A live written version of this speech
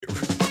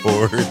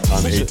record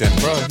on the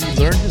A10. Bro, he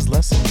learned his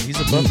lesson. He's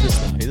above this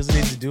now. He doesn't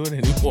need to do it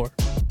anymore.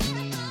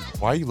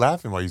 Why are you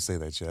laughing while you say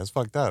that shit? That's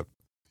fucked up.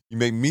 You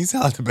make me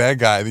sound like the bad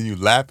guy, and then you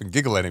laugh and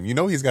giggle at him. You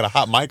know he's got a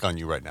hot mic on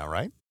you right now,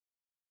 right?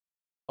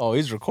 Oh,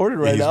 he's recorded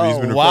right He's now.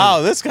 been Wow,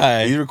 recorded. this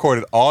guy. He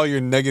recorded all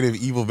your negative,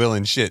 evil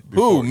villain shit.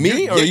 Before. Who,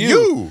 me or you?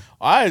 You.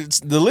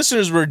 The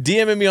listeners were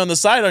DMing me on the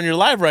side on your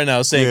live right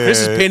now saying Chris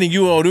is painting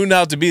you and Odun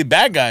out to be the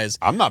bad guys.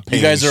 I'm not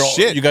painting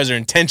shit. You guys are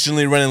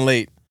intentionally running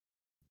late.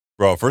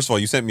 Bro, first of all,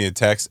 you sent me a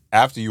text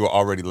after you were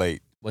already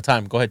late. What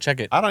time? Go ahead,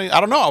 check it. I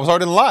don't know. I was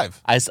already on the live.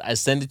 I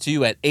sent it to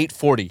you at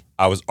 8:40.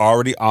 I was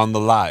already on the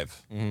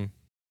live. Mm-hmm.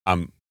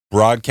 I'm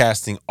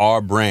broadcasting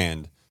our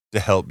brand to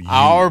help you.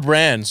 Our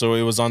brand. So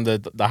it was on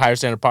the Higher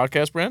Standard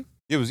Podcast brand?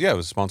 It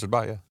was sponsored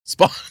by,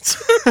 Sponsor.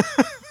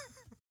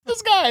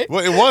 This guy.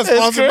 Well, it was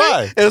sponsored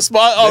by. It was They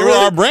were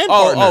our brand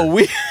partner. Oh,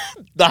 we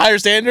the Higher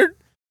Standard?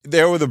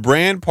 They were the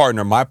brand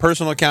partner. My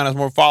personal account has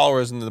more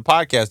followers than the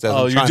podcast does.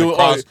 I'm trying to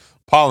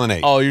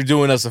cross-pollinate. Oh, you're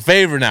doing us a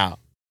favor now.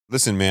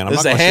 Listen, man. This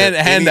is a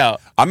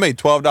handout. I made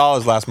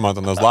 $12 last month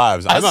on those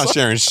lives. I'm not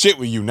sharing shit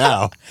with you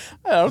now.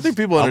 I don't think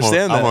people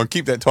understand that. I'm going to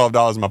keep that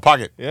 $12 in my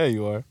pocket. Yeah,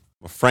 you are.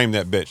 I'm going to frame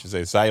that bitch and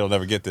say, Saeed will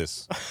never get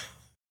this.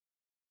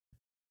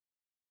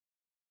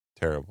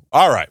 Terrible.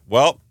 All right.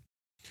 Well,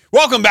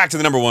 welcome back to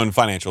the #1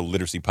 financial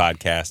literacy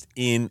podcast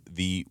in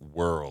the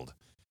world.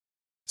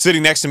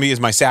 Sitting next to me is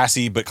my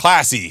sassy but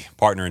classy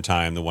partner in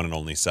time, the one and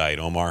only Saeed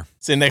Omar.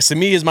 Sitting next to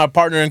me is my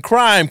partner in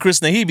crime, Chris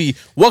Nahibi.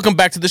 Welcome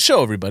back to the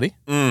show, everybody.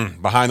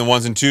 Behind the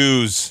ones and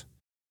twos,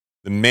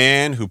 the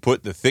man who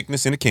put the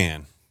thickness in a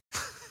can.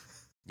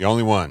 The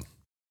only one.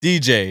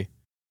 DJ.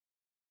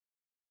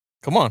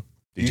 Come on.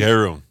 DJ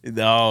Arun.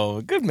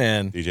 Oh, good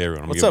man. DJ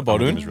Arun. What's up,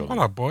 Odun? What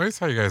up, boys?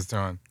 How you guys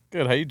doing?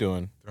 Good. How you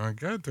doing?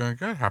 Doing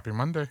good. Happy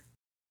Monday.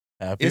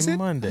 Happy Is it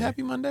Monday. a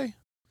happy Monday?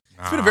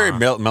 It's been a very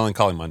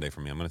melancholy Monday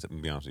for me. I'm going to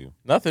be honest with you.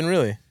 Nothing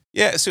really.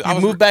 Yeah, so I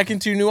moved back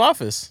into your new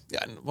office.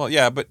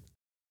 Yeah, but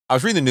I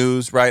was reading the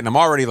news, right? And I'm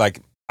already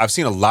I've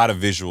seen a lot of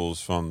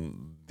visuals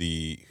from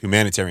the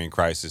humanitarian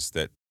crisis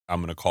that I'm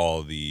going to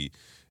call the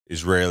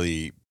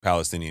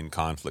Israeli-Palestinian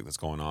conflict that's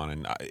going on.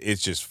 And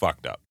it's just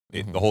fucked up.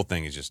 The whole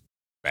thing is just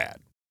bad.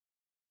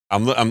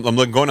 I'm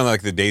going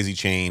on the daisy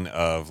chain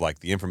of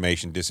the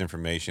information,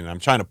 disinformation. And I'm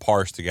trying to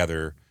parse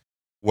together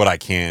what I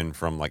can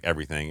from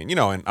everything. And,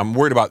 and I'm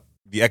worried about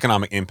the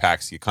economic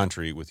impacts to the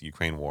country with the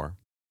Ukraine war.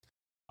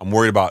 I'm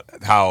worried about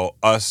how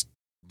us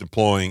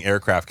deploying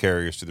aircraft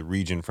carriers to the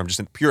region from just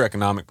a pure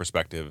economic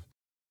perspective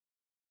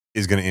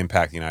is going to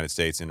impact the United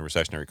States in a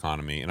recessionary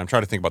economy. And I'm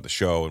trying to think about the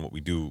show and what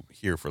we do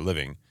here for a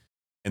living.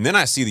 And then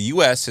I see the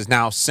U.S. has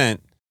now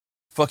sent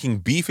fucking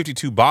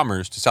B-52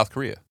 bombers to South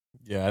Korea.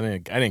 Yeah, I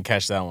didn't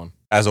catch that one.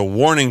 As a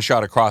warning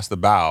shot across the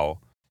bow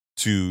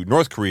to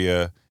North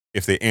Korea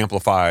if they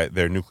amplify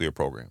their nuclear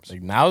programs.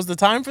 Now's the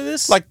time for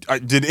this?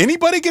 Did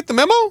anybody get the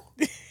memo?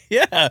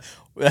 Yeah.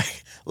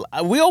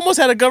 We almost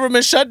had a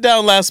government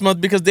shutdown last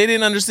month because they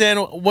didn't understand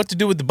what to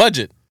do with the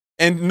budget.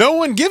 And no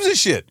one gives a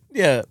shit.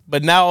 Yeah,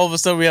 but now all of a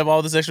sudden we have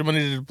all this extra money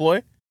to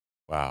deploy?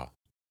 Wow.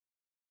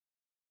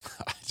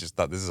 I just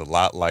thought this is a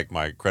lot like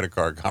my credit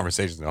card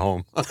conversations at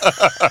home.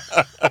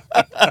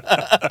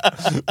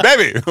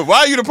 Baby,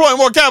 why are you deploying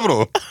more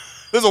capital?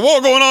 There's a war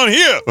going on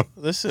here.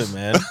 Listen,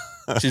 man.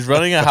 She's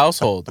running a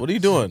household. What are you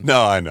doing?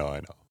 No, I know.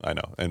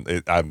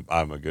 And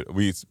I'm a good.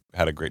 We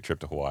had a great trip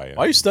to Hawaii.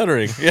 Why are you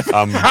stuttering?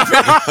 I'm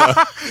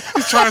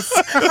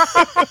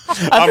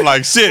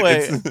like shit.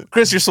 Wait,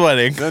 Chris, you're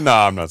sweating. No,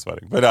 I'm not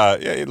sweating.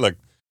 But look,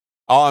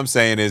 all I'm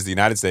saying is the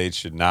United States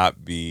should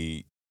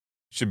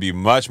be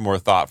much more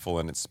thoughtful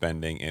in its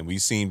spending, and we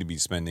seem to be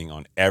spending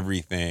on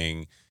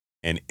everything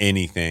and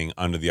anything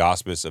under the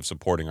auspice of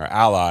supporting our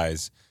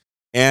allies.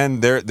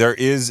 And there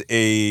is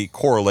a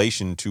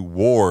correlation to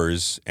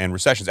wars and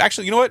recessions.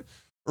 Actually, you know what?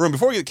 Arun,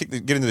 before we get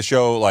into the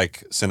show,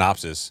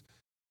 synopsis,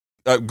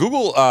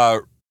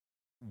 Google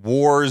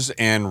wars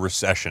and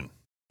recession.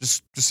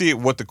 Just to see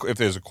if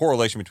there's a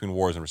correlation between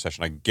wars and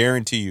recession. I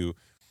guarantee you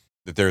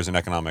that there's an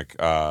economic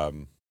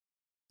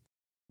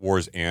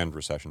wars and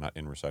recession, not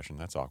in recession.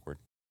 That's awkward.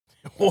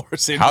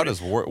 Wars. How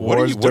does war? What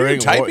are you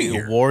typing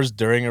here? Wars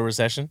during a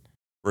recession?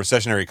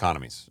 Recessionary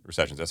economies.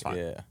 Recessions. That's fine.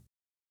 Yeah.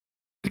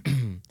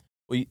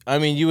 Well, I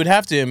mean, you would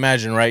have to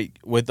imagine, right,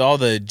 with all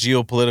the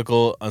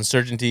geopolitical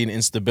uncertainty and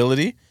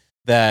instability,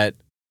 that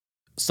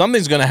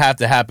something's going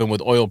to happen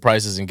with oil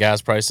prices and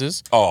gas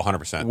prices. Oh,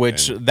 100%.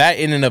 Which that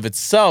in and of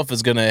itself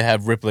is going to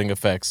have rippling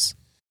effects.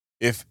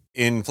 If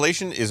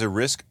inflation is a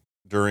risk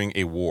during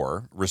a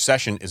war,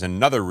 recession is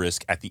another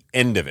risk at the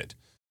end of it.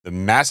 The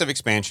massive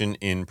expansion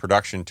in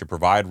production to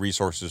provide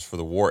resources for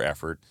the war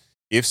effort,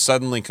 if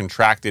suddenly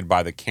contracted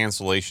by the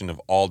cancellation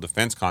of all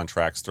defense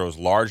contracts, throws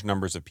large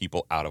numbers of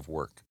people out of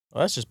work.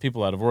 Well, that's just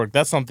people out of work.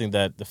 That's something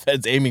that the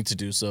Fed's aiming to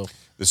do. So,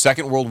 the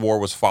Second World War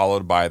was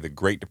followed by the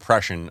Great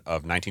Depression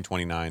of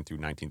 1929 through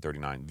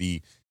 1939,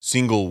 the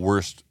single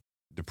worst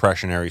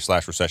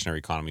depressionary/recessionary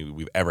economy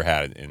we've ever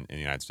had in the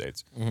United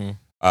States. Mm-hmm.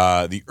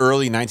 The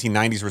early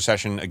 1990s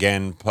recession,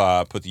 again,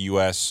 put the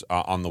U.S.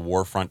 On the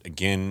war front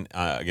again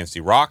against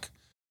Iraq.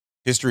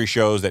 history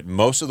shows that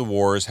most of the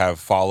wars have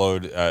been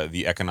followed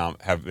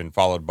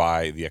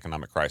by the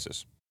economic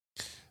crisis.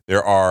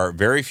 There are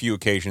very few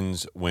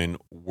occasions when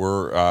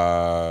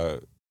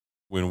world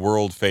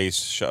face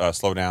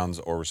slowdowns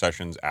or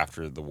recessions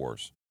after the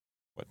wars.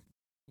 What?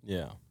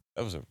 Yeah.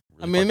 That was a.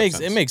 I Really mean, fucked up it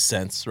sentence. makes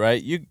sense,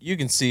 right? You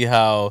can see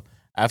how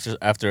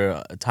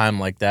after a time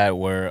like that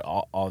where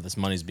all this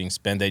money is being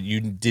spent that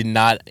you did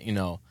not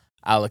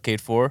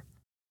allocate for,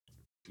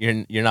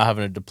 you're not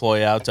having to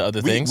deploy out to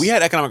other things. We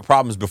had economic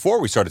problems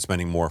before we started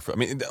spending more.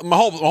 My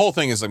whole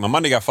thing is like my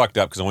Monday got fucked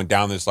up because I went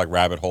down this like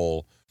rabbit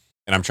hole,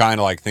 and I'm trying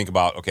to like think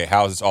about, okay,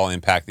 how does this all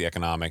impact the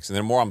economics? And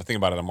then more I'm thinking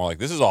about it, I'm more like,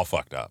 this is all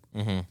fucked up.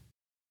 Mm-hmm.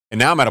 And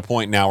now I'm at a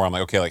point now where I'm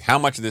like, okay, like how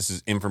much of this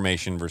is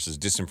information versus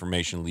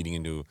disinformation leading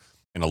into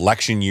an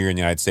election year in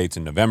the United States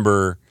in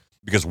November?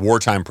 Because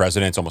wartime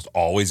presidents almost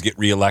always get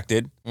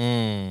reelected.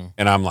 And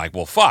I'm like,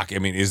 well, fuck. I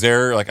mean, is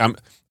there like I don't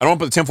want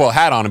to put the tinfoil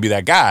hat on and be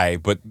that guy,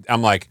 but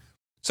I'm like,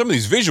 some of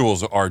these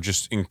visuals are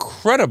just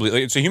incredibly.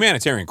 Like, it's a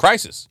humanitarian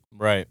crisis,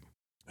 Right.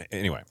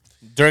 Anyway,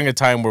 During a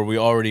time where we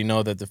already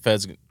know that the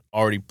Fed's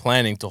already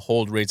planning to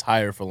hold rates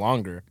higher for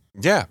longer.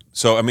 yeah.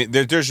 So I mean,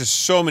 there's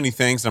just so many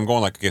things, and I'm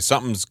going like, okay,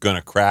 something's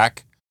gonna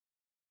crack.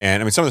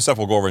 And I mean, some of the stuff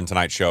we'll go over in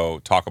tonight's show,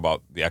 talk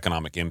about the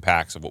economic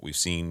impacts of what we've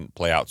seen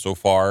play out so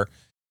far,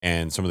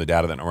 and some of the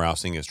data that we're now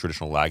seeing as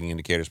traditional lagging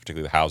indicators,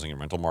 particularly the housing and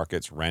rental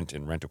markets, rent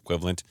and rent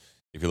equivalent,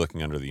 if you're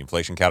looking under the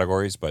inflation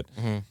categories. But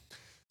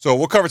so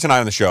we'll cover tonight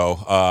on the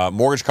show.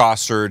 Mortgage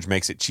cost surge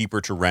makes it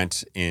cheaper to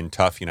rent in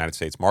tough United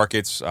States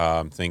markets.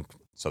 Think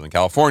Southern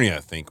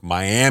California, think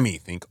Miami,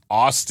 think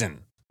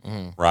Austin.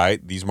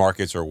 Right? These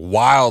markets are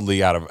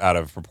wildly out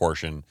of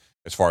proportion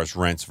as far as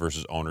rents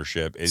versus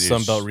ownership.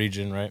 Sunbelt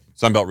region, right?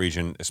 Sunbelt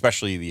region,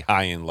 especially the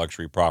high-end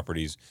luxury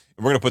properties.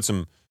 And we're going to put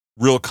some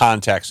real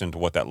context into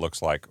what that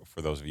looks like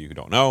for those of you who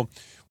don't know.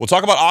 We'll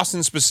talk about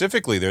Austin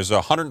specifically. There's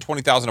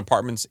 120,000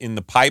 apartments in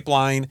the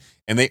pipeline,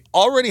 and they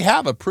already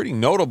have a pretty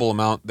notable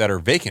amount that are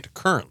vacant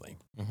currently.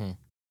 We'll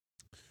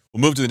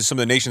move to some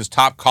of the nation's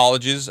top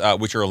colleges,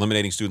 which are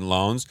eliminating student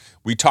loans.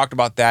 We talked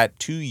about that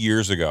 2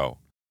 years ago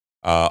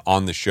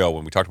on the show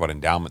when we talked about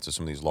endowments of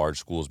some of these large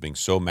schools being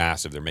so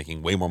massive, they're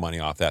making way more money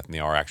off that than they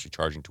are actually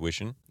charging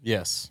tuition.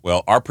 Yes.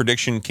 Well, our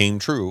prediction came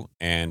true,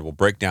 and we'll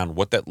break down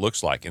what that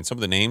looks like. And some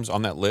of the names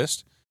on that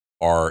list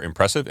are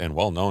impressive and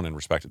well-known and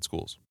respected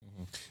schools.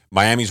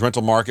 Miami's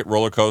rental market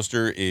roller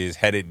coaster is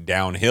headed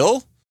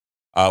downhill.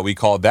 We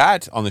called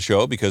that on the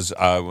show because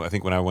I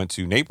think when I went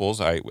to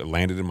Naples, I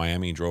landed in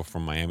Miami and drove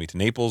from Miami to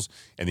Naples,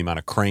 and the amount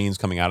of cranes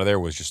coming out of there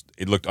was just,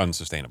 it looked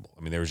unsustainable.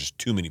 I mean, there was just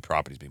too many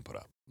properties being put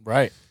up.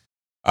 Right.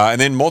 And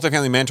then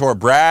multifamily mentor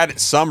Brad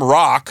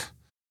Sumrock,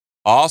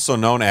 also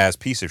known as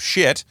Piece of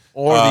Shit.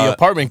 Or the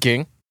apartment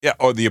king. Yeah,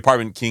 or the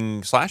apartment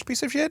king /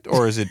 piece of shit?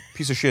 Or is it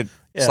piece of shit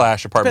 /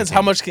 apartment Depends king?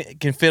 how much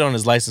can fit on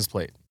his license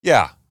plate.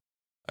 Yeah.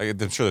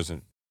 I'm sure there's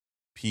a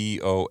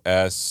POSAK?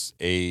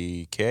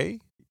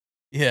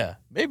 Yeah,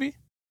 maybe.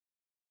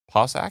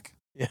 Posack?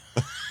 Yeah.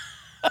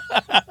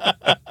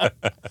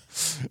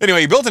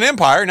 Anyway, he built an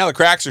empire. Now the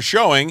cracks are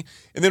showing.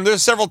 And then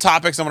there's several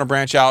topics I'm going to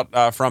branch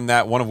out from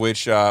that, one of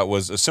which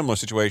was a similar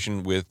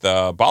situation with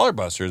Baller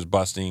Busters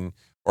busting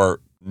or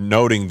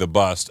noting the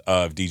bust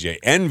of DJ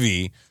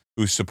Envy,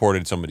 who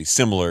supported somebody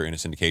similar in a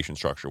syndication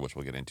structure, which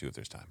we'll get into if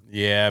there's time.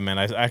 Yeah, man.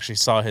 I actually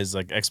saw his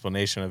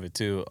explanation of it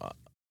too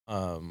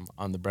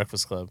on the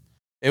Breakfast Club.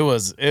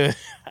 I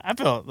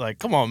felt like,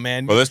 come on,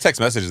 man. Well, there's text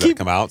messages that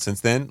come out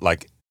since then,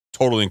 like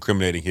totally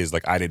incriminating his,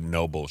 like, I didn't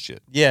know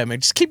bullshit. Yeah, man.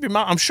 Just keep your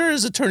mouth. I'm sure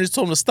his attorneys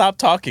told him to stop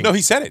talking. No,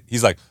 he said it.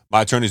 He's like,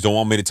 my attorneys don't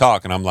want me to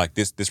talk. And I'm like,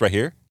 this right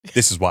here,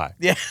 this is why.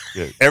 Yeah.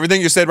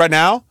 Everything you said right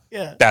now,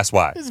 Yeah. that's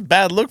why. This is a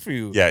bad look for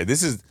you. Yeah,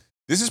 this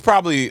is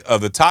probably, of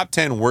the top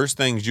 10 worst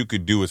things you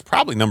could do, is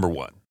probably number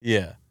one.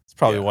 Yeah. It's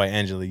probably why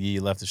Angela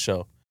Yee left the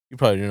show. You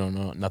probably don't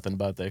know nothing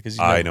about that. Cause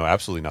I know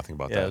absolutely nothing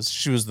about that.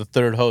 She was the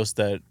third host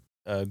that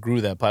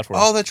grew that platform.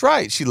 Oh, that's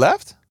right. She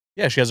left?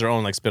 Yeah, she has her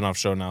own spin-off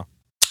show now.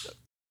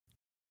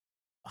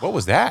 What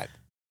was that?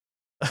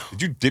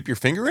 Did you dip your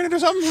finger in it or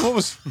something? What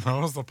was That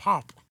was the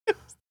pop.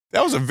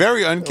 that? Was a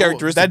very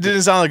uncharacteristic. That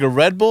didn't sound like a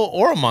Red Bull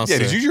or a Monster.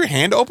 Yeah, did you use your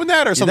hand to open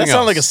that or something that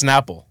sounded else? like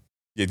a Snapple.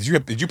 Yeah,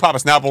 did you pop a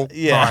Snapple?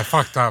 Oh, I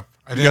fucked up.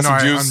 I didn't know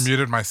got I some juice?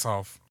 unmuted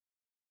myself.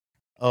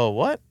 Oh,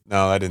 what?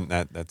 No, I didn't.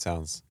 That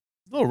sounds.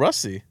 A little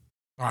rusty.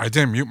 Oh, I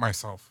didn't mute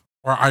myself.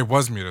 Or I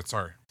was muted,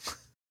 sorry.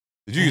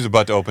 Did you use a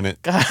butt to open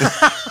it? God.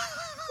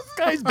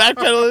 He's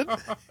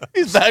backpedaling.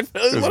 He's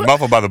backpedaling. It was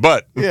muffled by the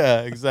butt.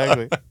 Yeah,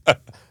 exactly.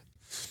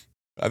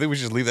 I think we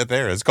should just leave that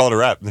there. Let's call it a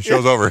wrap. The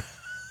show's over.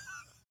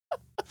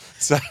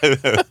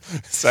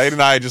 Saeed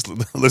and I just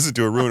listened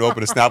to a ruin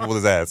open a Snapple with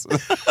his ass.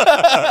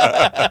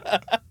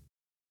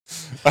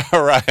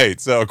 All right.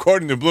 So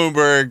according to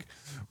Bloomberg,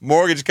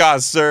 mortgage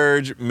cost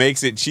surge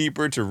makes it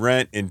cheaper to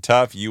rent in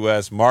tough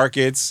U.S.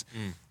 markets.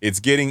 It's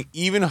getting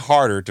even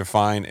harder to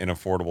find an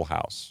affordable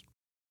house.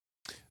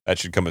 That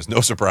should come as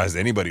no surprise to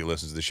anybody who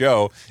listens to the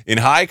show. In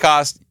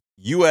high-cost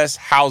U.S.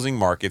 housing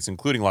markets,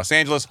 including Los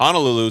Angeles,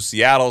 Honolulu,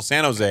 Seattle,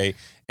 San Jose,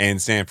 and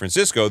San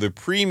Francisco, the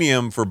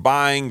premium for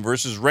buying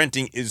versus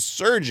renting is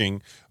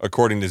surging,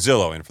 according to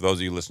Zillow. And for those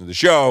of you listening to the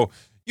show,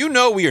 you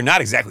know we are not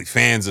exactly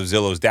fans of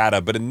Zillow's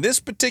data, but in this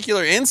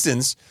particular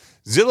instance,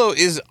 Zillow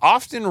is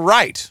often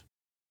right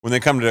when they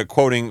come to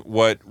quoting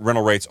what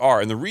rental rates are.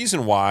 And the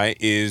reason why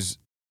is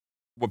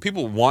what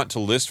people want to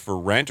list for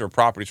rent or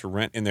properties for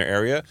rent in their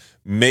area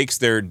makes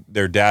their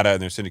data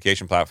and their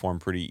syndication platform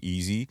pretty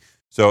easy.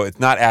 So it's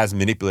not as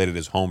manipulated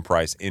as home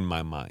price in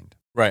my mind.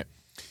 Right.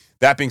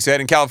 That being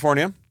said, in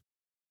California,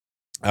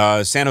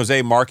 San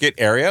Jose market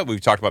area,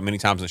 we've talked about many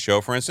times on the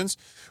show, for instance,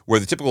 where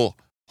the typical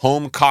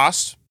home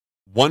costs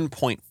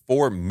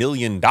 $1.4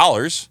 million.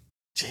 Jeez.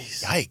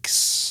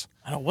 Yikes.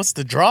 I don't, what's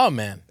the draw,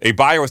 man? A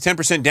buyer with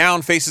 10%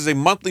 down faces a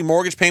monthly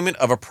mortgage payment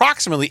of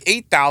approximately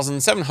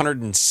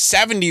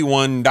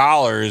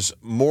 $8,771,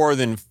 more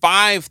than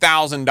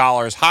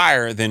 $5,000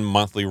 higher than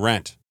monthly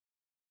rent.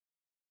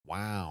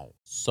 Wow.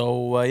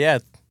 So, yeah,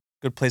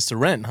 good place to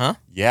rent, huh?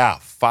 Yeah,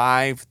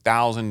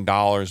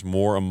 $5,000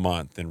 more a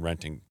month than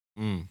renting.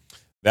 Mm.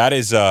 That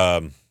is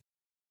a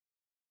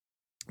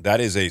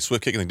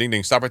swift kick in the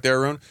ding-ding. Stop right there,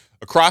 Arun.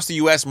 Across the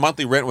U.S.,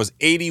 monthly rent was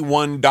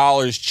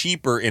 $81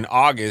 cheaper in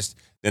August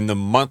than the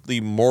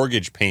monthly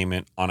mortgage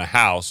payment on a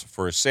house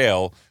for a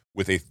sale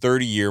with a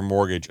 30-year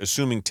mortgage,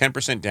 assuming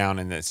 10% down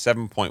and a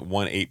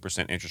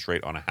 7.18% interest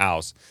rate on a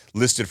house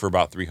listed for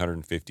about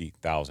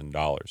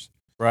 $350,000.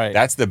 Right.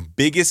 That's the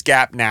biggest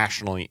gap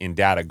nationally in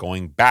data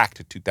going back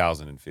to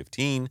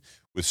 2015,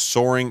 with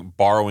soaring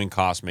borrowing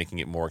costs making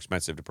it more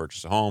expensive to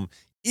purchase a home,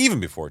 even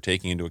before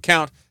taking into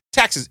account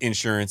taxes,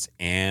 insurance,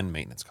 and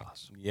maintenance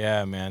costs.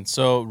 Yeah, man.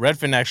 So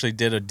Redfin actually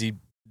did a deep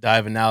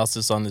dive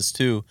analysis on this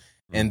too.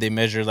 And they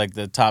measure like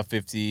the top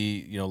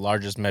 50,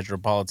 largest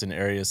metropolitan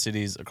area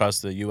cities across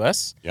the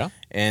U.S. Yeah.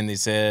 And they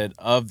said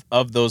of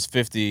those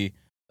 50,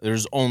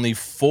 there's only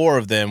 4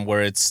 of them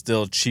where it's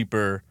still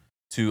cheaper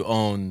to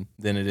own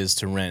than it is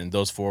to rent. And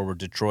those 4 were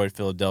Detroit,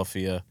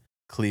 Philadelphia,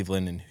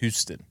 Cleveland, and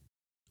Houston.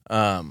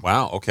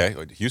 Wow. Okay.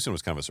 Houston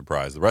was kind of a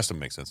surprise. The rest of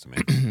them make sense to me.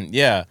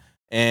 Yeah.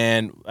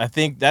 And I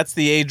think that's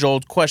the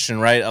age-old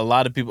question, right? A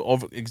lot of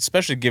people,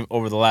 especially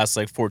over the last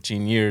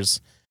 14 years,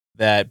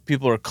 that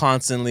people are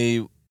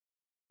constantly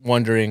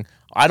wondering,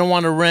 I don't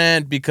want to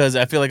rent because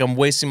I feel like I'm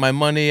wasting my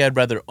money. I'd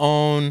rather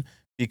own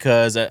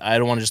because I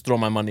don't want to just throw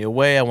my money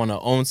away. I want to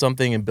own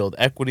something and build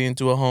equity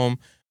into a home.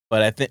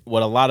 But I think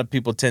what a lot of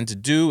people tend to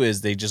do is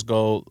they just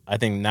go, I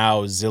think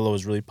now Zillow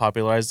has really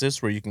popularized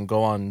this, where you can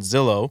go on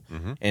Zillow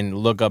and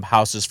look up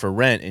houses for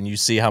rent, and you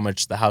see how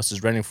much the house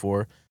is renting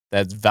for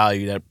that's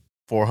valued at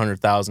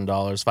 $400,000,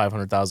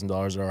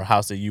 $500,000, or a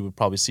house that you would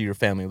probably see your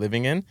family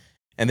living in.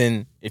 And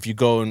then if you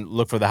go and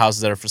look for the houses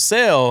that are for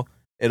sale,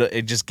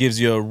 it just gives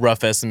you a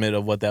rough estimate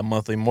of what that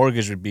monthly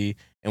mortgage would be,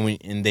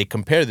 and they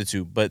compare the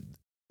two. But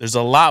there's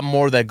a lot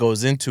more that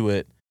goes into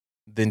it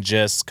than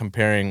just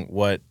comparing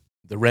what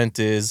the rent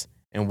is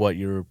and what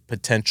your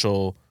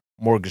potential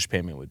mortgage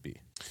payment would be.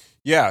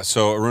 Yeah,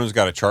 so Arun's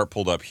got a chart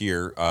pulled up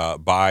here.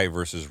 Buy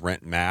versus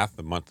rent math.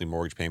 The monthly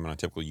mortgage payment on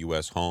typical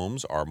U.S.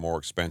 homes are more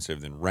expensive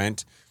than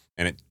rent,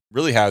 and it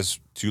really has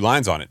 2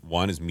 lines on it.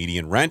 One is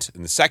median rent,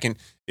 and the second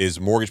is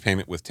mortgage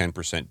payment with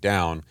 10%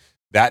 down.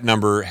 That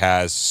number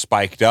has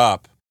spiked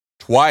up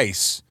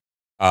twice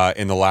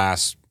in the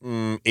last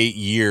 8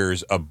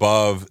 years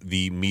above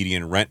the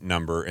median rent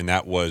number, and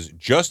that was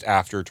just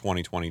after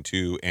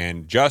 2022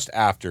 and just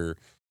after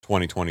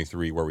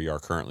 2023, where we are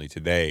currently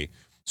today.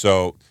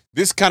 So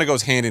this kind of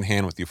goes hand in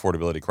hand with the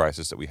affordability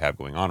crisis that we have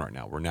going on right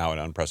now. We're now at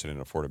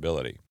unprecedented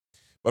affordability.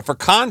 But for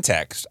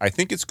context, I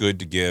think it's good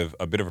to give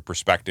a bit of a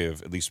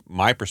perspective, at least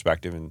my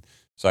perspective, and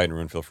Syed and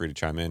Arun, feel free to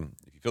chime in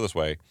if you feel this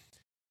way.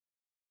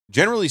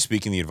 Generally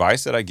speaking, the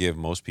advice that I give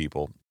most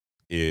people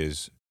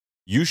is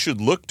you should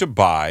look to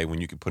buy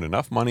when you can put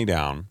enough money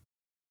down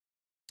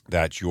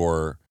that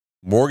your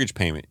mortgage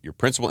payment, your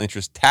principal,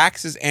 interest,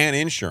 taxes, and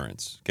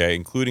insurance, okay,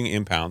 including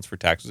impounds for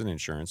taxes and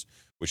insurance,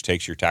 which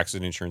takes your taxes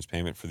and insurance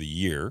payment for the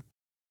year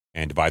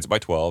and divides it by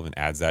 12 and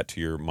adds that to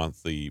your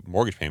monthly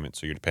mortgage payment.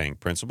 So you're paying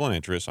principal and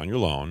interest on your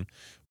loan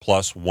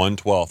plus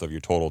 1/12 of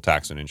your total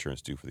tax and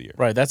insurance due for the year.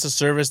 Right. That's a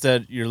service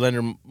that your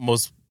lender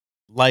most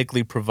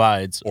likely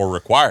provides or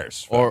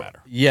requires, for that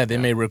matter. Yeah, they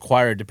may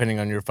require, depending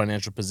on your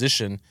financial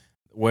position,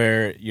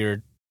 where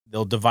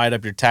they'll divide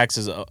up your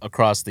taxes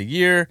across the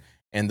year,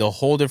 and they'll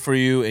hold it for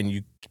you, and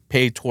you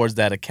pay towards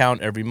that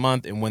account every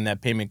month, and when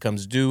that payment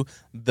comes due,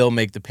 they'll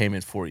make the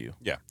payment for you.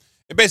 Yeah.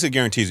 It basically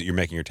guarantees that you're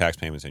making your tax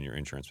payments and your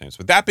insurance payments.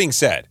 With that being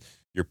said,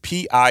 your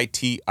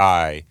PITI,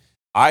 I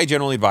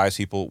generally advise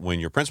people when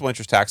your principal,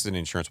 interest, taxes, and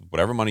insurance,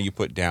 whatever money you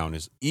put down,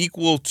 is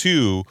equal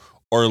to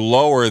or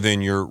lower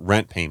than your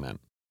rent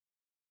payment,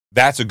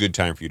 that's a good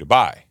time for you to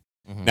buy.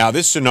 Mm-hmm. Now,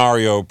 this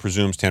scenario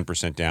presumes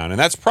 10% down, and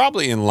that's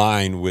probably in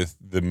line with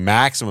the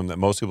maximum that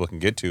most people can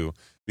get to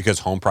because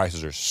home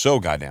prices are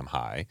so goddamn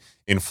high.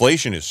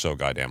 Inflation is so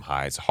goddamn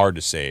high. It's hard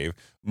to save.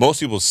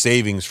 Most people's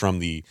savings from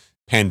the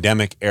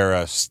pandemic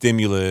era,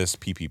 stimulus,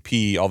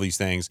 PPP, all these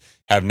things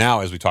have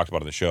now, as we talked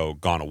about on the show,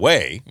 gone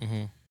away.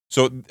 Mm-hmm.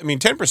 So,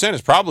 10%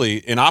 is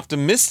probably an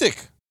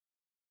optimistic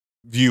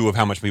view of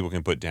how much people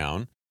can put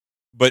down.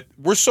 But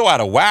we're so out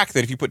of whack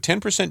that if you put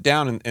 10%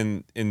 down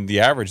in the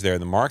average there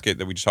in the market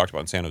that we just talked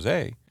about in San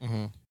Jose,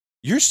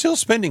 you're still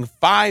spending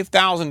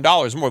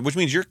 $5,000 more, which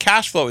means your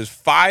cash flow is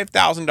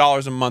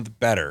 $5,000 a month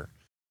better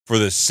for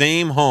the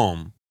same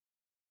home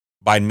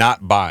by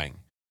not buying.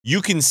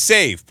 You can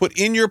save, put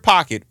in your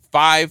pocket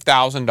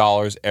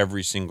 $5,000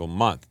 every single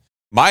month.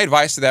 My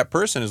advice to that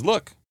person is,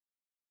 look,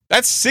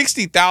 that's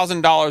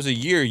 $60,000 a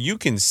year you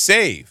can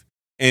save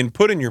and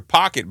put in your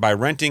pocket by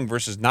renting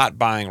versus not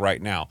buying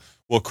right now.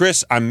 Well,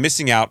 Chris, I'm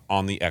missing out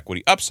on the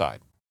equity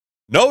upside.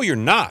 No, you're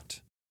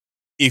not.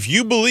 If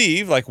you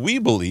believe, like we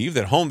believe,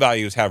 that home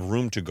values have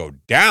room to go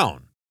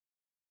down,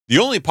 the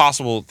only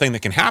possible thing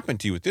that can happen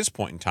to you at this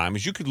point in time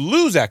is you could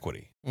lose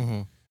equity.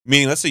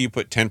 Meaning, let's say you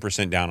put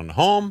 10% down on a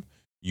home,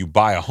 you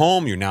buy a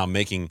home, you're now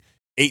making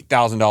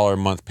 $8,000 a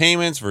month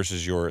payments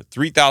versus your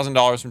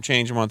 $3,000 some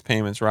change a month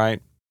payments,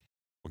 right?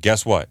 Well,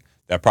 guess what?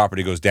 That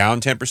property goes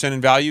down 10%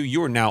 in value.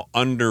 You are now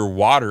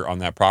underwater on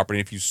that property.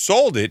 And if you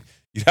sold it,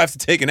 you'd have to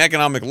take an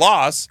economic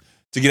loss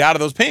to get out of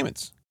those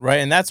payments. Right.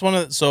 And that's one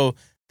of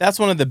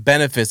the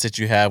benefits that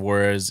you have.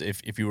 Whereas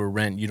if you were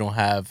rent, you don't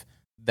have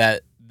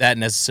that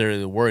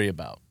necessarily to worry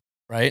about.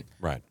 Right.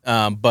 Right.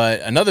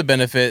 But another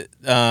benefit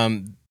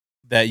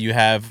that you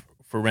have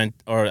for rent,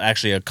 or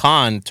actually a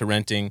con to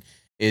renting,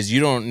 is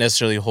you don't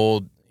necessarily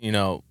hold,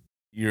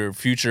 your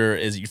future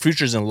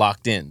isn't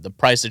locked in. The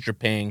price that you're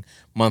paying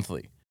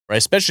monthly, right?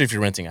 Especially if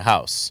you're renting a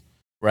house,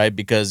 right?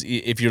 Because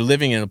if you're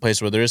living in a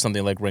place where there is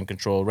something like rent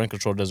control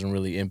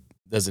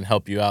doesn't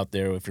help you out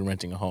there if you're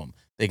renting a home.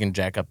 They can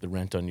jack up the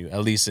rent on you,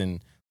 at least in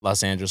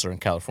Los Angeles or in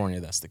California,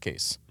 that's the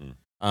case.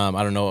 I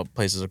don't know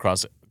places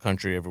across the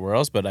country everywhere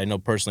else, but I know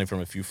personally from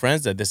a few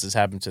friends that this has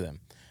happened to them.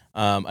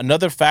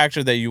 Another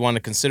factor that you want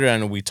to consider,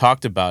 and we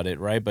talked about it,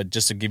 right? But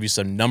just to give you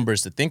some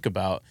numbers to think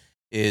about,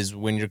 is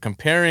when you're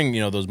comparing,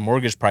 those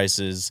mortgage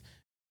prices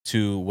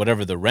to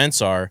whatever the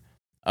rents are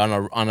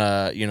on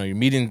a your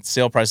median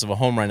sale price of a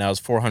home right now is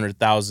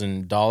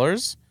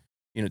 $400,000.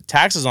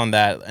 Taxes on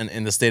that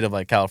in the state of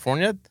like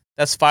California,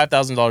 that's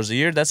 $5,000 a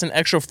year. That's an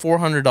extra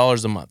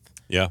 $400 a month.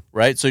 Yeah.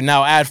 Right. So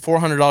now add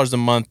 $400 a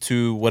month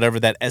to whatever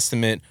that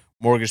estimate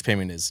mortgage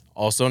payment is.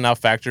 Also now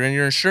factor in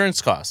your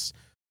insurance costs.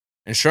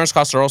 Insurance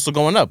costs are also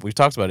going up. We've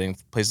talked about it in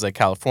places like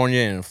California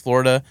and in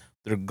Florida.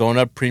 They're going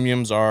up.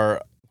 Premiums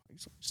are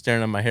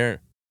staring at my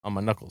hair on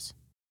my knuckles.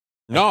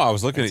 No, I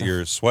was looking at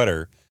your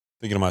sweater,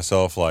 thinking to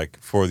myself, like,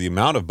 for the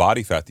amount of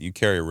body fat that you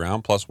carry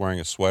around, plus wearing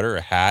a sweater,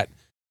 a hat,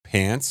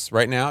 pants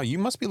right now, you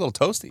must be a little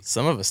toasty.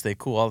 Some of us stay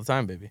cool all the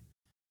time, baby.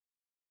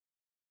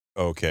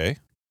 Okay.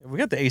 We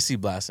got the AC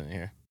blasting in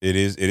here. It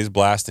is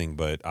blasting,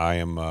 but I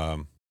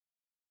am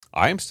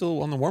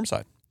still on the warm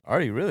side.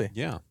 Are you really?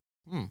 Yeah.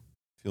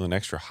 Feeling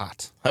extra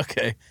hot.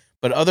 Okay.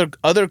 But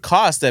other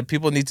costs that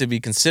people need to be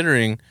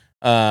considering,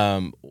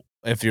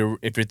 if you're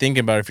thinking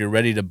about if you're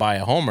ready to buy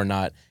a home or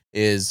not,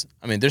 is,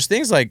 there's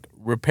things like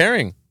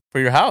repairing for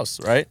your house,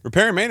 right?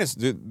 Repair and maintenance,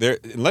 dude,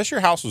 unless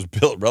your house was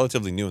built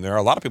relatively new, and there are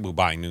a lot of people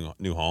buying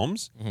new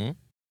homes.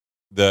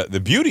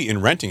 The beauty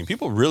in renting,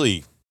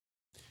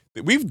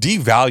 we've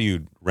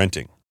devalued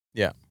renting.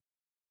 Yeah.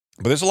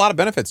 But there's a lot of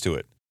benefits to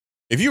it.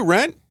 If you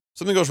rent,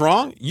 something goes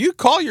wrong, you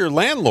call your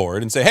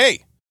landlord and say,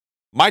 hey,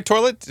 my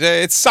toilet,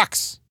 it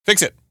sucks.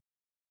 Fix it.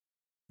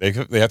 They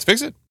have to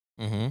fix it.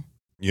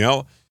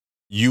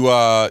 You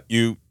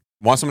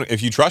want someone,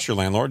 if you trust your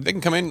landlord, they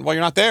can come in while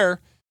you're not there,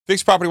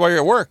 fix property while you're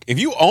at work. If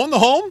you own the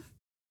home,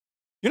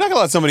 you're not going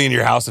to let somebody into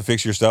your house to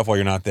fix your stuff while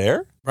you're not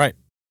there. Right.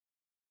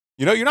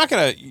 You're not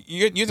going to,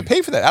 you have to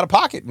pay for that out of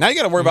pocket. Now you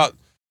got to worry about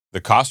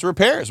the cost of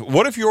repairs.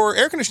 What if your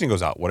air conditioning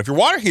goes out? What if your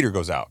water heater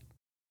goes out?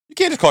 You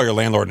can't just call your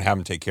landlord and have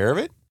him take care of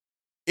it.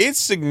 It's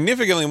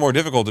significantly more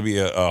difficult to be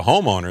a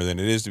homeowner than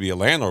it is to be a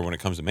landlord when it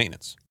comes to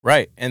maintenance.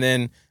 Right. And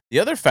then the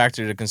other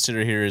factor to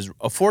consider here is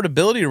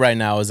affordability right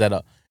now is at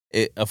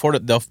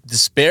the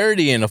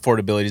disparity in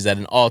affordability is at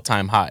an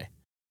all-time high,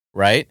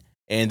 right?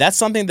 And that's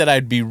something that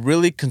I'd be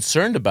really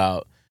concerned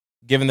about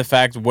given the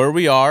fact where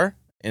we are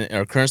in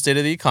our current state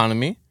of the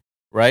economy,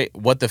 right?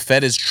 What the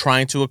Fed is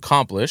trying to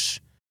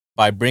accomplish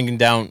by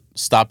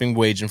stopping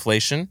wage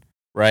inflation,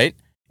 right?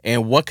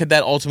 And what could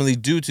that ultimately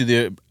do to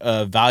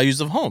the values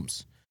of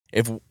homes?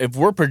 If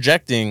we're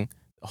projecting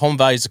home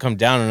values to come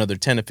down another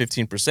 10 to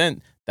 15%,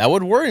 that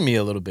would worry me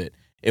a little bit.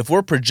 If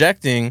we're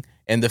projecting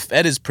and the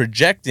Fed is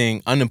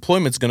projecting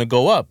unemployment's going to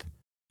go up,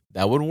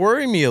 that would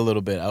worry me a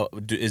little bit.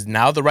 Is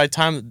now the right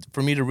time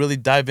for me to really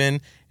dive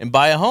in and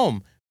buy a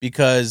home?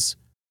 Because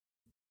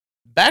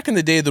back in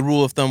the day, the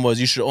rule of thumb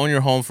was you should own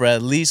your home for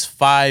at least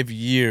 5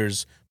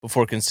 years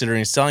before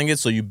considering selling it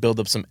so you build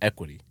up some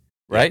equity,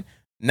 right?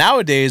 Yeah.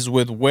 Nowadays,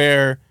 with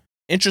where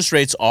interest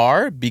rates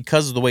are,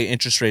 because of the way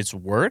interest rates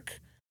work,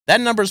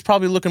 that number is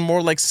probably looking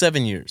more like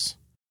 7 years,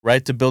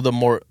 right? To build up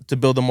more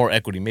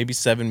equity, maybe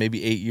 7,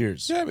 maybe 8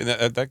 years. Yeah,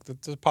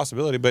 that's a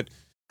possibility, but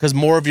because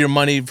more of your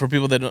money, for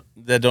people that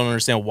don't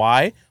understand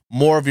why,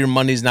 more of your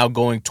money is now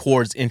going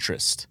towards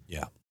interest.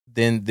 Yeah.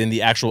 Than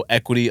the actual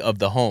equity of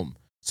the home.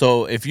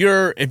 So if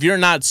you're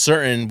not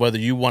certain whether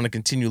you want to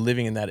continue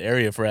living in that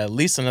area for at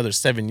least another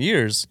 7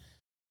 years,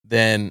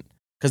 then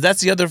Because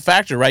that's the other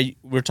factor, right?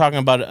 We're talking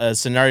about a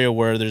scenario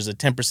where there's a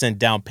 10%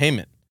 down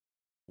payment.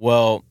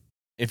 Well,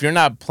 if you're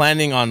not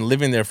planning on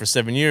living there for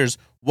 7 years,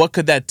 what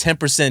could that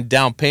 10%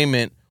 down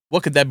payment,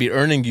 what could that be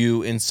earning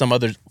you in some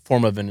other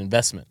form of an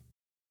investment?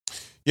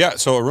 Yeah,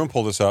 so Arun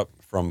pulled this up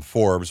from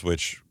Forbes,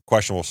 which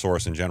questionable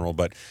source in general,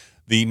 but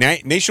the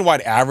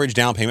nationwide average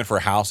down payment for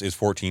a house is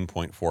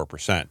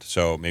 14.4%.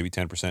 So maybe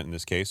 10% in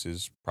this case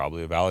is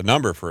probably a valid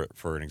number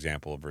for an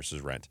example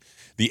versus rent.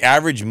 The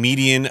average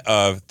median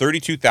of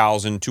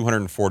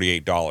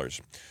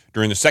 $32,248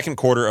 during the second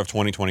quarter of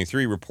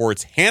 2023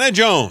 reports Hannah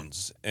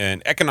Jones,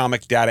 an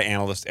economic data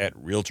analyst at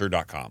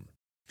Realtor.com.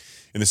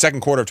 In the second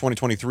quarter of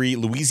 2023,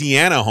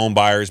 Louisiana home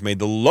buyers made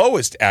the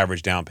lowest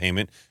average down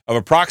payment of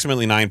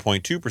approximately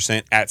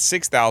 9.2% at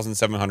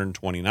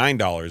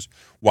 $6,729,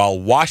 while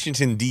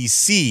Washington,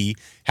 D.C.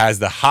 has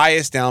the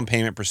highest down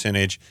payment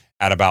percentage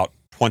at about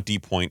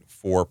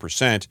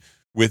 20.4%,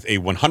 with a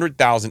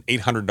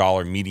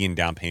 $100,800 median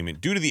down payment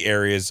due to the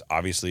area's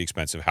obviously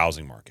expensive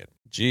housing market.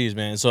 Jeez,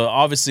 man. So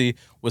obviously,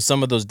 with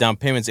some of those down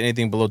payments,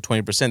 anything below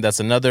 20%, that's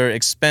another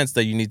expense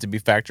that you need to be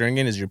factoring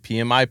in is your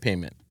PMI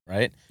payment.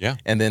 Right? Yeah.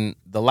 And then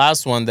the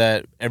last one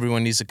that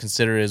everyone needs to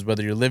consider is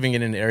whether you're living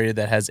in an area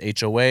that has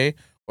HOA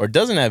or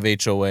doesn't have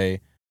HOA,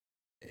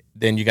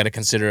 then you got to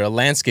consider a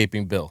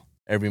landscaping bill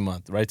every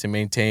month, right? To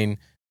maintain,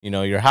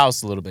 your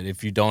house a little bit.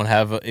 If you don't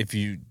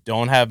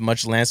have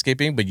much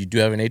landscaping, but you do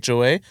have an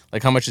HOA,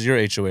 like how much is your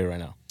HOA right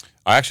now?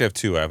 I actually have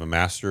two. I have a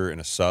master and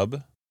a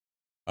sub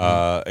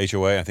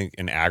HOA. I think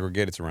in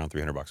aggregate it's around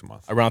 $300 a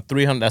month. Around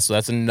 $300.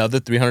 That's another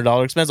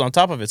 $300 expense on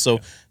top of it.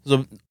 So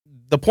the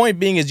point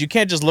being is you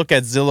can't just look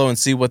at Zillow and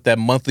see what that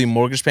monthly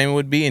mortgage payment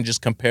would be and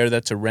just compare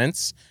that to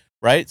rents,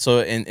 right?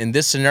 So in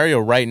this scenario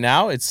right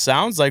now, it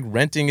sounds like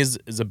renting is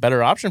a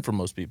better option for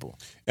most people.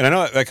 And I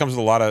know that comes with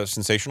a lot of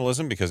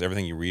sensationalism because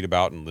everything you read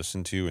about and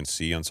listen to and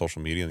see on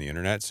social media and the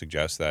internet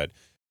suggests that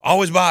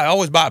always buy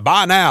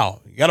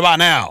now. You got to buy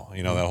now,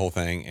 that whole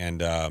thing.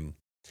 And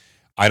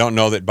I don't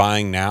know that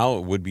buying now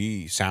would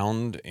be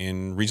sound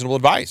and reasonable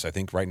advice. I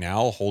think right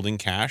now holding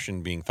cash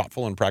and being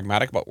thoughtful and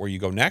pragmatic about where you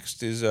go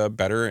next is a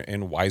better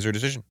and wiser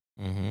decision.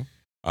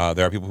 Mm-hmm.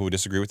 There are people who would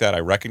disagree with that, I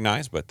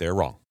recognize, but they're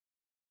wrong.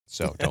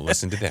 So don't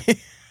listen to them,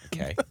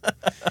 okay?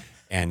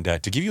 And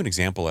to give you an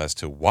example as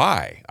to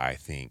why I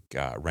think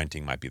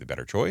renting might be the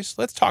better choice,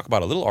 let's talk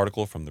about a little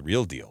article from The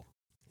Real Deal.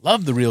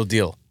 Love The Real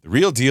Deal. The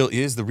Real Deal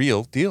is the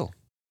real deal.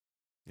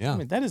 Yeah. I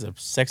mean, that is a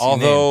sexy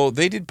Although name.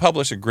 they did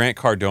publish a Grant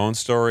Cardone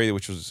story,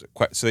 which was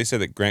so they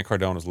said that Grant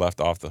Cardone was left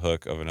off the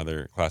hook of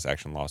another class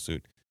action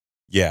lawsuit.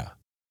 Yeah.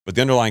 But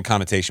the underlying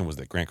connotation was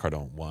that Grant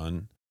Cardone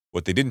won.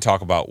 What they didn't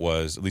talk about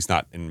was, at least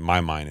not in my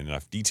mind in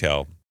enough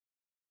detail,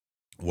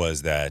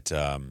 was that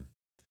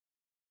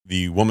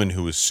the woman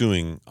who was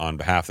suing on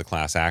behalf of the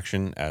class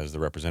action as the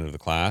representative of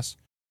the class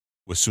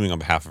was suing on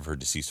behalf of her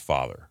deceased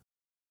father.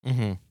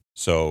 Mm-hmm.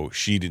 So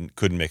she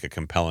couldn't make a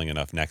compelling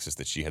enough nexus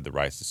that she had the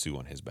rights to sue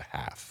on his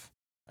behalf.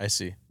 I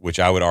see. Which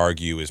I would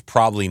argue is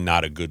probably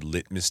not a good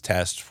litmus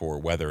test for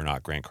whether or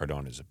not Grant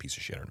Cardone is a piece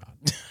of shit or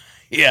not.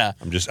 Yeah.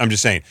 I'm just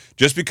saying,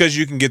 just because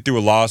you can get through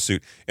a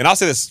lawsuit, and I'll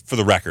say this for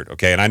the record,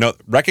 okay? And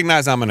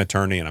recognize I'm an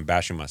attorney and I'm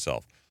bashing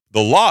myself. The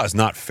law is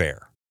not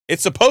fair.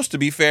 It's supposed to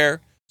be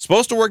fair. It's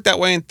supposed to work that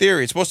way in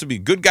theory. It's supposed to be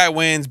good guy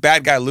wins,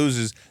 bad guy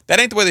loses.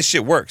 That ain't the way this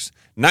shit works.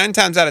 9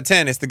 times out of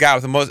 10, it's the guy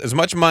with as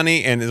much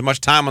money and as much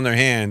time on their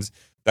hands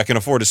that can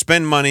afford to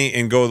spend money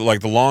and go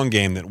like the long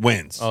game that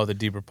wins. Oh, the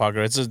deeper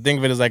poker. It's just, think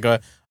of it as like a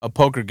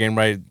poker game,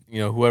 right?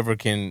 Whoever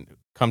can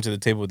come to the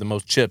table with the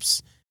most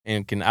chips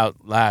and can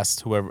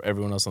outlast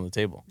everyone else on the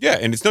table. Yeah,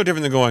 and it's no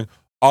different than going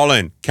all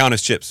in, count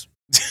as chips.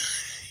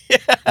 Yeah.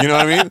 You know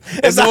what I mean?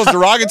 It's the most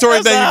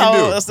derogatory thing you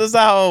can do. That's not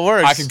how it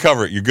works. I can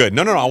cover it. You're good.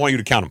 No, I want you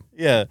to count them.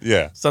 Yeah.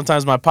 Yeah.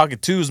 Sometimes my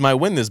pocket twos might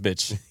win this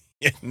bitch.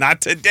 Not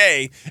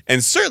today,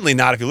 and certainly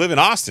not if you live in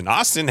Austin.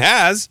 Austin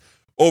has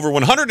over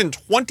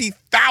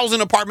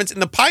 120,000 apartments in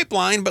the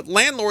pipeline, but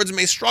landlords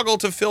may struggle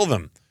to fill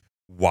them.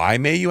 Why,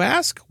 may you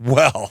ask?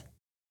 Well,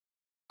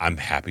 I'm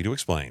happy to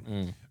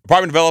explain.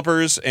 Apartment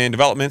developers and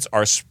developments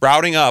are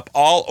sprouting up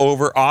all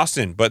over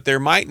Austin, but there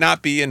might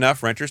not be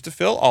enough renters to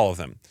fill all of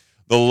them.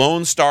 The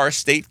Lone Star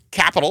State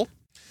Capitol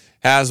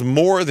has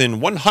more than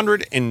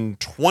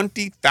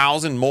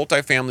 120,000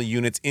 multifamily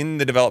units in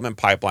the development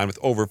pipeline, with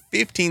over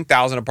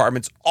 15,000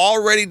 apartments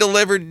already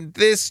delivered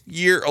this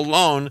year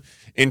alone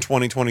in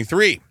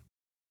 2023.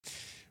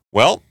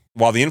 Well,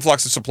 while the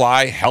influx of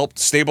supply helped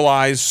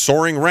stabilize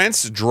soaring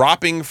rents,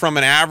 dropping from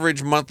an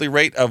average monthly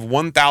rate of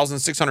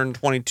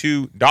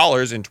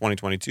 $1,622 in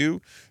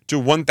 2022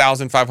 to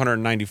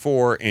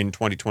 $1,594 in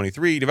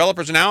 2023,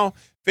 developers are now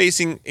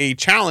facing a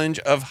challenge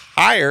of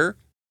higher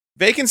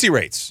vacancy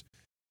rates.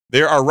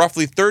 There are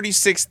roughly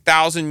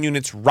 36,000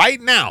 units right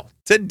now,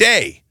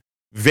 today,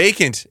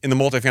 vacant in the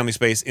multifamily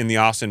space in the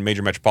Austin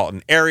major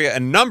metropolitan area, a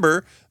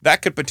number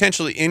that could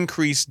potentially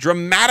increase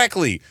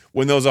dramatically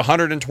when those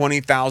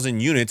 120,000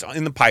 units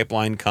in the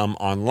pipeline come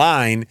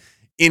online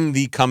in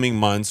the coming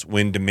months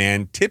when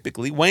demand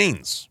typically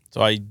wanes.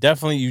 So you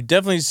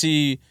definitely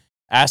see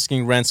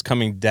asking rents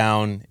coming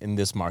down in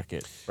this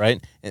market,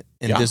 right?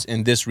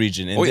 In this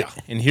region. And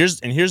and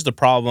here's the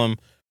problem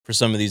for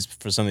some of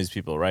these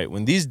people, right?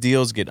 When these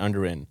deals get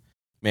underwritten,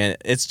 man,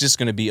 it's just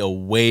going to be a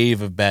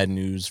wave of bad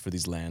news for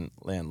these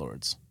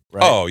landlords,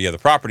 right? Oh yeah, the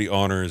property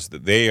owners,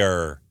 they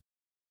are,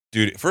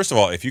 dude. First of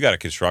all, if you got a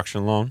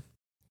construction loan,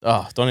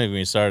 oh, don't even get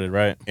me started,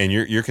 right? And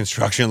your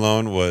construction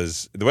loan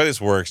was, the way this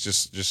works,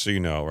 just so you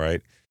know,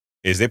 right,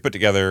 is they put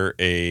together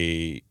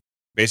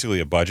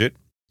basically a budget,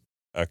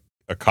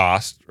 a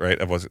cost, right?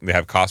 They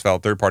have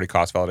third party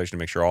cost validation to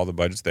make sure all the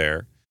budget's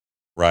there,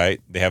 right?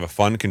 They have a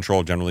fund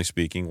control, generally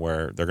speaking,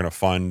 where they're going to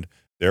fund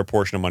their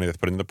portion of money that's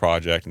put into the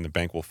project, and the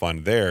bank will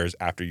fund theirs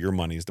after your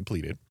money is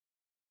depleted.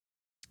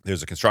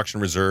 There's a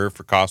construction reserve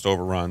for cost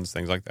overruns,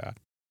 things like that.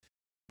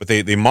 But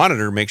they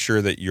monitor, make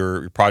sure that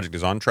your project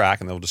is on track,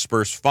 and they'll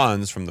disperse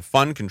funds from the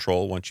fund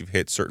control once you've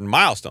hit certain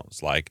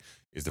milestones, like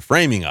is the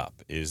framing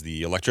up, is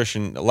the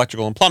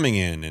electrical and plumbing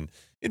in, and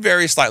it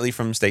varies slightly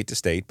from state to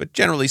state, but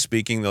generally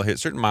speaking, they'll hit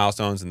certain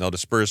milestones and they'll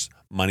disperse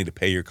money to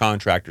pay your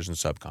contractors and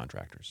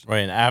subcontractors.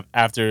 Right, and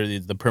after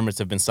the permits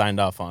have been signed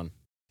off on.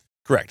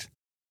 Correct.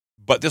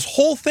 But this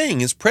whole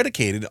thing is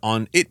predicated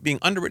on it being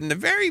underwritten in the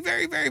very,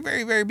 very, very,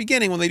 very, very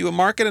beginning when they do a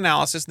market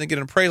analysis and they get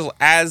an appraisal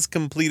as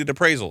completed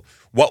appraisal.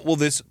 What will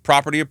this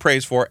property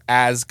appraise for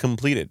as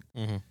completed?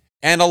 Mm-hmm.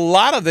 And a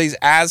lot of these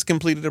as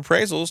completed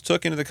appraisals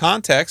took into the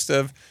context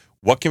of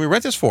what can we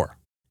rent this for?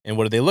 And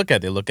what do they look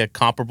at? They look at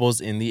comparables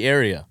in the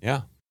area.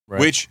 Yeah. Right.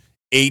 Which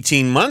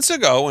 18 months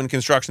ago when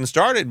construction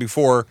started,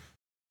 before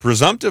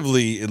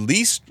presumptively at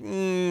least,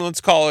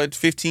 let's call it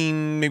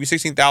 15, maybe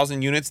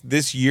 16,000 units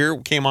this year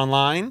came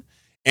online,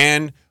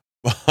 and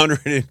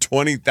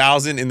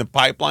 120,000 in the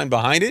pipeline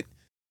behind it,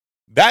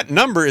 that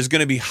number is going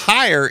to be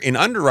higher in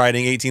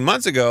underwriting 18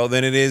 months ago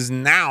than it is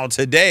now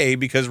today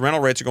because rental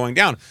rates are going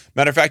down.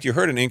 Matter of fact, you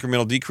heard an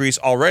incremental decrease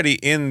already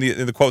in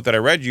the quote that I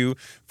read you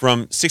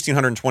from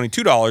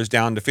 $1,622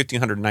 down to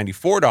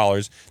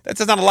 $1,594.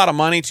 That's not a lot of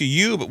money to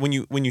you, but when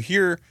you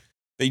hear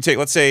that you take,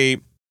 let's say,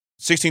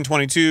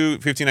 $1,622,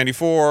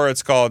 $1,594,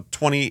 it's called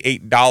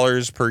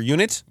 $28 per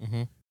unit,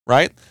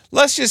 right?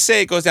 Let's just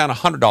say it goes down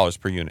 $100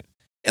 per unit.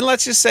 And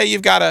let's just say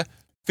you've got a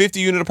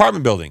 50-unit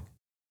apartment building.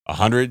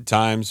 100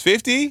 times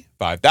 50,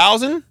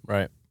 5,000.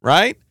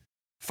 Right?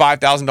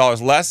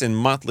 $5,000 less in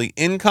monthly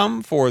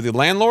income for the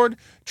landlord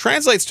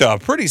translates to a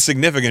pretty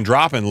significant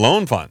drop in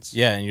loan funds.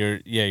 Yeah, and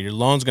your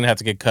loan's going to have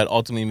to get cut,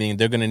 ultimately meaning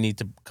they're going to need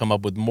to come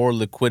up with more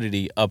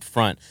liquidity up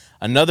front.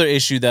 Another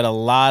issue that a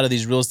lot of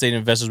these real estate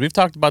investors, we've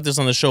talked about this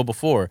on the show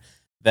before,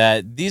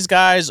 that these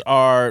guys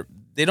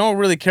they don't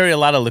really carry a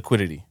lot of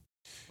liquidity,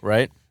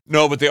 right?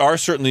 No, but they are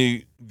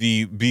certainly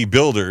the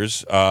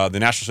builders, the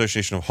National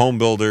Association of Home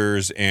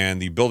Builders,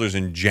 and the builders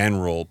in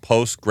general,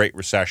 post-Great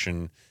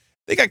Recession.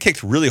 They got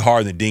kicked really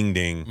hard in the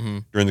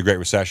ding-ding during the Great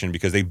Recession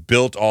because they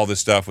built all this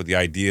stuff with the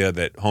idea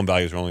that home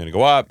values were only going to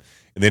go up,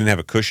 and they didn't have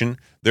a cushion.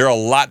 They're a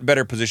lot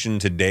better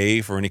positioned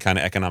today for any kind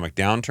of economic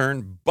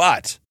downturn,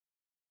 but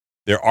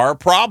there are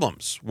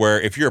problems where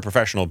if you're a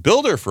professional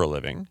builder for a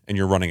living and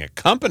you're running a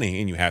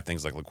company and you have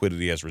things like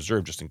liquidity as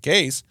reserve just in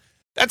case,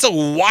 that's a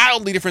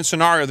wildly different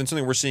scenario than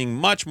something we're seeing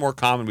much more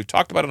common. We've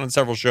talked about it on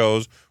several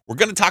shows. We're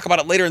going to talk about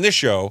it later in this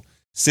show,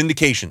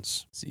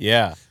 syndications.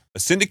 Yeah. A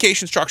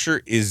syndication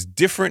structure is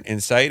different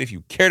in sight. If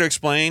you care to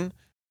explain,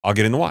 I'll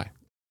get into why.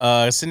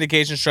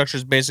 Syndication structure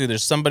is basically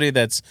there's somebody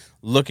that's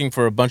looking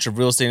for a bunch of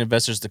real estate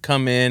investors to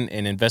come in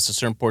and invest a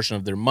certain portion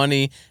of their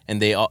money,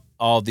 and they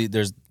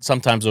there's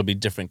sometimes there'll be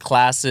different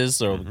classes,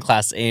 or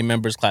Class A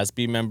members, Class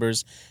B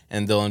members,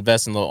 and they'll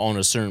invest and they'll own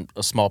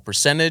a small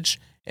percentage.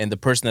 And the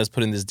person that's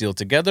putting this deal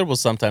together will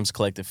sometimes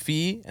collect a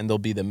fee, and they'll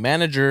be the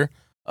manager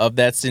of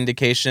that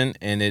syndication,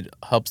 and it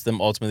helps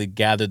them ultimately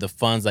gather the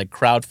funds, like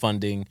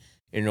crowdfunding,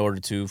 in order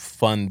to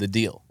fund the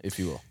deal, if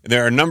you will.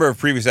 There are a number of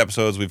previous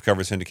episodes we've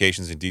covered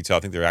syndications in detail.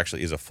 I think there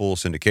actually is a full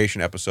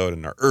syndication episode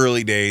in our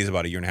early days,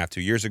 about 1.5 years,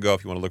 2 years ago,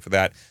 if you want to look for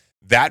that.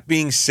 That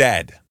being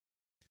said,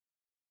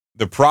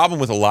 the problem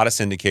with a lot of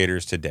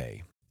syndicators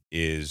today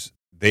is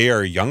they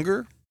are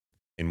younger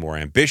and more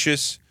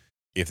ambitious.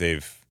 If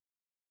they've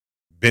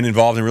been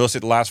involved in real estate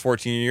the last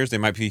 14 years, they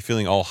might be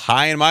feeling all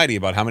high and mighty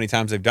about how many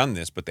times they've done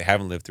this, but they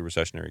haven't lived through a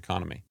recessionary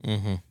economy.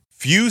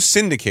 Few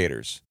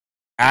syndicators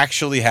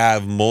actually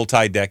have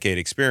multi-decade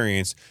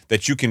experience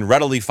that you can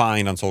readily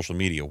find on social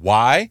media.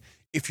 Why?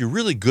 If you're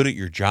really good at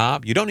your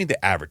job, you don't need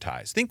to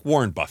advertise. Think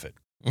Warren Buffett.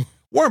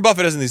 Warren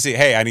Buffett doesn't say,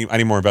 "Hey, I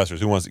need more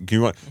investors.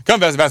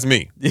 Come invest in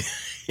me."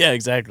 Yeah,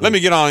 exactly. Let me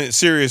get on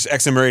Sirius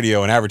XM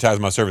radio and advertise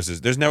my services.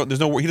 There's no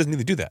he doesn't need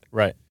to do that.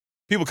 Right.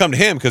 People come to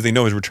him because they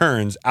know his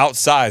returns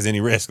outsize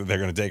any risk that they're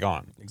going to take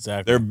on.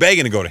 Exactly. They're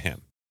begging to go to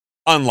him.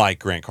 Unlike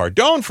Grant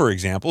Cardone, for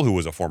example, who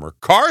was a former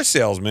car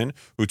salesman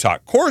who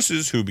taught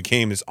courses, who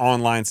became this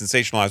online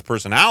sensationalized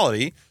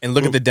personality. And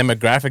look at the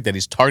demographic that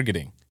he's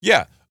targeting.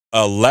 Yeah.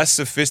 A less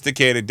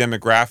sophisticated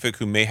demographic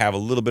who may have a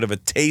little bit of a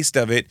taste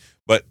of it,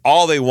 but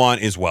all they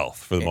want is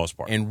wealth for the most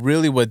part. And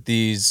really what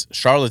these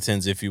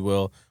charlatans, if you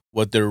will,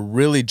 what they're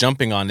really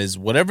jumping on is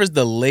whatever's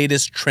the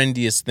latest,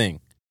 trendiest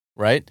thing,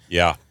 right?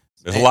 Yeah.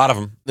 There's a lot of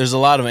them. There's a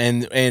lot of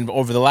them. And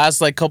over the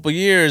last like couple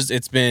years,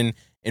 it's been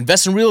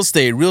invest in real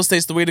estate. Real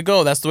estate's the way to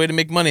go. That's the way to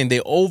make money. And they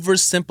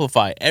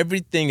oversimplify.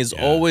 Everything is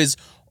always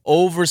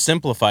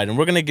oversimplified. And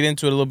we're going to get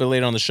into it a little bit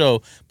later on the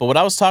show. But what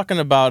I was talking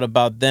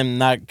about them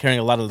not carrying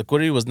a lot of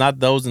liquidity was not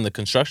those in the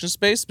construction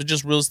space, but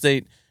just real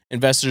estate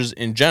investors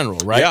in general,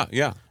 right?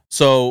 Yeah.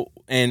 So,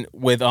 and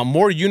with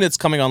more units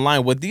coming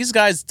online, what these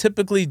guys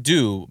typically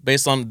do,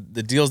 based on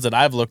the deals that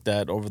I've looked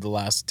at over the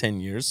last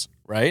 10 years,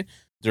 right,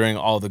 during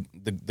all the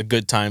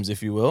good times,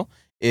 if you will,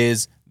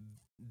 is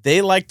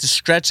they like to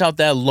stretch out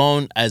that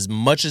loan as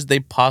much as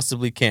they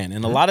possibly can.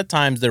 And a lot of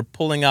times they're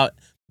pulling out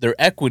their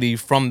equity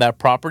from that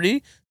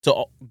property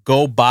to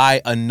go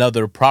buy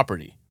another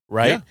property,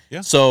 right?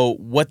 Yeah. So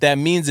what that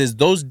means is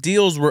those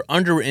deals were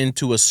underwritten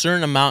to a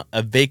certain amount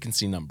of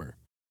vacancy number,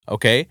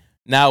 okay?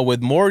 Now,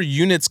 with more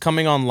units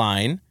coming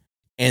online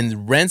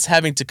and rents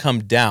having to come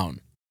down,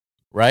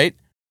 right,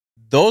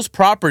 those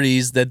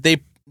properties that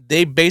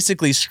they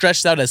basically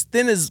stretched out as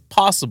thin as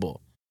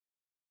possible,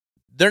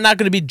 they're not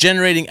going to be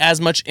generating as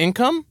much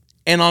income.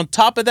 And on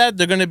top of that,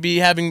 they're going to be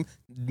having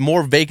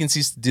more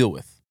vacancies to deal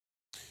with.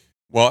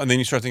 Well, and then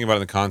you start thinking about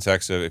it in the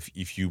context of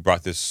if you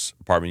brought this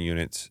apartment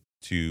unit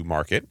to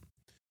market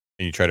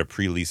and you try to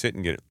pre-lease it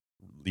and get it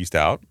leased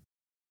out,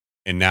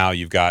 and now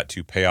you've got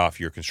to pay off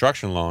your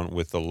construction loan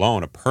with the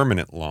loan, a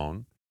permanent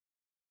loan,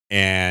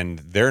 and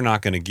they're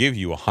not going to give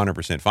you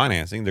 100%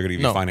 financing. They're going to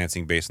give you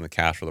financing based on the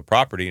cash flow of the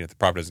property. And if the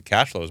property doesn't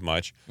cash flow as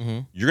much, you're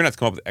going to have to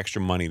come up with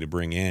extra money to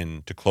bring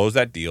in to close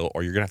that deal,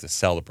 or you're going to have to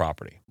sell the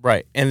property.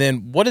 Right. And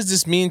then what does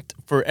this mean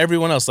for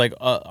everyone else? Like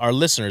our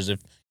listeners,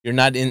 if you're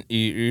not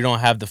you don't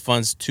have the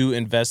funds to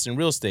invest in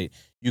real estate,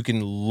 you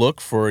can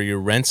look for your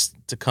rents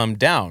to come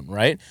down,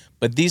 right?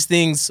 But these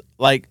things,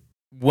 like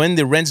when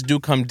the rents do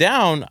come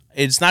down,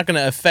 it's not going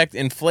to affect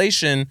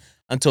inflation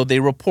until they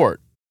report.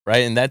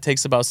 Right, and that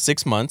takes about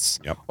 6 months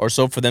or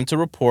so for them to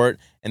report,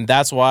 and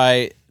that's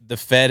why the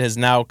Fed has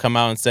now come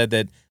out and said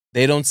that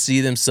they don't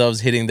see themselves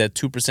hitting that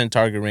 2%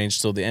 target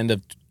range till the end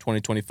of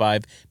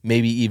 2025,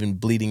 maybe even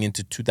bleeding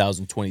into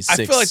 2026.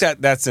 I feel like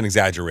that's an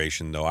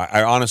exaggeration, though.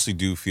 I honestly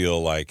do feel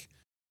like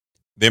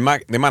they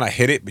might not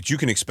hit it, but you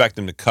can expect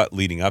them to cut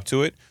leading up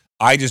to it.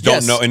 I just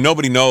don't know, and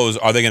nobody knows,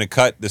 are they going to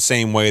cut the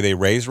same way they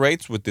raise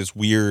rates with this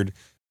weird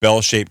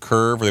bell-shaped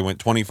curve where they went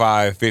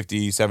 25,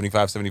 50,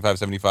 75, 75,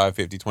 75,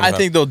 50, 25. I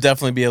think they'll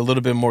definitely be a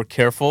little bit more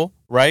careful,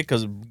 right?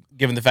 Because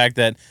given the fact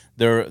that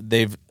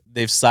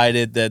they've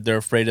cited that they're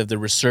afraid of the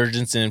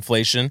resurgence in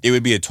inflation. It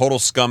would be a total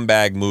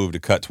scumbag move to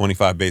cut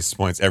 25 basis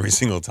points every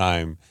single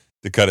time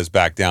to cut us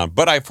back down.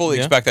 But I fully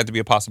expect that to be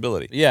a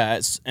possibility.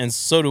 Yeah, and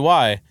so do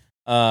I.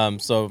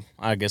 So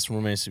I guess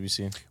remains to be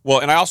seen. Well,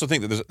 and I also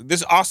think that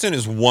this Austin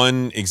is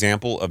one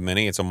example of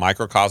many. It's a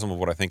microcosm of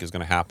what I think is going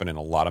to happen in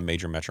a lot of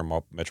major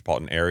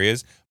metropolitan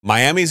areas.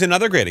 Miami is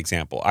another great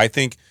example. I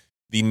think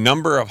the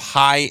number of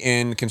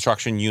high-end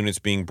construction units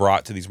being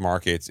brought to these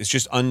markets is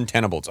just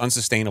untenable. It's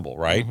unsustainable,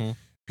 right? Mm-hmm.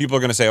 People are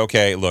going to say,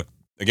 okay, look,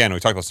 again, we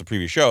talked about some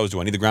previous shows. Do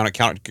I need the granite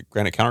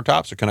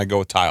countertops or can I go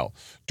with tile?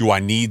 Do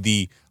I need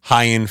the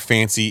high-end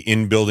fancy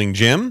in-building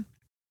gym?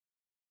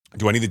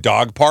 Do I need the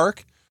dog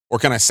park? Or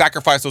can I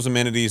sacrifice those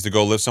amenities to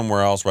go live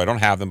somewhere else where I don't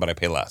have them, but I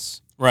pay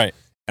less? Right.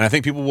 And I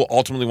think people will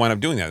ultimately wind up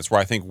doing that. That's where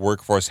I think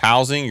workforce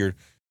housing,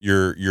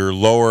 your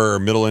lower or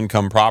middle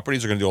income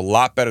properties are going to do a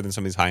lot better than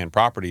some of these high end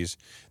properties.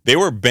 They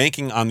were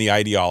banking on the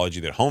ideology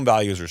that home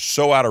values are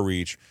so out of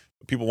reach,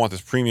 people want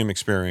this premium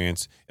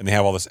experience, and they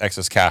have all this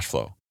excess cash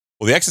flow.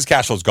 Well, the excess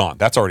cash flow is gone.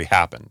 That's already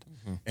happened.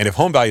 Mm-hmm. And if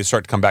home values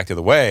start to come back the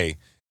other way,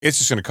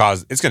 it's going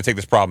to take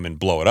this problem and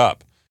blow it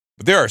up.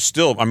 But there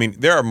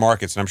are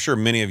markets, and I'm sure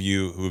many of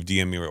you who have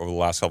DM'd me over the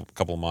last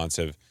couple of months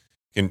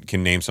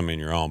can name some in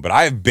your own. But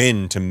I have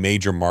been to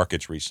major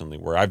markets recently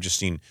where I've just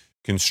seen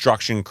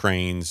construction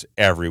cranes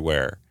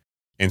everywhere.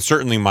 And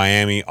certainly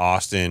Miami,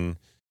 Austin,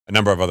 a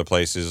number of other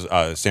places,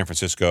 San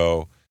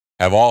Francisco,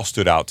 have all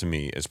stood out to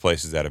me as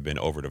places that have been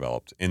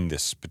overdeveloped in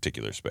this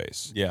particular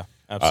space. Yeah,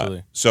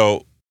 absolutely.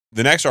 So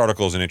the next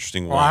article is an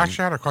interesting one. Well, I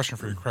actually had a question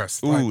for you, Chris.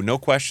 Ooh, no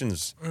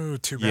questions. Ooh,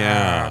 too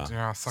bad.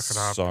 Yeah, suck it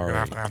up. Sorry. You're going to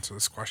have to answer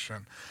this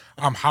question.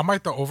 How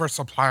might the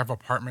oversupply of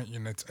apartment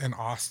units in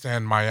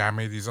Austin,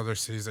 Miami, these other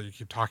cities that you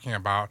keep talking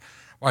about,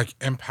 like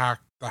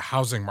impact the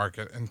housing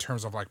market in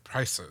terms of like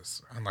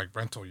prices and like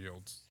rental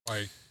yields?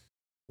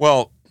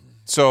 Well,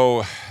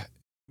 so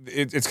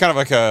it's kind of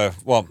like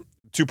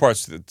two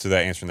parts to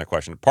that answering that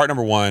question. Part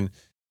number one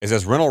is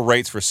as rental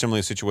rates for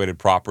similarly situated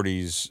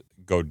properties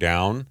go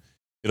down,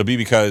 it'll be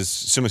because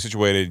similarly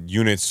situated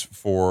units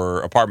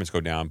for apartments go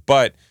down.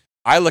 But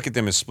I look at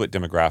them as split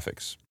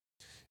demographics.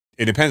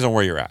 It depends on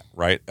where you're at,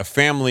 right? A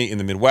family in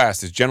the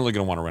Midwest is generally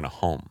going to want to rent a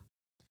home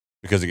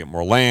because they get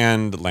more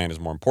land. Land is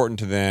more important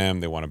to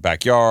them. They want a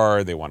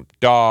backyard. They want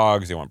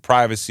dogs. They want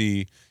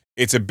privacy.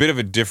 It's a bit of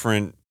a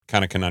different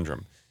kind of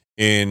conundrum.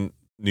 In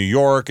New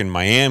York and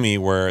Miami,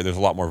 where there's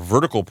a lot more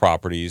vertical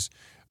properties,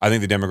 I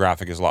think the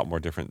demographic is a lot more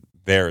different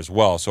there as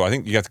well. So I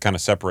think you have to kind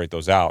of separate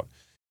those out.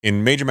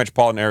 In major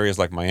metropolitan areas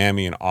like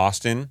Miami and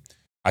Austin,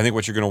 I think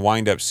what you're going to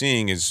wind up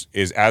seeing is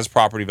as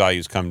property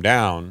values come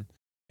down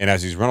And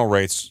as these rental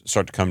rates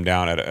start to come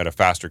down at a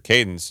faster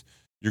cadence,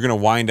 you're going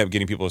to wind up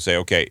getting people to say,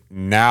 okay,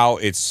 now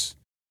it's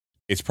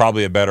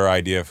probably a better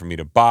idea for me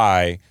to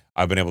buy.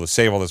 I've been able to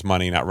save all this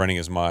money, not renting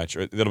as much,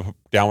 or it'll put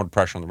downward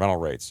pressure on the rental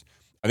rates.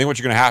 I think what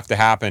you're going to have to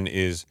happen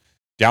is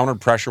downward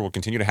pressure will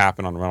continue to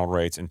happen on rental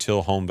rates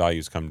until home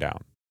values come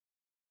down.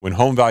 When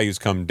home values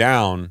come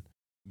down,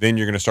 then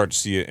you're going to start to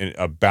see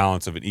a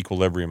balance of an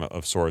equilibrium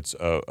of sorts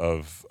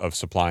of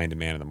supply and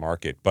demand in the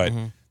market. But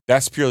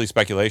that's purely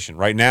speculation.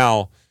 Right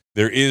now,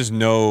 there is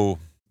no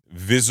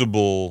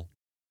visible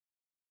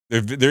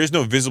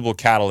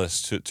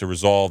catalyst to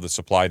resolve the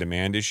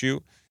supply-demand issue.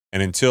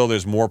 And until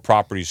there's more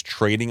properties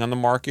trading on the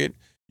market,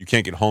 you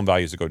can't get home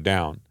values to go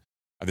down.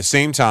 At the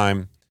same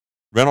time,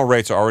 rental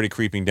rates are already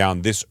creeping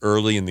down this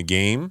early in the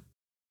game.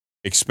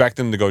 Expect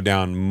them to go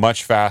down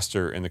much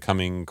faster in the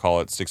coming,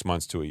 call it 6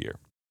 months to a year.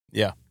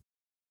 Yeah.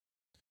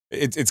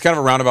 It's kind of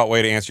a roundabout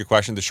way to answer your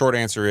question. The short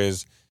answer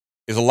is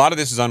a lot of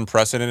this is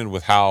unprecedented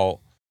with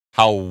how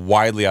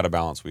widely out of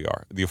balance we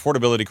are. The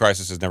affordability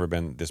crisis has never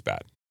been this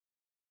bad.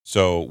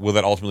 So will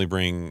that ultimately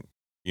bring,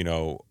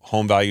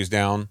 home values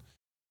down?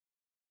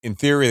 In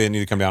theory, they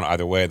need to come down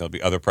either way. There'll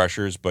be other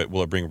pressures, but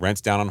will it bring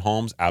rents down on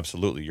homes?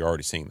 Absolutely. You're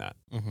already seeing that.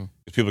 Because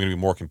people are going to be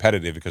more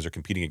competitive because they're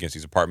competing against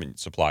these apartment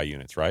supply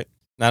units, right?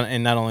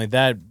 Not only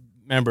that,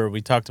 remember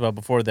we talked about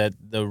before that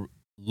the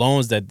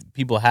loans that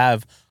people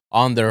have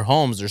on their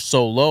homes are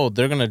so low,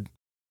 they're going to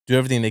do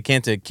everything they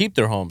can to keep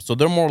their home. So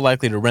they're more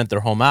likely to rent their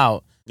home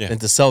out than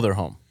to sell their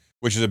home.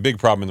 Which is a big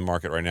problem in the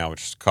market right now,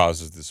 which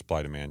causes the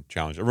supply-demand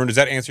challenge. Arun, does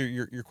that answer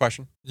your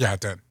question? Yeah,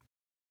 it did.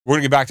 We're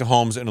going to get back to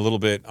homes in a little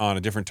bit on a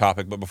different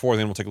topic, but before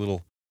then, we'll take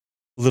a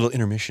little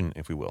intermission,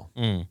 if we will.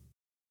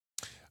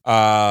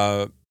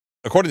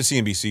 According to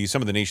CNBC,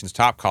 some of the nation's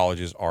top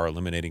colleges are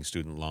eliminating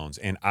student loans,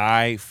 and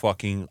I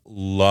fucking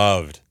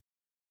loved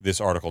this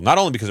article, not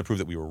only because it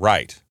proved that we were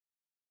right,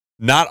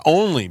 not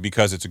only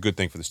because it's a good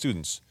thing for the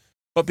students,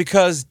 but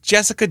because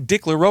Jessica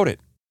Dickler wrote it.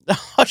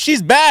 Oh,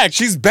 she's back.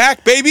 She's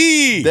back,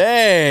 baby.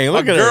 Dang,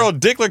 look at her. Girl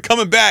Dickler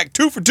coming back,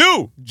 2 for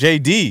 2.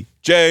 JD.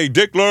 Jay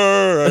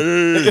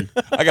Dickler. Hey.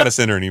 I got to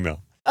send her an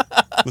email.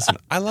 Listen,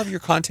 I love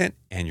your content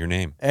and your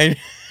name. And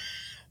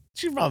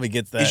she probably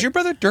gets that. Is your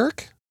brother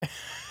Dirk?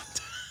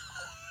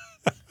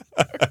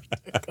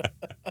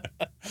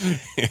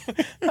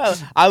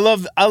 I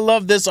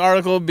love this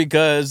article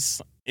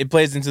because it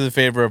plays into the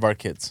favor of our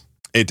kids.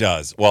 It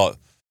does. Well,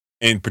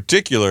 in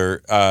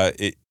particular,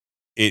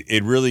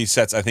 it really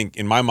sets, I think,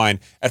 in my mind,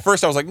 at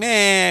first I was like,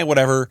 nah,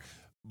 whatever.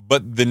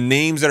 But the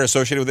names that are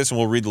associated with this, and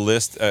we'll read the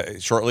list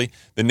shortly,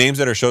 the names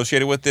that are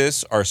associated with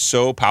this are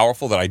so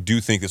powerful that I do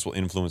think this will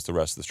influence the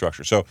rest of the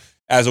structure. So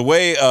as a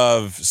way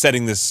of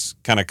setting this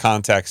kind of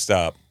context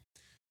up,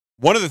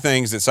 one of the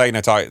things that Saeed and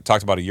I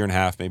talked about a year and a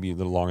half, maybe a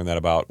little longer than that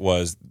about,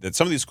 was that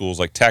some of these schools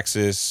like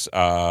Texas,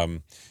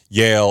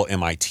 Yale,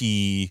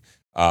 MIT,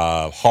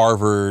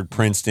 Harvard,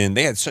 Princeton,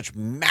 they had such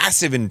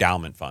massive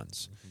endowment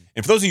funds.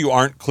 And for those of you who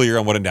aren't clear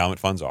on what endowment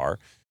funds are,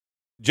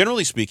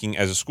 generally speaking,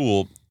 as a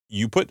school,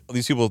 you put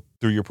these people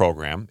through your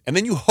program, and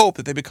then you hope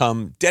that they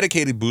become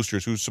dedicated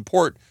boosters who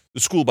support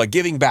the school by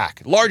giving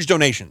back large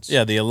donations.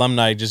 Yeah, the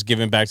alumni just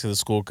giving back to the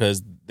school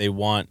because they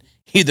want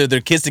either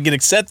their kids to get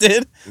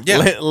accepted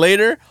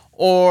later,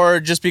 or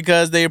just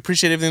because they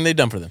appreciate everything they've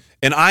done for them.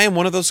 And I am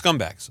one of those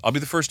scumbags. I'll be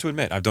the first to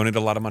admit I've donated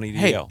a lot of money to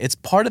Yale. It's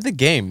part of the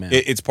game, man.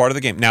 It's part of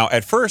the game. Now,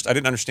 at first, I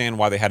didn't understand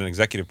why they had an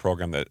executive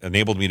program that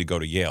enabled me to go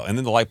to Yale, and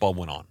then the light bulb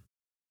went on.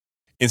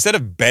 Instead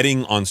of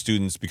betting on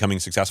students becoming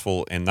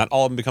successful, and not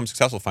all of them become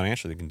successful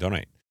financially, they can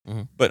donate.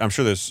 But I'm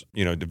sure there's,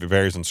 it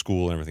varies on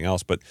school and everything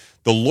else. But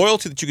the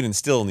loyalty that you can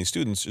instill in these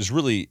students is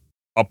really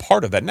a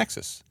part of that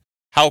nexus.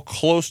 How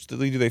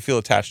closely do they feel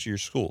attached to your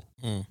school?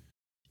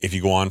 If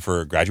you go on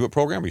for a graduate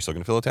program, are you still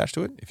going to feel attached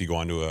to it? If you go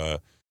on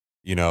to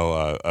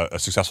a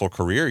successful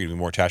career, you're going to be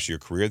more attached to your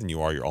career than you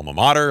are your alma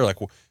mater. Like,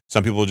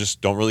 some people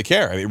just don't really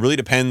care. I mean, it really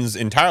depends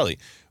entirely.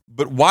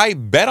 But why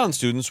bet on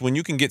students when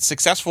you can get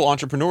successful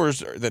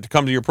entrepreneurs that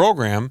come to your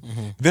program?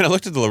 Then I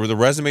looked at the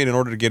resume in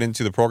order to get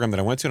into the program that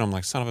I went to, and I'm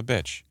like, son of a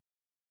bitch.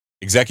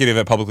 Executive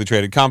at publicly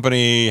traded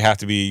company, have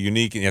to be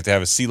unique, and you have to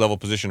have a C-level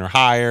position or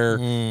higher.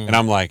 And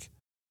I'm like,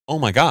 oh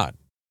my God.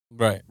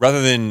 Right.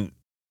 Rather than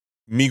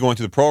me going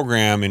through the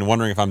program and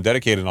wondering if I'm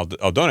dedicated and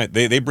I'll donate,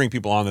 they bring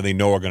people on that they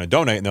know are going to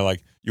donate, and they're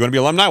like, you want to be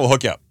alumni? We'll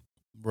hook you up.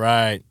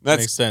 Right. That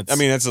makes sense. I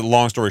mean, that's a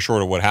long story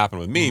short of what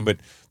happened with me, but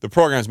the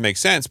programs make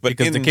sense. But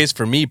because the case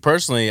for me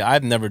personally,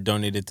 I've never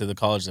donated to the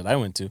college that I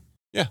went to.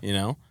 Yeah.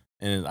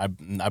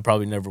 And I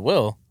probably never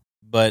will.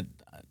 But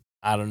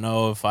I don't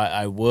know if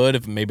I would,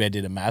 if maybe I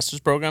did a master's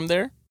program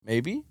there.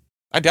 Maybe.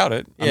 I doubt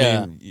it.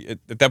 Yeah. I mean,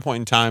 at that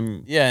point in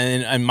time. Yeah.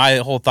 And my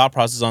whole thought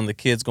process on the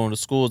kids going to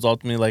school is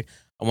ultimately like,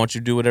 I want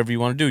you to do whatever you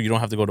want to do. You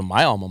don't have to go to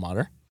my alma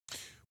mater.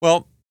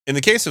 Well, in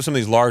the case of some of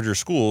these larger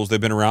schools, they've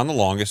been around the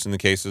longest in the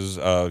cases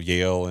of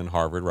Yale and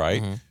Harvard,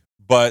 right?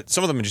 But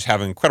some of them just have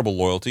incredible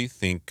loyalty.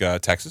 Think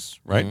Texas,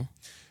 right?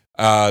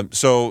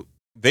 So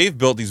they've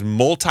built these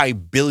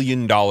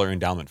multi-billion-dollar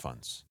endowment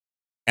funds.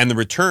 And the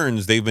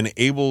returns they've been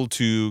able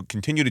to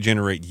continue to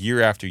generate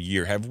year after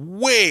year have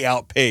way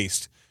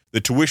outpaced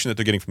the tuition that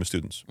they're getting from the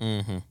students.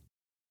 Mm-hmm.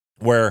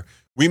 Where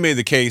we made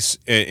the case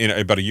in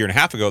about a year and a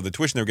half ago, the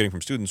tuition they were getting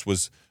from students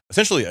was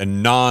essentially a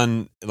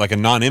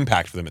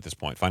non-impact for them at this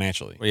point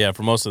financially. Well, yeah,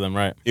 for most of them,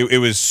 right? It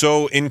was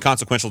so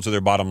inconsequential to their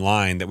bottom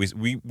line that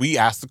we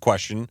asked the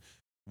question,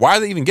 why are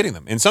they even getting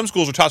them? And some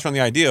schools are tossed around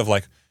the idea of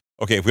like,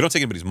 okay, if we don't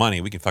take anybody's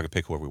money, we can fucking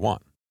pick whoever we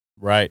want.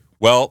 Right.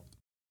 Well,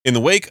 in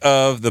the wake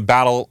of the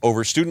battle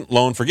over student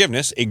loan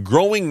forgiveness, a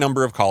growing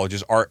number of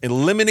colleges are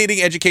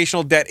eliminating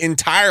educational debt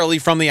entirely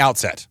from the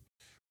outset.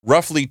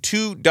 Roughly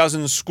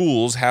 24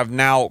 schools have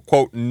now,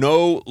 quote,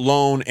 no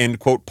loan, end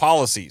quote,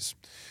 policies,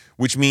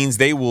 which means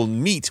they will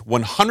meet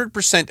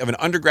 100% of an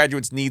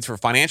undergraduate's needs for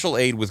financial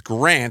aid with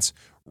grants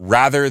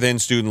rather than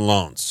student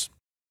loans.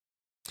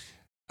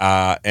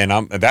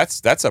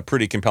 That's a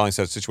pretty compelling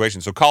set of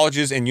situations. So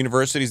colleges and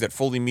universities that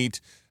fully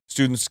meet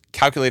students'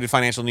 calculated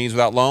financial needs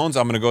without loans,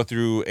 I'm going to go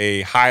through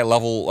a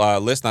high-level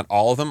list, not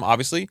all of them,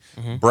 obviously.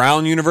 Mm-hmm.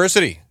 Brown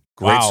University,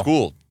 great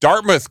school.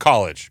 Dartmouth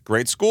College,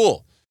 great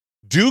school.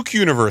 Duke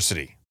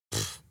University,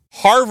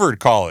 Harvard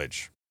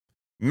College,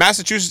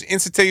 Massachusetts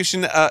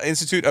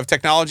Institute of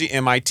Technology,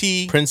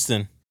 MIT.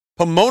 Princeton.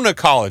 Pomona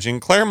College in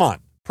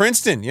Claremont.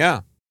 Princeton,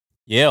 yeah.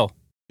 Yale.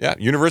 Yeah,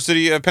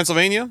 University of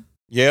Pennsylvania,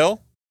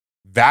 Yale.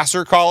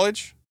 Vassar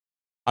College.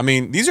 I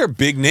mean, these are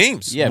big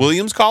names. Yeah.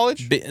 Williams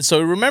College. So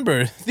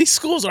remember, these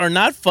schools are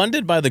not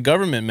funded by the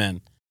government,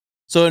 man.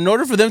 So in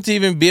order for them to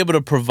even be able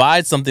to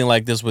provide something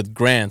like this with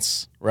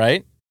grants,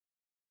 right,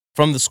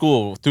 from the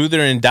school through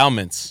their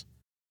endowments,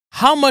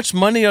 how much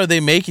money are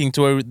they making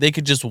to where they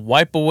could just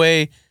wipe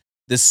away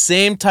the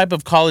same type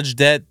of college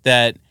debt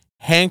that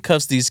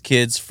handcuffs these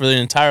kids for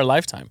their entire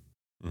lifetime?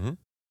 Mm-hmm.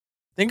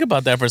 Think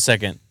about that for a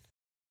second.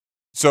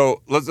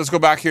 So let's go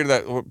back here to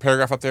that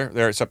paragraph up there.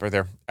 There, it's up right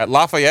there. At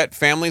Lafayette,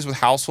 families with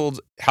household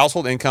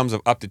incomes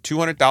of up to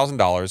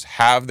 $200,000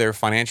 have their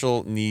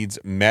financial needs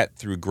met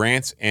through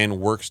grants and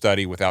work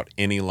study without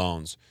any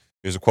loans.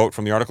 There's a quote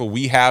from the article.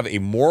 We have a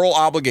moral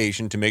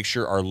obligation to make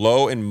sure our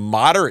low and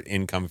moderate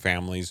income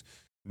families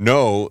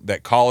know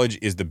that college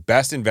is the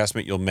best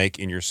investment you'll make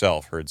in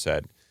yourself, Hurd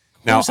said.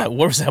 Now, what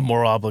was that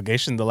moral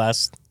obligation the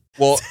last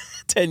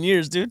 10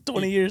 years, dude?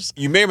 20 years?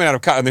 You may or may not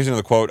have caught, and there's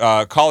another quote,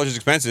 college is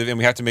expensive, and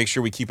we have to make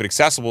sure we keep it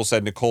accessible,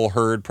 said Nicole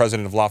Hurd,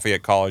 president of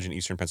Lafayette College in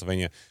Eastern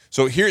Pennsylvania.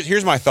 So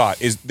here's my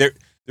thought, is there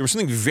was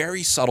something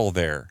very subtle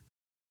there,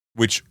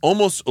 which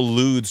almost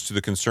alludes to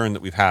the concern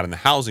that we've had in the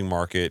housing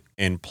market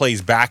and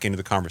plays back into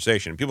the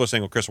conversation. People are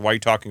saying, well, Chris, why are you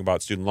talking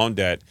about student loan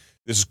debt?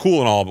 This is cool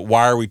and all, but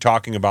why are we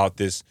talking about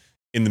this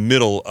in the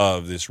middle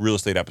of this real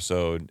estate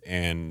episode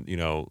and,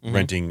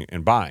 renting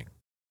and buying?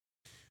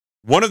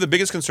 One of the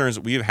biggest concerns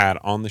that we have had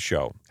on the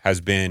show has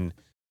been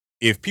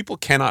if people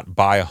cannot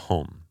buy a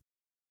home,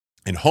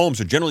 and homes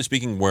are generally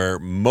speaking where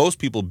most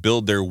people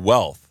build their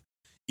wealth,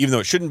 even though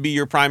it shouldn't be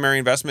your primary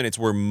investment, it's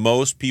where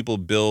most people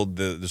build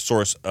the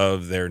source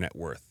of their net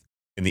worth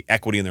and the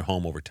equity in their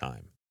home over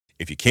time.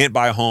 If you can't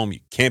buy a home, you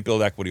can't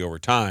build equity over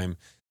time.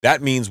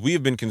 That means we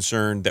have been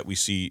concerned that we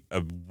see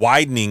a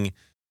widening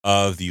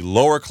of the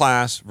lower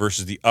class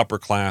versus the upper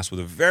class with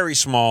a very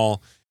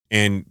small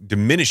and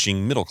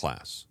diminishing middle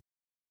class.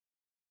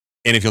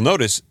 And if you'll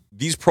notice,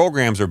 these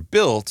programs are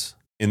built,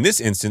 in this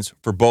instance,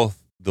 for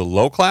both the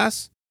low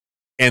class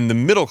and the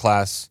middle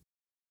class.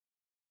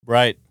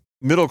 Right.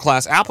 Middle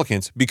class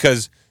applicants,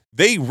 because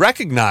they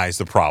recognize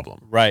the problem.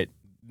 Right.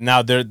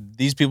 Now,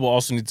 these people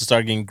also need to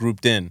start getting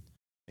grouped in.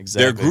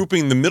 Exactly. They're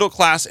grouping the middle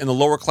class and the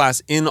lower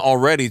class in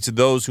already to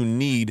those who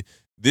need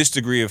this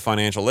degree of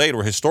financial aid,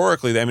 where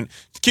historically,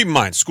 keep in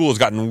mind, school has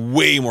gotten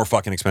way more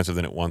fucking expensive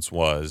than it once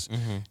was.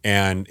 Mm-hmm.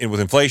 And with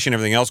inflation,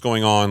 everything else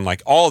going on,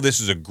 like all of this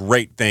is a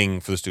great thing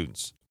for the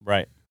students.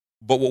 Right.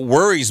 But what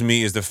worries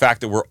me is the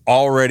fact that we're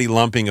already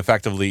lumping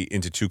effectively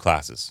into two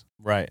classes.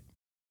 Right.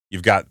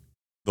 You've got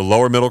the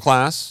lower middle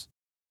class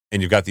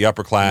and you've got the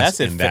upper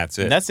class, and that's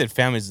it. And that's it.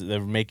 Families that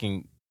are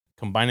making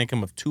combined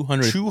income of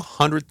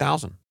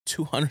 $200,000.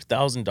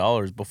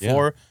 $200,000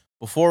 before,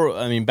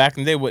 back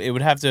in the day, it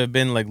would have to have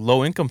been like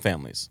low income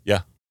families.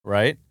 Yeah.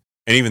 Right.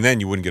 And even then,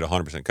 you wouldn't get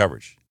 100%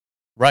 coverage.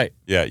 Right.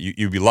 Yeah.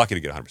 You'd be lucky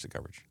to get 100%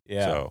 coverage.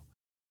 Yeah. So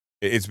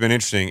it's been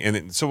interesting.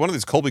 And so one of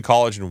these, Colby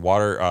College in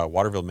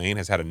Waterville, Maine,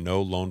 has had a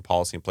no loan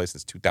policy in place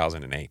since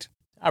 2008.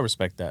 I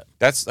respect that.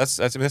 That's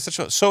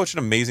such an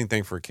amazing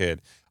thing for a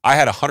kid. I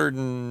had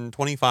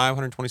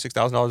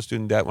 $126,000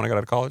 student debt when I got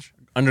out of college.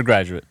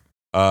 Undergraduate.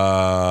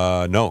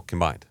 No,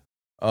 combined.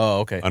 Oh,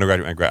 okay.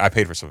 Undergraduate and grad. I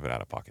paid for some of it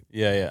out of pocket.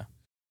 Yeah.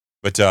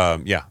 But I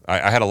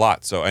had a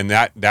lot. So, and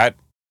that had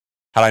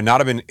I not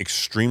have been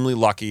extremely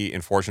lucky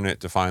and fortunate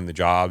to find the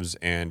jobs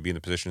and be in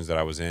the positions that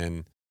I was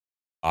in,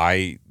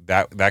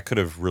 that could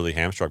have really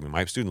hamstrung me.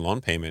 My student loan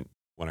payment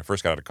when I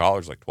first got out of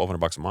college was like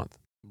 $1,200 a month.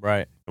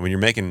 Right. And when you're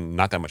making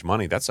not that much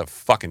money, that's a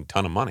fucking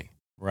ton of money.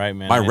 Right,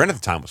 man. My rent at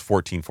the time was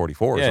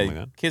 $1,444 or something like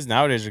that. Kids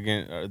nowadays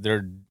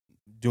they're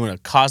doing a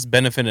cost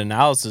benefit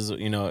analysis,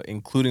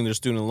 including their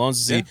student loans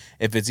to see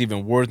if it's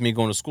even worth me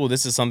going to school.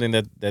 This is something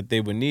that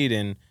they would need,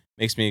 and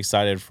makes me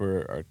excited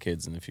for our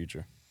kids in the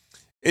future.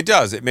 It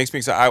does. It makes me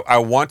excited. I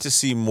want to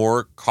see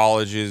more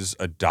colleges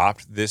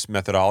adopt this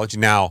methodology.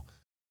 Now,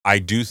 I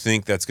do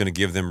think that's going to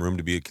give them room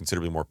to be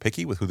considerably more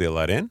picky with who they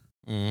let in.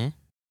 Mm-hmm.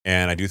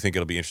 And I do think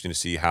it'll be interesting to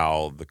see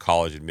how the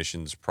college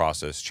admissions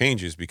process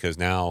changes because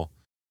now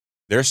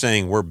they're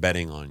saying we're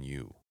betting on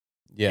you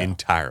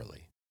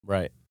entirely.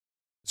 Right.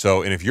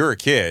 So, and if you're a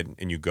kid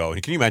and you go,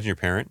 and can you imagine your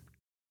parent?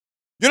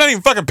 You're not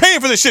even fucking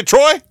paying for this shit,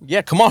 Troy.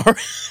 Yeah, come on.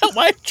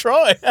 Why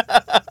Troy?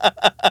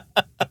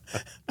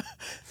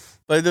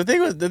 But the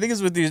thing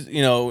is with these,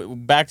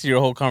 back to your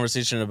whole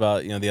conversation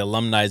about, the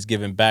alumni is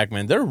giving back,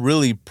 man, they're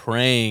really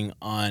preying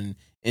on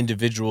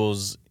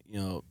individuals,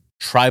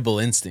 tribal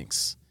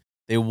instincts.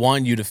 They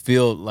want you to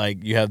feel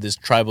like you have this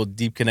tribal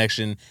deep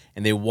connection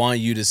and they want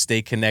you to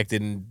stay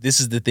connected. And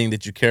this is the thing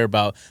that you care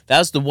about.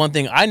 That's the one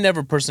thing I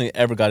never personally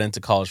ever got into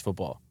college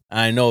football. And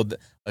I know that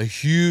a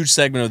huge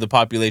segment of the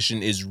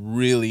population is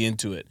really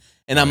into it.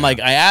 And I'm like,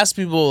 I ask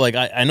people, like,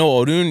 I know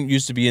Odun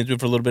used to be into it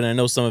for a little bit. And I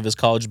know some of his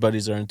college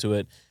buddies are into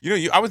it.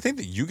 I would think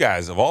that you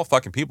guys, of all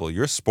fucking people,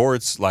 your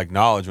sports like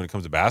knowledge when it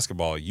comes to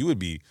basketball, you would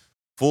be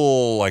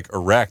full like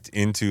erect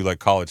into like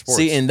college sports.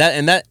 See, and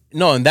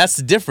that's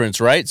the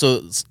difference, right?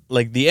 So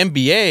like the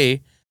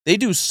NBA, they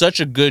do such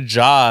a good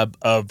job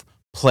of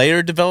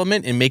player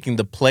development and making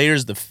the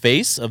players the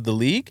face of the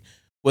league.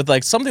 With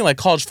like something like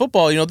college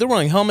football, they're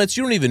wearing helmets.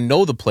 You don't even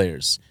know the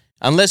players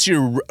unless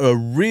you're a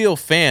real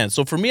fan.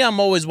 So for me, I'm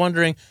always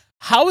wondering,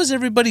 how is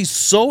everybody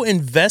so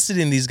invested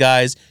in these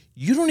guys?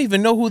 You don't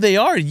even know who they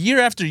are. Year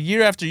after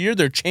year after year,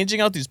 they're changing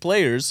out these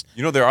players.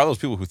 There are those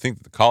people who think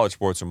that the college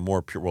sports are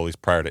more pure, well, at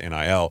least prior to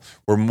NIL,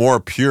 were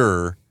more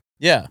pure.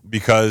 Yeah.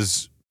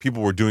 Because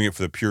people were doing it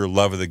for the pure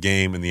love of the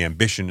game and the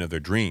ambition of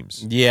their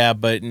dreams. Yeah,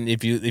 but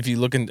if you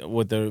look into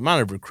with the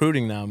amount of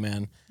recruiting now,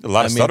 man. A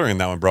lot of stuttering in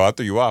that one, bro. I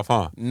threw you off,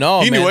 huh?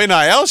 No, he knew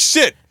NIL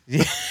shit.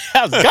 Yeah,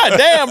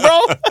 goddamn,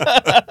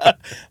 bro.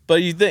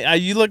 But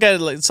you look at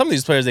it, like some of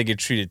these players, they get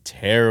treated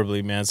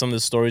terribly, man. Some of the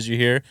stories you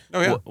hear,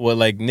 what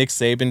like Nick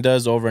Saban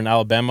does over in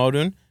Alabama,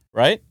 Odun,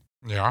 right?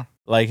 Yeah.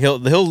 Like he'll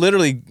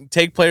literally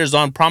take players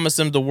on, promise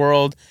them the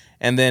world,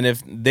 and then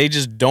if they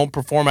just don't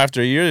perform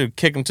after a year, he'll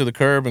kick them to the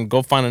curb and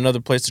go find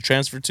another place to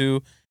transfer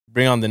to,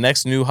 bring on the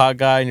next new hot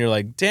guy, and you're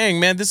like, dang,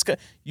 man, this guy,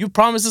 you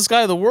promised this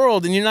guy the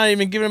world, and you're not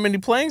even giving him any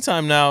playing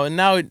time now, and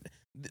now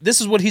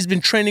this is what he's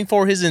been training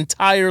for his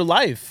entire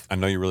life. I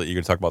know you're really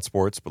eager to talk about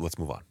sports, but let's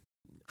move on.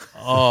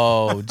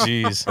 Oh,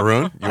 jeez.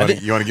 Arun,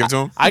 you want to give it to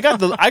him? I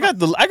got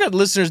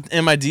listeners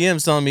in my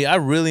DMs telling me I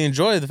really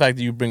enjoy the fact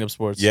that you bring up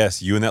sports.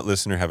 Yes, you and that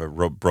listener have a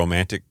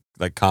romantic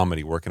like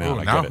comedy working out.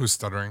 Oh, now who's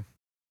stuttering?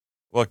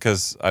 Well,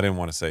 because I didn't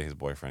want to say his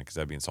boyfriend because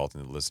that'd be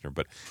insulting to the listener.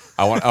 But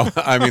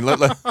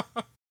let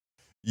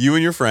you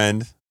and your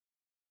friend.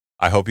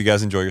 I hope you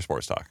guys enjoy your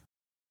sports talk.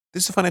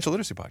 This is a financial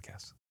literacy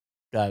podcast.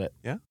 Got it.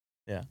 Yeah.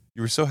 Yeah.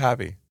 You were so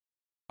happy.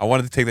 I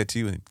wanted to take that to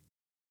you and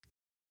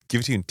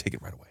give it to you and take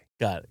it right away.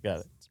 Got it.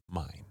 It's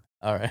mine.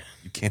 All right.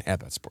 You can't have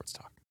that sports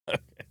talk. Okay.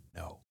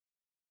 No.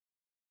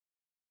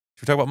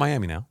 Should we talk about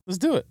Miami now? Let's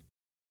do it.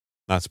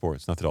 Not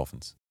sports, not the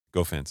Dolphins.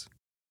 Go Fins.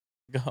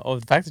 Oh,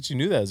 the fact that you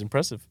knew that is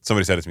impressive.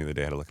 Somebody said it to me the other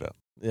day. I had to look it up.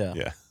 Yeah.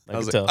 Yeah. I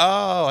was could like, tell.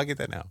 oh, I get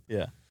that now.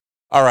 Yeah.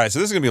 All right. So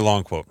this is going to be a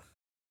long quote.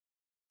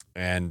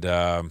 And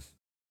I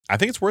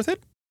think it's worth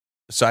it.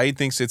 Saeed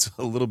thinks it's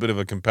a little bit of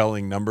a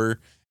compelling number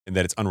and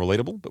that it's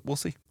unrelatable, but we'll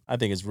see. I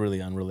think it's really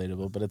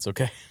unrelatable, but it's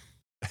okay.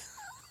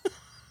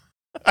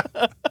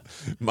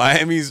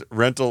 Miami's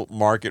rental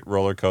market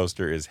roller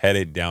coaster is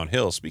headed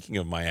downhill. Speaking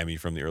of Miami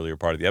from the earlier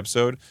part of the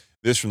episode,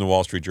 this from the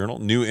Wall Street Journal.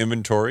 New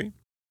inventory,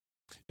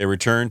 a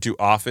return to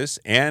office,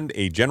 and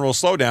a general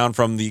slowdown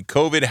from the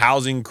COVID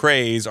housing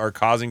craze are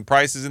causing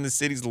prices in the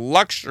city's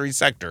luxury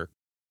sector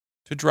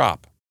to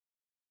drop.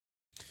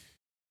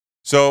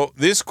 So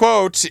this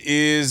quote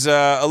is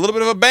a little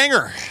bit of a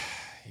banger.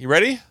 You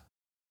ready?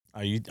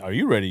 Are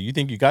you ready? You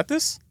think you got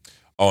this?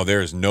 Oh,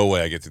 there is no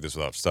way I get through this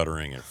without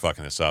stuttering and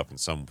fucking this up in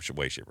some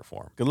way, shape, or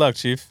form. Good luck,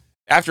 Chief.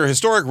 After a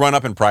historic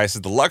run-up in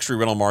prices, the luxury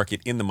rental market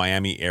in the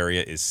Miami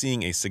area is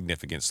seeing a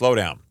significant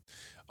slowdown.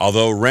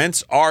 Although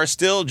rents are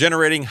still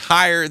generating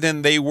higher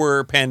than they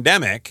were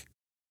pandemic,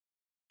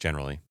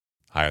 generally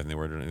higher than they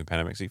were during the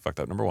pandemic. So you fucked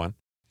up number one.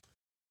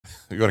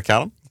 You want to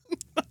count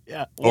them?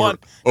 Yeah.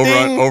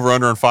 Over,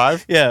 under, on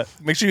 5? Yeah.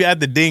 Make sure you add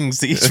the dings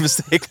to each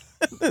mistake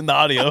in the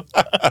audio.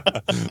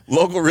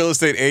 Local real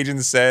estate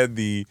agents said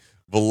the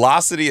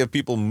velocity of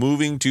people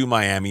moving to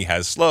Miami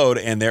has slowed,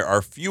 and there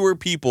are fewer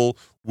people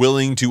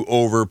willing to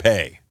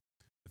overpay.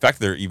 The fact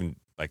that they're even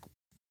like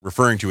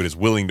referring to it as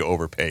willing to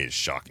overpay is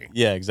shocking.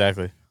 Yeah,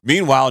 exactly.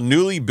 Meanwhile,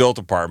 newly built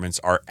apartments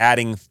are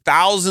adding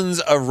thousands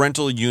of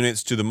rental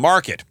units to the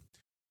market,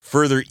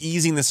 further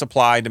easing the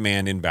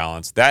supply-demand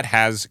imbalance that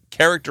has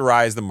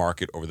characterized the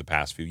market over the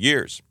past few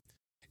years.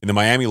 In the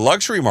Miami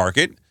luxury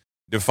market,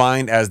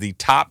 defined as the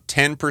top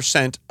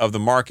 10% of the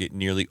market,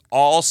 nearly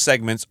all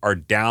segments are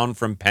down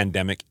from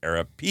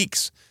pandemic-era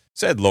peaks,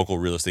 said local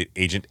real estate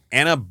agent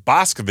Anna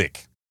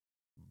Bozovic,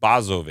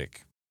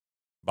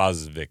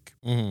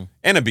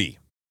 Anna B.,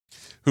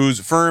 whose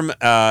firm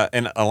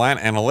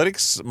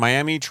Analytics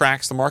Miami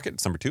tracks the market.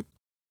 It's number 2.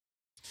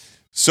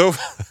 So,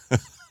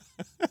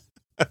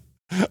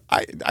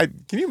 I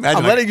can you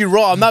imagine? I'm letting you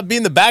roll. I'm not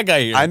being the bad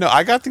guy here. I know.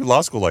 I got through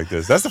law school like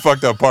this. That's the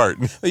fucked up part.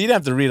 You didn't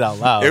have to read out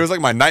loud. It was like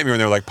my nightmare when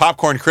they were like,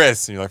 Popcorn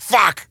Chris. And you're like,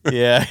 fuck.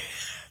 Yeah.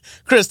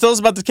 Chris, tell us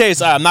about the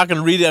case. I'm not going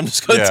to read it. I'm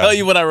just going to tell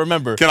you what I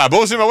remember. Can I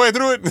bullshit my way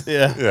through it?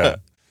 Yeah. Yeah.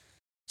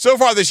 So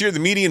far this year, the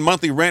median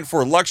monthly rent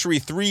for a luxury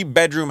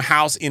 3-bedroom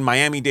house in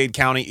Miami-Dade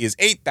County is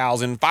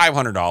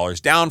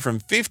 $8,500, down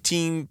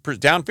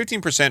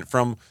 15%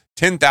 from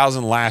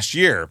 $10,000 last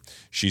year,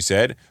 she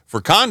said. For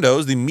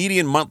condos, the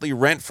median monthly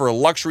rent for a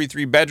luxury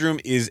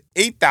 3-bedroom is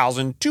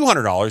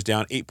 $8,200,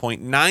 down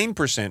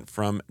 8.9%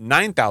 from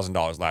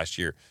 $9,000 last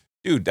year.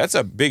 Dude, that's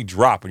a big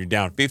drop when you're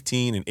down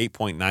 15 and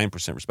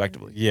 8.9%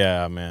 respectively.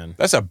 Yeah, man.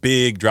 That's a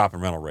big drop in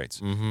rental rates.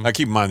 Mm-hmm. Now,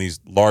 keep in mind, these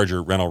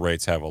larger rental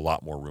rates have a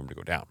lot more room to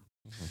go down.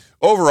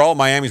 Overall,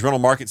 Miami's rental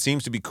market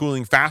seems to be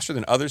cooling faster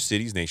than other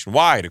cities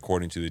nationwide,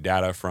 according to the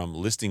data from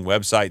listing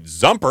website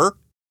Zumper.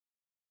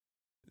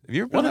 Have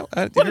you ever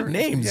What a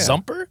name, Yeah.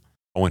 Zumper?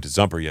 I went to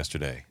Zumper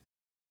yesterday.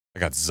 I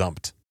got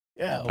zumped.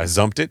 Yeah. I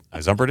zumped it. I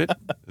zumpered it.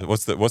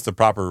 What's the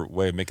proper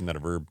way of making that a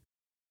verb?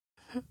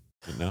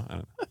 No, I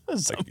don't.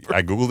 Zumper.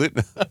 I Googled it.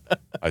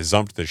 I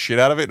zumped the shit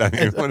out of it. I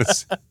mean, what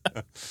is...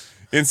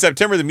 In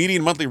September, the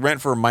median monthly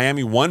rent for a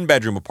Miami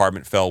 1-bedroom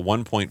apartment fell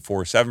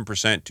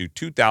 1.47% to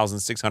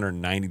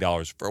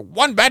 $2,690 for a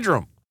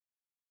 1-bedroom.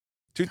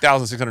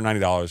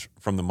 $2,690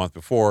 from the month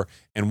before,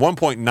 and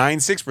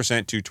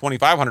 1.96% to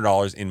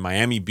 $2,500 in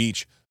Miami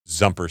Beach,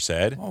 Zumper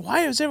said. Well,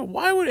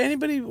 why would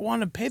anybody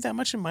want to pay that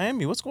much in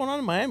Miami? What's going on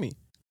in Miami?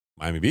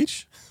 Miami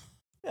Beach?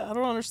 Yeah, I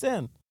don't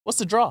understand. What's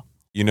the draw?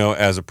 You know,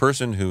 as a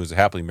person who is a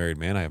happily married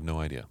man, I have no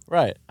idea.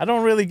 Right. I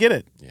don't really get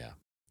it. Yeah.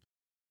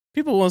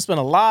 People want to spend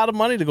a lot of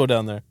money to go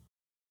down there.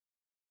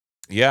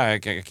 Yeah, I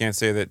can't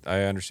say that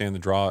I understand the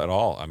draw at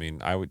all. I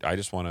mean, I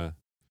just want to...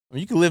 I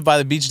mean, you can live by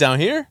the beach down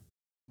here.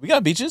 We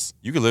got beaches.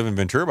 You could live in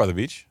Ventura by the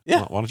beach.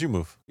 Yeah. Why don't you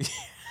move?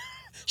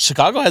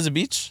 Chicago has a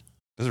beach.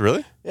 Does it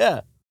really?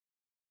 Yeah.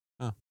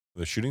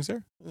 The shootings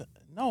there?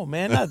 No,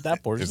 man, not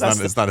that portion. It's not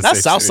a That's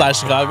safe South city. Side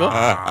Chicago.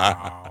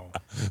 Wow.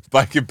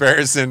 By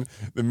comparison,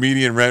 the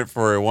median rent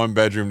for a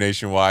 1-bedroom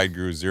nationwide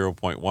grew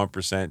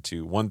 0.1%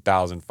 to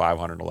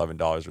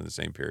 $1,511 in the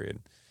same period.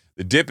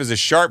 The dip is a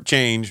sharp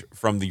change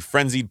from the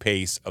frenzied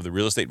pace of the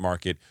real estate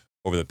market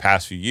over the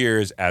past few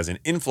years as an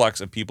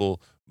influx of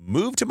people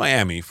moved to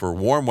Miami for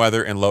warm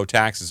weather and low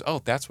taxes.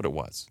 Oh, that's what it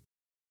was.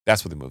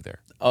 That's what they moved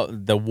there. Oh,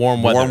 the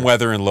warm weather. Warm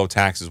weather and low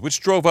taxes, which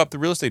drove up the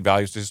real estate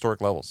values to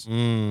historic levels.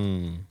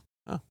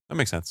 Oh, that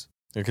makes sense.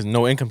 because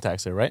no income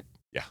tax there, right?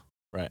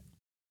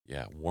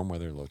 Yeah, warm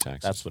weather, low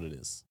taxes. That's what it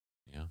is.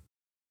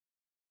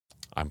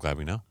 I'm glad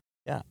we know.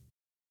 Yeah.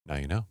 Now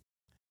you know.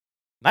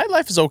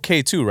 Nightlife is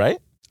okay too, right?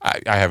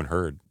 I haven't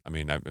heard. I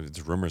mean, it's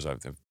rumors of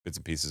bits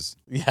and pieces.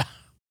 Yeah.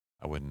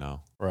 I wouldn't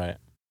know. Right.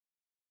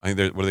 I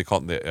think what do they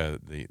call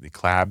it? The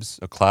clubs?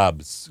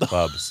 Clubs.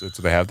 That's what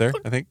they have there,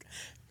 I think.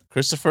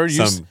 Christopher,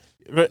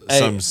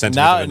 Some sentiment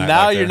now of a night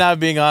now like you're there. not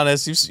being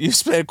honest. You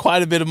spent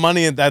quite a bit of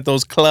money at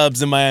those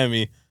clubs in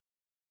Miami.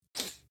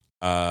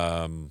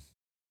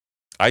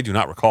 I do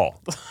not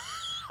recall.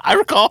 I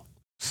recall.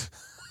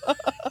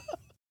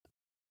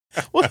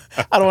 Well,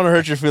 I don't want to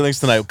hurt your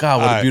feelings tonight.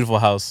 God, what a beautiful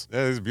house.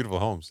 Yeah, these are beautiful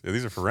homes. Yeah,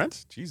 these are for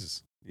rent?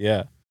 Jesus.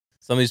 Yeah.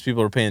 Some of these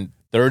people are paying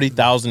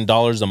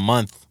 $30,000 a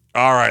month.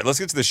 All right, let's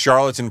get to the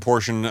charlatan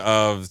portion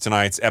of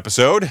tonight's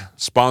episode,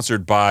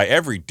 sponsored by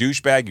every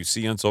douchebag you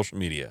see on social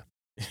media.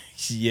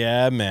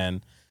 Yeah,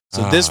 man.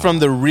 So this from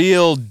the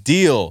real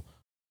deal.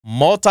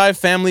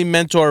 Multifamily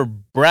mentor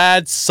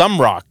Brad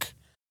Sumrock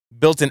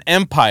built an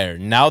empire.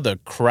 Now the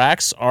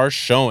cracks are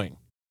showing.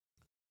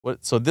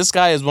 So this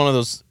guy is one of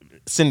those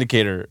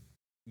syndicator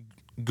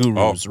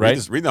gurus,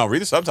 right? Read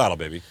the subtitle,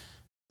 baby.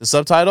 The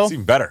subtitle? It's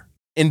even better.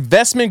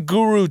 Investment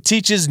guru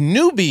teaches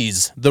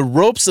newbies the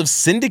ropes of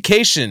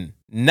syndication.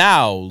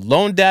 Now,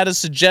 loan data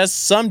suggests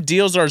some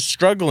deals are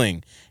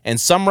struggling, and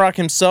Sumrock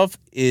himself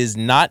is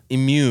not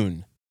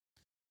immune.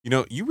 You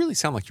know, you really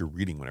sound like you're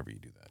reading whenever you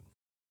do that.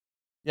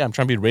 Yeah, I'm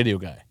trying to be a radio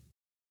guy.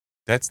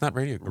 That's not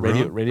radio.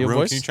 Radio Arun,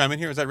 voice? Can you chime in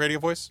here? Is that radio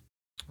voice?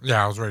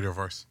 Yeah, I was radio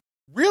voice.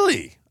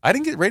 Really? I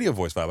didn't get radio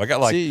voice vibe. I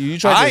got like, See, you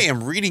tried to-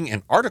 am reading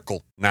an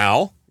article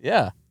now.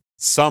 Yeah.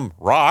 Some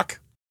rock.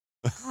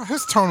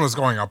 His tone was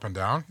going up and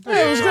down.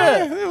 Yeah, it was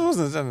good. It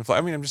wasn't.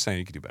 I mean, I'm just saying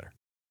you could do better.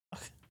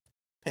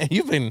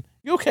 Man,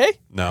 you okay?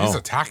 No. He's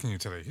attacking you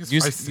today. He's You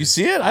feisty.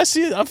 see it? I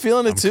see it. I'm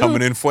feeling it I'm too.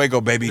 coming in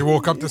fuego, baby. He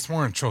woke up this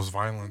morning and chose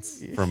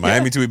violence. From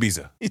Miami to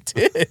Ibiza. He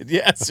did.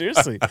 Yeah,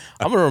 seriously.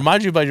 I'm going to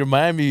remind you about your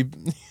Miami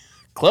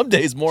club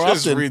days more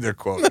Just often. read their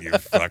quote, you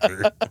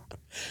fucker.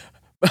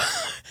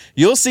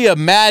 You'll see a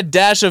mad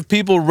dash of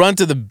people run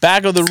to the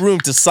back of the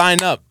room to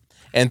sign up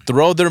and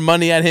throw their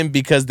money at him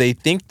because they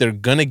think they're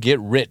going to get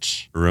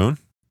rich. Arun?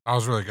 That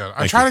was really good. I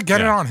Thank tried you. to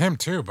get it Yeah. on him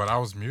too, but I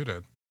was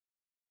muted.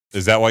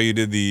 Is that why you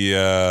did the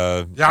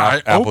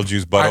apple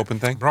juice butt open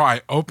thing? Bro,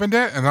 I opened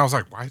it and I was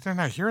like, why didn't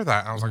I hear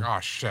that? And I was like, oh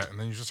shit. And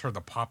then you just heard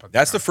the pop of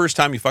That's the first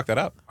time you fucked that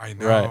up. I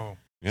know. Right.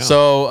 Yeah.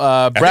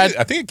 So Brad,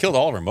 I think it killed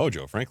all of our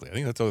mojo. Frankly, I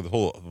think that's how the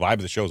whole vibe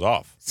of the show's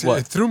off. See,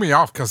 it threw me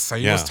off because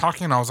Saeed Yeah. was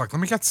talking. And I was like, let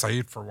me get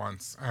Saeed for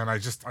once. And I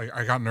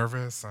got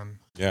nervous and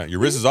Yeah, your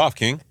Riz is off,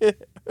 King.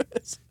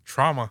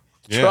 trauma.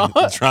 Yeah,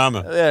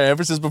 trauma. yeah,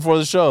 ever since before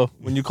the show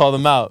when you called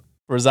him out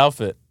for his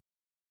outfit.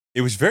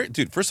 It was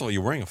dude. First of all,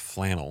 you're wearing a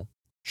flannel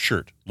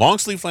shirt, long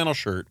sleeve flannel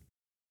shirt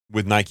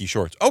with Nike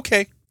shorts.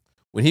 Okay,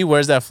 When he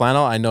wears that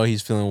flannel, I know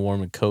he's feeling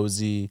warm and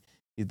cozy.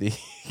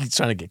 He's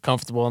trying to get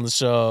comfortable on the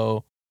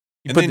show.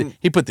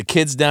 He put the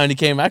kids down. He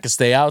came. I could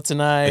stay out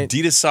tonight.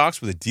 Adidas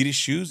socks with Adidas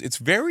shoes. It's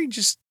very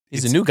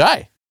He's a new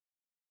guy.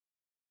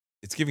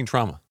 It's giving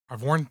trauma.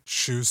 I've worn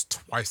shoes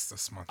twice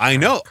this month. I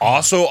know. Come on.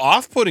 Also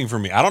off-putting for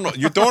me. I don't know.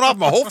 You're throwing off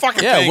my whole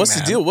fucking Yeah, thing. what's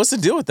man. the deal? What's the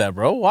deal with that,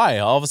 bro? Why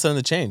all of a sudden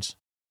the change?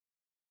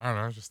 I don't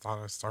know. I just thought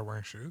I'd start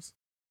wearing shoes.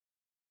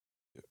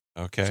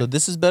 Okay. So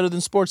this is better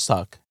than sports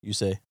talk, you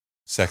say?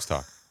 Sex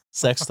talk.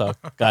 Sex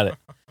talk. Got it.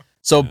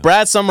 So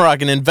Brad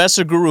Summerrock, an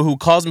investor guru who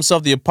calls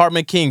himself the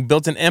apartment king,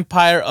 built an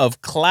empire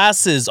of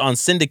classes on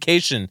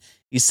syndication,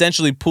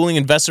 essentially pooling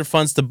investor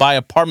funds to buy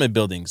apartment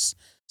buildings.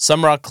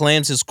 Summerrock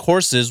claims his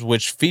courses,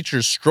 which feature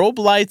strobe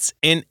lights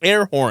and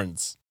air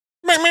horns.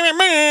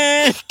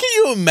 Can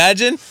you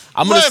imagine?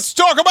 Let's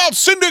talk about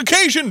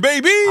syndication,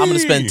 baby. I'm going to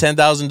spend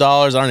 $10,000.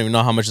 I don't even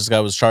know how much this guy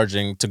was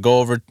charging to go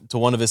over to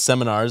one of his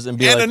seminars and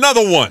be and like,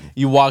 another one.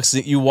 you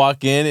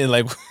walk in and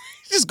like,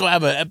 just go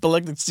have an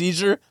epileptic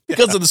seizure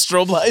because of the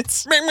strobe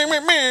lights.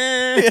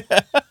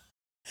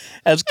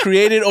 Has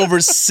created over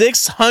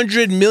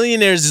 600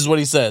 millionaires is what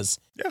he says.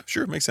 Yeah,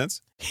 sure, makes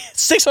sense.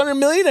 600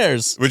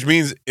 millionaires. Which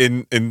means,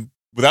 in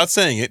without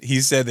saying it,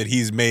 he said that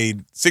he's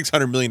made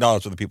 $600 million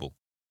for the people,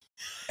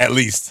 at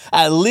least.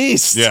 At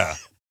least. Yeah.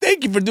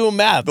 Thank you for doing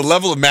math. The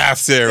level of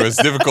maths there was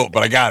difficult,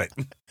 but I got it.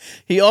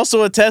 He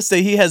also attests that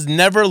he has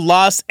never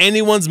lost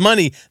anyone's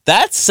money.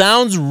 That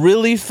sounds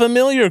really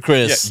familiar,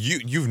 Chris. Yeah,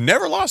 you've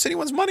never lost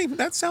anyone's money.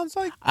 That sounds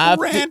like I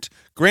Grant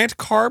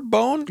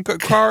Carbone.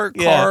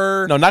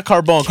 No, not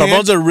Carbone.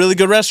 Carbone's a really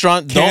good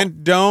restaurant.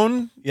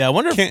 Condone. Yeah, I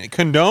wonder if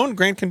Condone.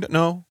 Grant Condone.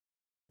 No,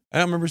 I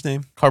don't remember his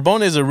name.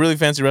 Carbone is a really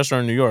fancy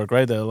restaurant in New York,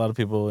 right? That a lot of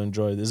people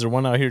enjoy. Is there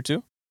one out here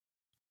too?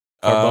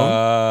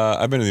 Carbone?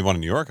 I've been to the one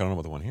in New York. I don't know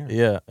about the one here.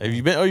 Yeah. Have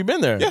you been? Oh, you've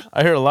been there. Yeah.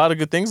 I heard a lot of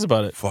good things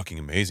about it. Fucking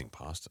amazing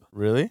pasta.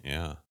 Really?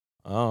 Yeah.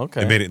 Oh,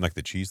 okay. They made it in like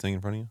the cheese thing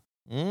in front of you.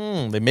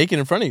 They make it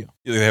in front of you.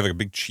 Yeah, they have like a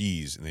big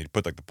cheese and they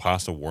put like the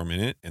pasta warm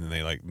in it and then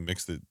they like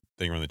mix the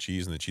thing around the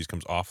cheese and the cheese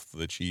comes off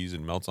the cheese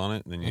and melts on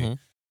it and then you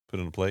put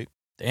it on a plate.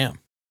 Damn.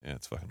 Yeah,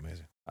 it's fucking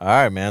amazing. All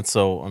right, man.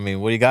 So, I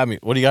mean, what do you got me?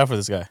 What do you got for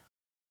this guy?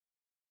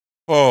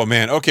 Oh,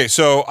 man. Okay,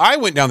 so I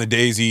went down the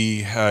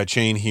daisy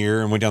chain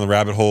here and went down the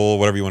rabbit hole,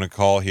 whatever you want to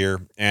call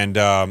here. And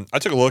I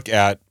took a look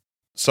at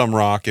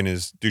Sumrock and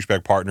his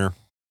douchebag partner.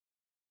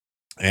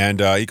 And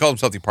he called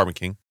himself the apartment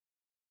king.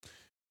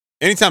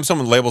 Anytime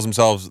someone labels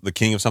themselves the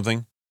king of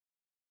something,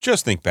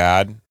 just think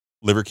bad.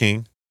 Liver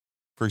King,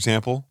 for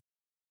example.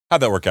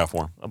 How'd that work out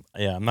for him?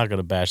 Yeah, I'm not going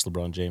to bash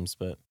LeBron James,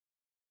 but.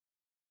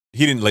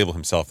 He didn't label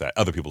himself that.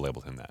 Other people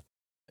labeled him that.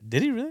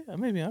 Did he really?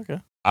 Maybe, okay.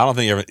 I don't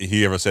think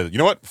he ever said, you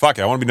know what? Fuck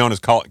it. I want to be known as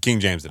King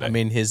James today. I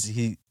mean, as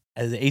an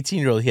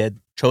 18-year-old, he had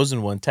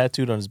chosen one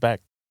tattooed on his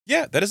back.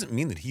 Yeah, that doesn't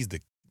mean that he's the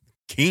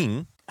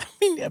king. I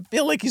mean, I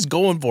feel like he's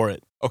going for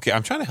it. Okay,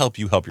 I'm trying to help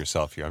you help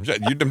yourself here. I'm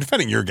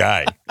defending your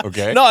guy,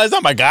 okay? No, it's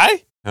not my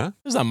guy. Huh?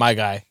 It's not my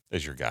guy.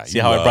 It's your guy. See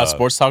how I brought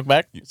sports talk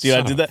back? See how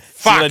I did that?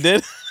 Fuck. See what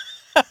I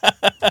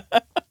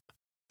did?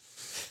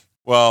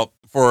 Well,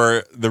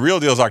 for the Real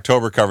Deal's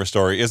October cover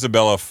story,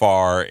 Isabella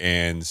Farr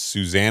and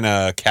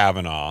Susanna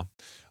Kavanaugh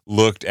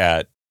looked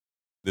at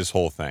this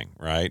whole thing,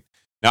 right?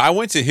 Now, I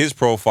went to his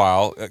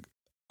profile.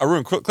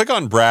 Arun, click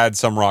on Brad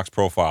Sumrock's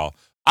profile.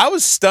 I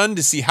was stunned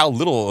to see how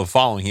little of a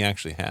following he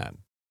actually had.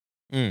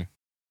 Go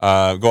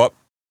up.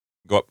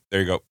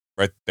 There you go.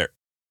 Right there.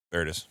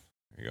 There it is.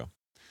 There you go.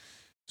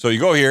 So you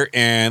go here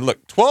and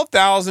look,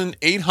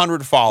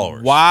 12,800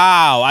 followers.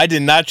 Wow, I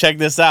did not check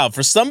this out.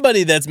 For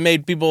somebody that's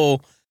made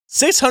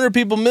 600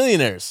 people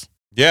millionaires.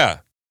 Yeah.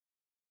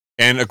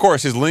 And of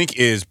course, his link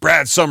is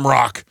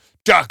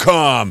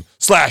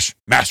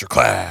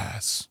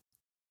bradsumrock.com/masterclass.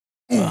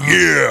 Ooh,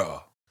 yeah.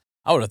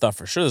 I would have thought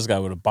for sure this guy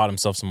would have bought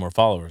himself some more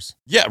followers.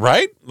 Yeah,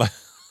 right? Like,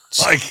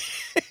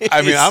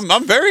 I mean,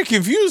 I'm very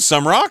confused,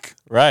 Sumrock.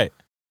 Right.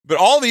 But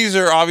all these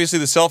are obviously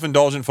the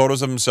self-indulgent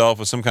photos of himself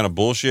with some kind of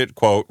bullshit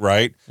quote,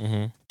 right?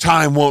 Mm-hmm.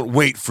 Time won't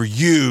wait for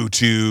you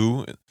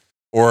to,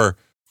 or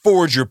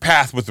forge your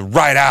path with the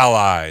right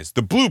allies.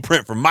 The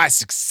blueprint for my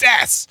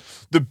success.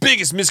 The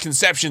biggest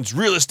misconceptions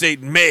real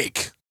estate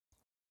make.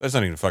 That's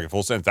not even a fucking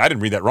full sentence. I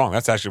didn't read that wrong.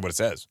 That's actually what it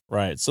says.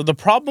 Right. So the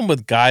problem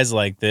with guys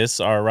like this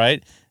are,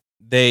 right,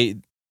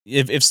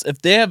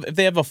 if they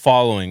have a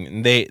following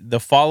and the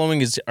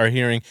following are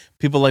hearing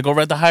people like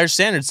over at the Higher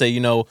Standard say, you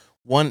know,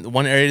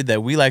 one area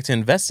that we like to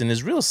invest in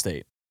is real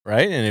estate,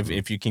 right? And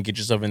if you can get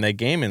yourself in that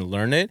game and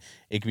learn it,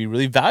 it can be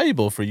really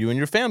valuable for you and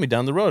your family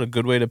down the road, a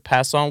good way to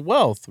pass on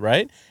wealth,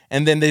 right?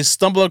 And then they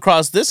stumble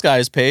across this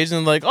guy's page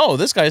and like, oh,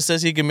 this guy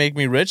says he can make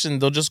me rich,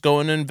 and they'll just go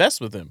in and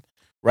invest with him,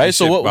 right? This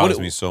so shit what bothers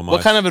me so much.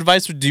 what kind of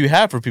advice do you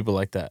have for people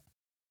like that?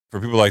 For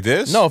people like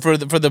this? No, for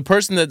the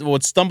person that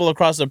would stumble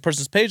across a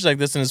person's page like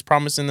this and is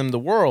promising them the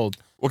world.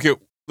 Okay,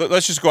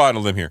 let's just go out on a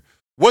limb here.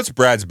 What's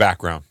Brad's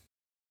background?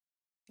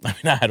 I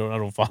mean, I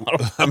don't follow.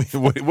 I mean,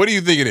 what do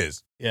you think it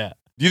is? Yeah.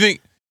 Do you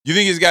think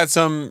he's got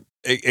some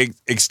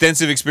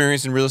extensive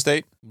experience in real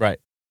estate? Right.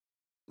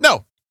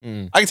 No.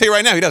 Mm. I can tell you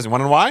right now, he doesn't.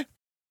 Want to know why?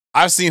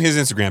 I've seen his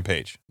Instagram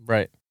page.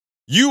 Right.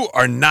 You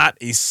are not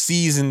a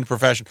seasoned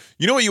professional.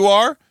 You know what you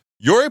are?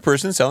 You're a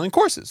person selling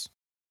courses.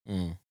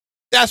 Mm.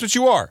 That's what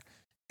you are.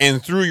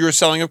 And through your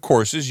selling of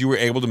courses, you were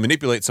able to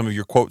manipulate some of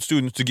your, quote,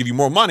 students to give you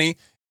more money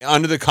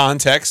under the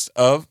context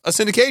of a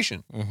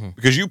syndication. Mm-hmm.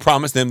 Because you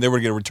promised them they were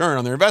going to get a return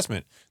on their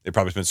investment. They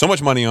probably spent so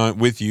much money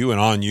with you,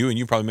 and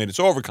you probably made it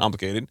so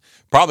overcomplicated,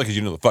 probably because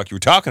you know the fuck you were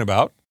talking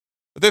about.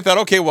 But they thought,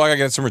 okay, well, I got to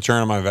get some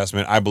return on my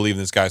investment. I believe in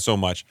this guy so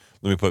much.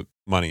 Let me put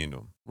money into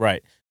him.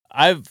 Right.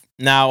 I've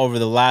now, over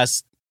the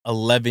last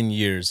 11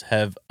 years,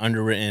 have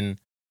underwritten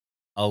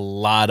a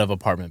lot of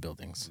apartment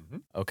buildings.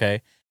 Mm-hmm.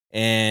 Okay.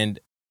 And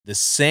the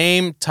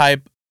same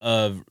type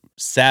of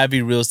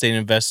savvy real estate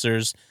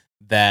investors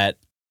that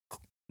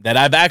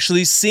I've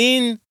actually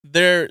seen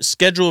their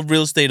schedule of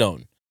real estate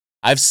owned.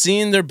 I've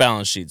seen their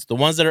balance sheets, the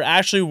ones that are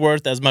actually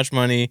worth as much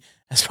money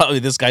as probably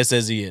this guy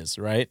says he is,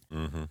 right?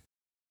 Mm-hmm.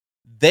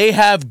 They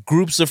have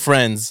groups of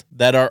friends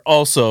that are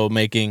also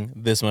making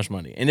this much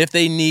money. And if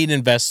they need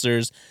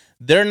investors,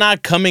 they're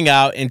not coming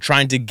out and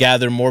trying to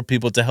gather more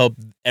people to help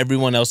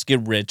everyone else get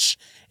rich.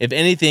 If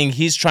anything,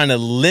 he's trying to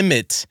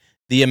limit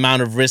the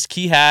amount of risk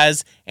he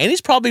has, and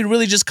he's probably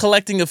really just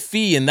collecting a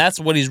fee, and that's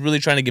what he's really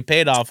trying to get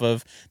paid off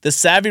of. The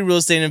savvy real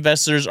estate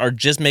investors are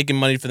just making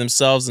money for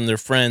themselves and their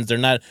friends. They're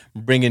not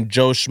bringing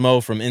Joe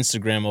Schmo from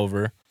Instagram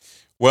over.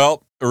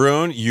 Well,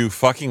 Arun, you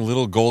fucking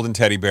little golden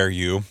teddy bear,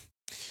 you.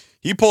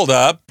 He pulled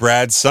up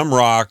Brad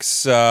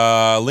Sumrock's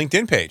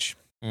LinkedIn page.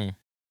 Mm.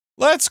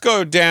 Let's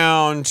go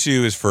down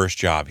to his first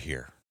job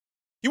here.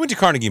 He went to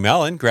Carnegie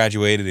Mellon,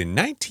 graduated in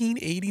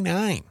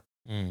 1989.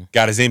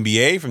 Got his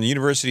MBA from the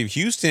University of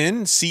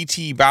Houston,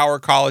 C.T. Bauer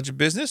College of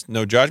Business,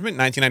 no judgment,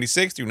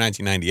 1996 through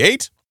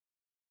 1998.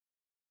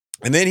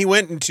 And then he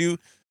went into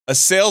a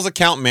sales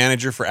account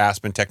manager for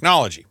Aspen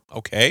Technology.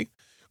 Okay.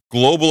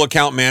 Global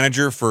account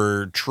manager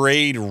for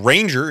Trade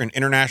Ranger, an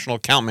international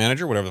account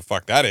manager, whatever the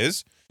fuck that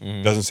is.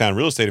 Doesn't sound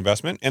real estate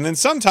investment. And then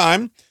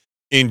sometime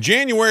in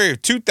January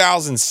of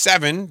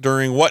 2007,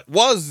 during what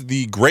was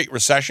the Great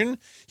Recession,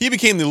 he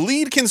became the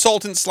lead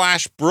consultant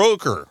 /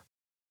 broker,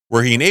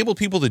 where he enabled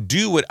people to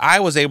do what I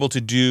was able to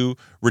do,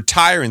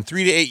 retire in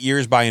 3 to 8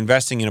 years by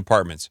investing in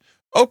apartments.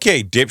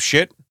 Okay,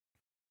 dipshit.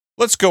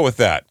 Let's go with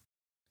that.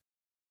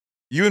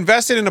 You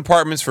invested in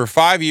apartments for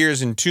 5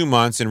 years and 2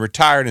 months and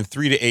retired in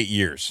 3 to 8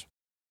 years.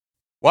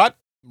 What?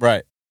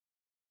 Right.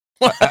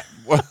 What?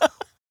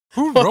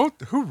 Who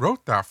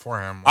wrote that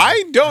for him?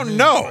 I don't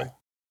know.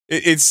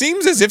 It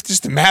seems as if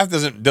just the math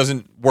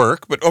doesn't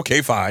work, but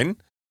okay, fine.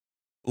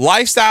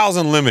 Lifestyles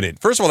Unlimited.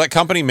 First of all, that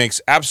company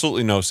makes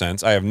absolutely no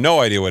sense. I have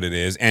no idea what it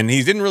is, and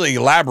he didn't really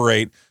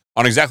elaborate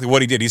on exactly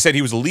what he did. He said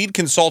he was a lead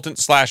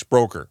consultant /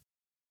 broker.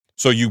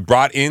 So you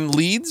brought in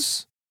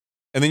leads,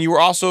 and then you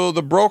were also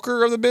the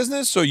broker of the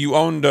business, so you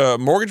owned a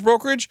mortgage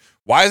brokerage?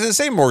 Why does it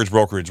say mortgage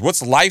brokerage?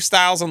 What's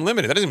Lifestyles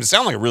Unlimited? That doesn't even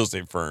sound like a real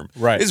estate firm.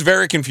 Right. It's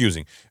very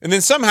confusing. And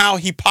then somehow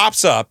he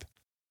pops up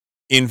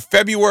in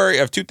February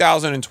of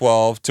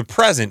 2012 to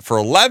present for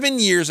 11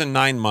 years and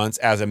 9 months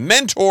as a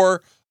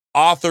mentor,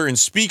 author, and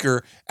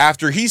speaker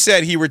after he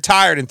said he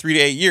retired in 3 to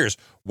 8 years.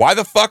 Why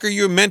the fuck are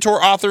you a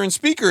mentor, author, and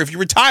speaker if you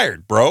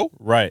retired, bro?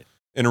 Right.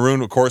 And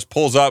Arun, of course,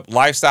 pulls up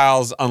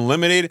Lifestyles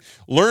Unlimited.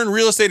 Learn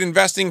real estate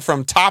investing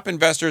from top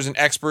investors and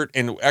expert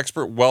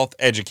wealth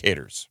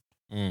educators.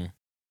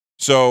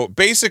 So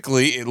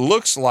basically, it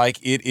looks like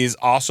it is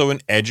also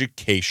an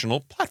educational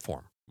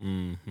platform.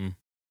 Mm-hmm.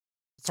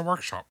 It's a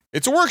workshop.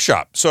 It's a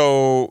workshop.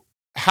 So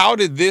how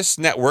did this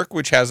network,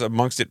 which has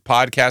amongst it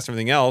podcasts and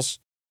everything else,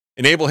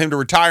 enable him to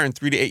retire in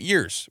 3 to 8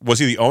 years? Was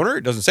he the owner?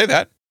 It doesn't say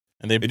that.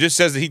 And it just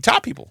says that he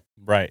taught people.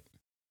 Right.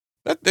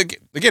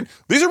 Again,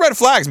 these are red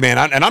flags, man.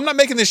 And I'm not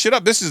making this shit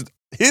up. This is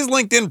his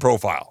LinkedIn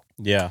profile.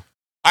 Yeah.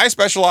 I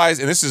specialize,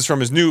 and this is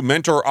from his new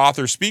mentor,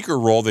 author, speaker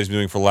role that he's been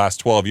doing for the last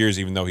 12 years,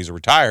 even though he's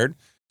retired.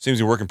 Seems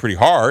to be working pretty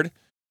hard.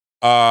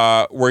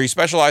 Where he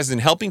specializes in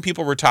helping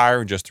people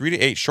retire in just 3 to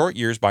 8 short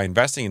years by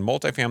investing in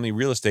multifamily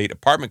real estate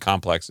apartment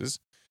complexes.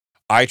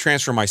 I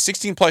transfer my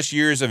 16 plus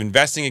years of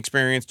investing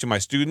experience to my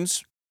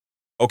students.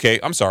 Okay,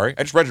 I'm sorry.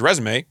 I just read your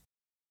resume.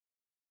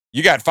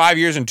 You got 5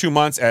 years and 2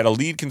 months at a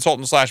lead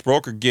consultant /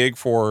 broker gig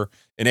for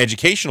an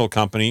educational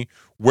company.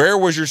 Where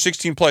was your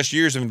 16 plus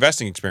years of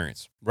investing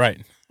experience?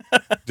 Right.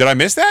 Did I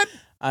miss that?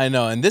 I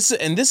know. And this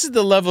is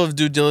the level of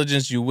due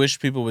diligence you wish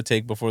people would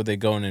take before they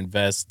go and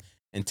invest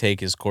and take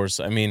his course.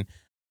 I mean,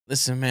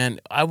 listen, man,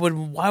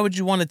 why would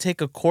you want to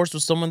take a course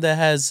with someone that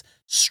has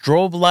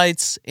strobe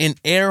lights and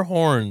air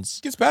horns?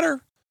 It gets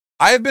better.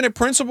 I have been a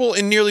principal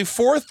in nearly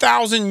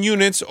 4,000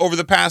 units over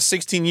the past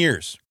 16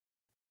 years.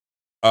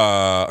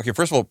 Okay,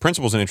 first of all,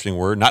 principal is an interesting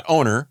word, not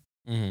owner.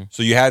 Mm-hmm.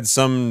 So you had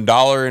some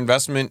dollar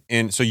investment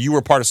so you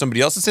were part of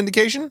somebody else's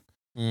syndication?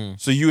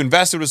 So you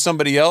invested with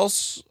somebody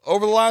else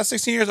over the last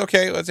 16 years?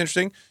 Okay, that's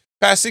interesting.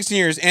 Past 16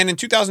 years, and in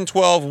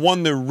 2012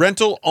 won the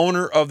Rental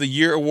Owner of the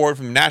Year award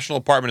from the National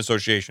Apartment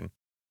Association.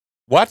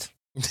 What?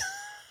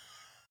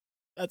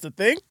 That's a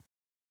thing?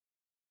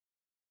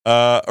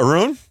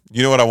 Arun,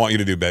 you know what I want you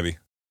to do, baby.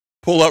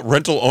 Pull up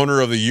Rental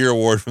Owner of the Year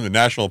award from the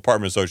National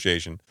Apartment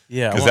Association.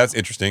 Yeah. Because that's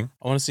interesting.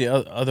 I want to see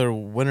other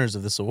winners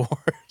of this award.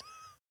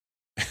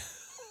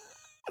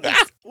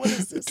 What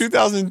is this?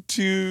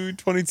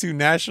 2022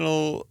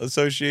 National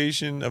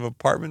Association of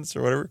Apartments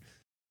or whatever.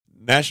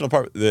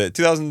 The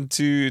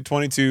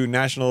 2022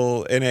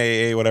 National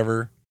NAA,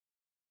 whatever.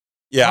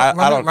 Yeah,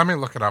 Let me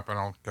look it up and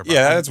I'll get back.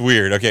 Yeah, that's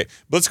weird. Okay,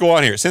 let's go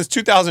on here. Since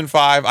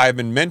 2005, I've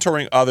been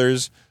mentoring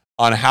others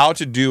on how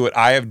to do what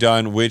I have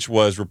done, which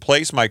was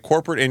replace my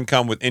corporate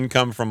income with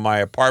income from my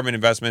apartment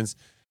investments.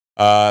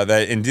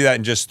 And do that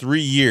in just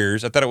 3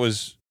 years. I thought it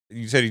was,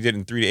 you said you did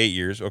in 3 to 8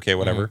 years. Okay,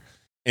 whatever. Mm-hmm.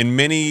 And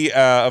many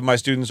of my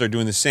students are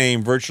doing the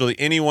same. Virtually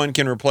anyone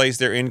can replace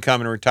their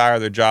income and retire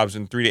their jobs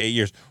in 3 to 8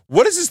 years.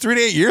 What is this 3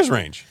 to 8 years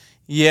range?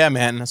 Yeah,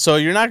 man. So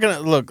you're not gonna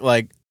look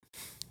like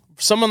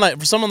for someone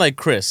like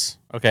Chris.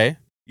 Okay,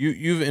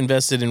 you've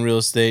invested in real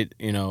estate,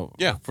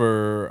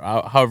 for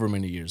however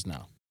many years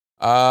now.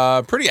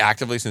 Pretty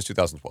actively since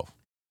 2012.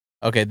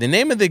 Okay, the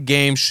name of the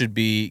game should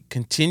be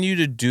continue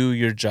to do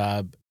your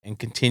job and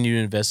continue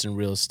to invest in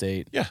real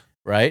estate. Yeah.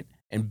 Right?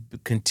 And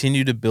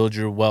continue to build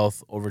your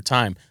wealth over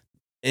time.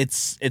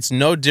 It's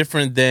no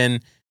different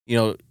than,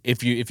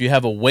 if you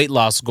have a weight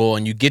loss goal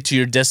and you get to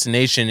your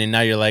destination and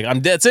now you're like,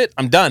 that's it,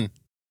 I'm done.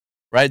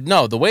 Right?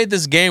 No, the way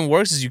this game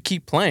works is you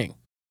keep playing.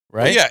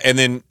 Right? Well, yeah, and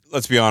then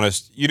let's be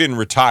honest, you didn't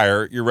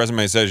retire. Your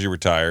resume says you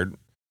retired.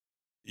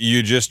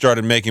 You just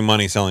started making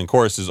money selling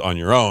courses on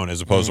your own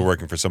as opposed to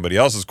working for somebody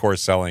else's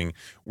course selling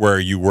where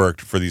you worked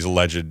for these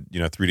alleged,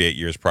 3 to 8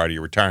 years prior to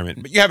your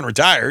retirement. But you haven't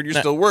retired. You're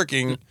still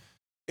working.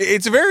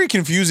 It's a very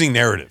confusing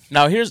narrative.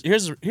 Now, here's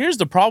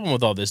the problem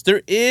with all this.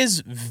 There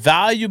is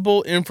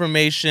valuable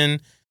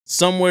information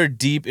somewhere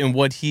deep in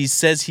what he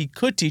says he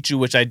could teach you,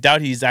 which I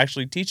doubt he's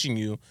actually teaching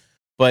you.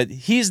 But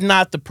he's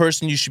not the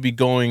person you should be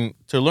going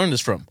to learn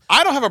this from.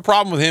 I don't have a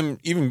problem with him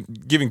even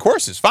giving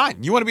courses.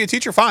 Fine. You want to be a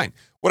teacher? Fine.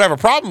 What I have a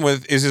problem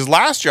with is his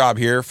last job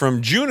here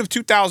from June of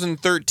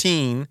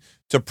 2013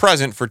 to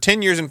present for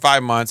 10 years and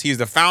 5 months. He's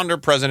the founder,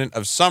 president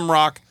of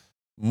Sumrock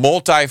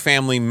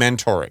Multifamily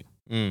Mentoring.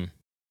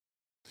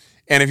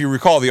 And if you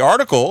recall the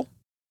article,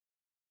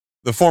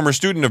 the former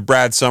student of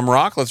Brad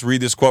Sumrock, let's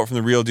read this quote from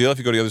The Real Deal. If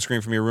you go to the other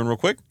screen for me, Arun, real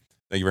quick.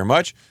 Thank you very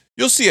much.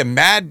 You'll see a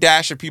mad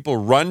dash of people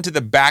run to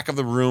the back of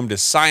the room to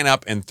sign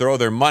up and throw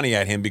their money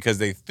at him because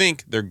they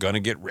think they're going to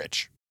get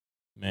rich.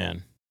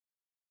 Man.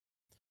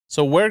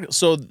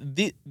 So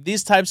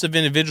these types of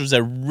individuals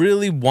that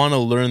really want to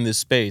learn this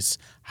space,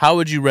 how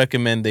would you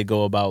recommend they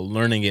go about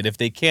learning it? If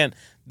they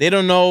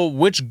don't know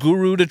which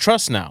guru to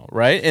trust now,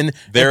 right? And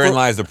therein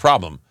lies the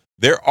problem.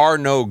 There are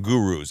no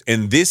gurus,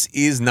 and this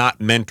is not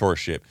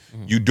mentorship.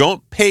 Mm-hmm. You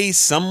don't pay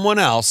someone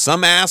else,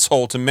 some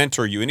asshole, to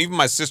mentor you. And even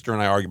my sister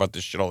and I argue about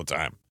this shit all the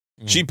time.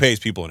 Mm-hmm. She pays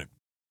people, and it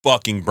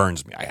fucking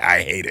burns me.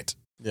 I hate it.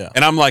 Yeah.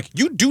 And I'm like,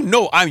 you do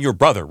know I'm your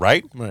brother,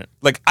 right? Right.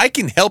 Like, I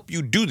can help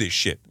you do this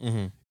shit.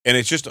 Mm-hmm. And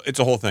it's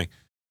a whole thing.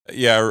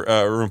 Yeah,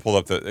 Arun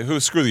pulled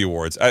up screw the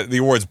awards. The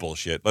award's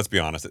bullshit. Let's be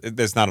honest.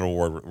 That's not an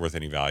award worth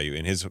any value.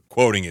 And his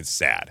quoting is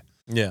sad.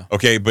 Yeah.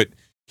 Okay, but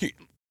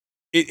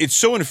it's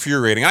so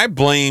infuriating. I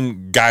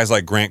blame guys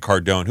like Grant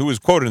Cardone, who was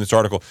quoted in this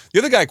article. The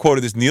other guy quoted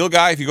this Neil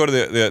guy. If you go to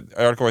the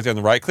article right there on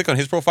the right, click on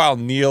his profile,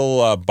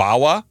 Neil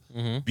Bawa,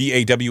 Bawa.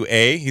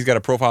 He's got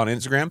a profile on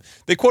Instagram.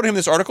 They quoted him in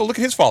this article. Look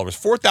at his followers,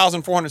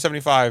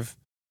 4,475.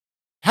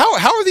 How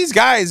are these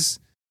guys?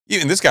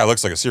 Even this guy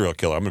looks like a serial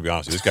killer. I'm gonna be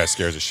honest with you. This guy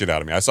scares the shit out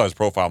of me. I saw his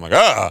profile. I'm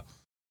like,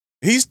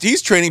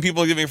 he's training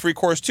people and giving a free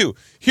course too.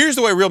 Here's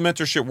the way real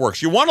mentorship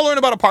works. You want to learn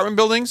about apartment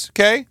buildings?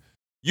 Okay,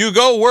 you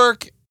go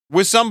work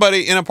with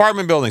somebody in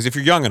apartment buildings if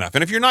you're young enough.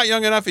 And if you're not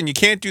young enough and you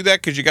can't do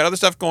that because you got other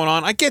stuff going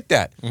on, I get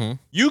that. Mm-hmm.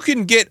 You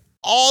can get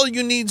all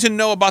you need to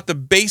know about the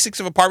basics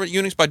of apartment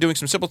units by doing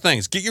some simple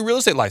things. Get your real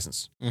estate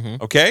license,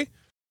 okay?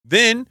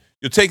 Then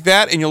you'll take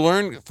that and you'll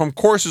learn from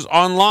courses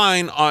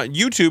online on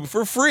YouTube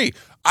for free.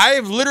 I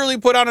have literally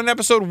put out an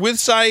episode with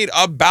Saeed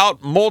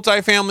about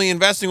multifamily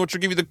investing, which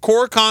will give you the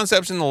core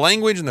concepts in the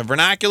language and the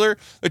vernacular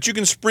that you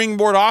can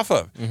springboard off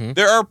of. Mm-hmm.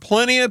 There are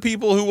plenty of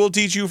people who will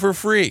teach you for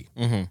free.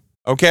 Mm-hmm.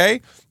 Okay?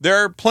 There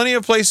are plenty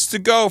of places to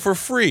go for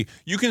free.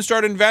 You can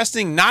start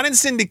investing not in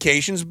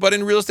syndications, but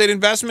in real estate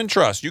investment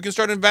trusts. You can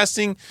start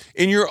investing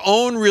in your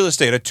own real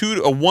estate,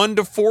 a 1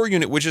 to 4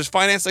 unit, which is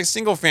financed like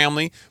single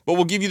family, but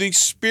will give you the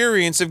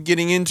experience of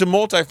getting into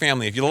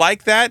multifamily. If you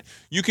like that,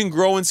 you can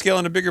grow and scale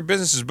into bigger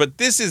businesses. But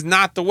this is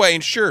not the way.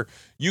 And sure,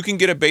 you can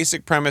get a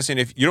basic premise, and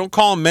if you don't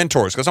call them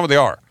mentors, because that's what they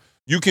are,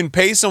 you can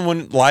pay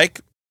someone like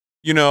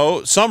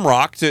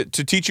Sumrock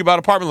to teach you about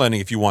apartment lending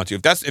if you want to.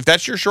 If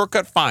that's your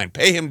shortcut, fine.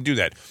 Pay him to do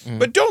that. Mm-hmm.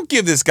 But don't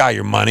give this guy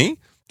your money.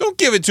 Don't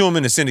give it to him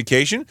in a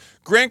syndication.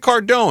 Grant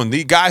Cardone,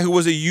 the guy who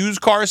was a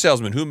used car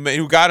salesman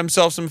who got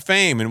himself some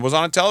fame and was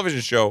on a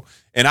television show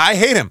And I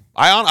hate him.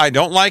 I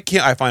don't like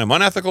him. I find him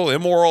unethical,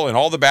 immoral, and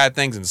all the bad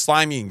things, and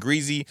slimy and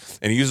greasy.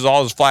 And he uses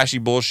all his flashy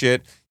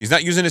bullshit. He's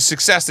not using his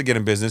success to get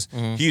in business.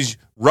 He's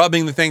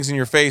rubbing the things in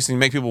your face and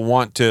make people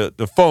want the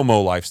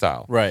FOMO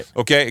lifestyle. Right.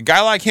 Okay. A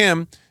guy like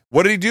him,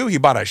 what did he do? He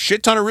bought a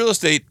shit ton of real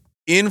estate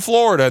in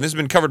Florida. This has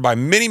been covered by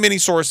many, many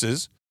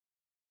sources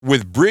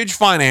with bridge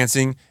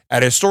financing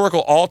at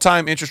historical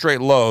all-time interest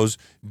rate lows.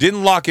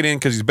 Didn't lock it in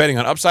because he's betting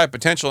on upside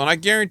potential. And I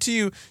guarantee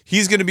you,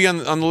 he's going to be on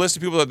the list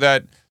of people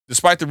that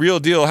despite the real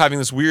deal having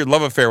this weird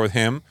love affair with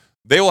him,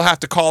 they will have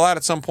to call out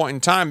at some point in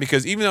time,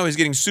 because even though he's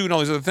getting sued and all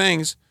these other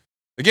things,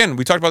 again,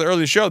 we talked about it earlier in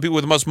the show, the people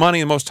with the most money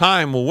and the most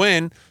time will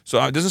win.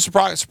 So it doesn't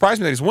surprise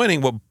me that he's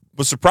winning. What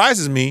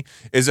surprises me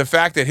is the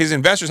fact that his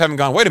investors haven't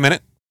gone, wait a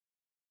minute,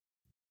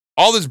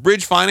 all this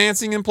bridge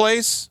financing in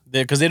place?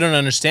 Because they don't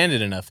understand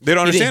it enough. They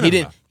don't understand it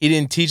enough. He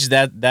didn't teach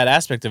that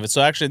aspect of it.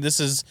 So actually,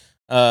 this is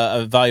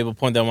a valuable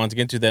point that I wanted to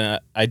get to.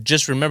 That I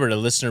just remembered a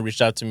listener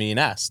reached out to me and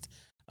asked.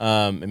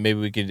 And maybe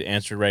we could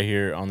answer it right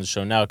here on the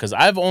show now, because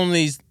I've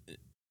only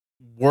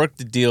worked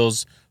the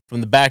deals from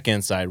the back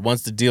end side.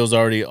 Once the deal's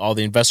already, all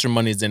the investor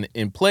money is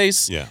in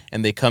place,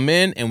 and they come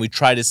in, and we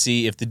try to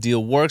see if the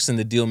deal works and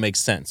the deal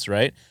makes sense,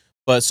 right?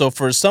 But so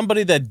for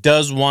somebody that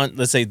does want,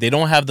 let's say they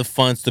don't have the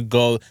funds to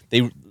go,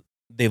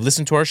 they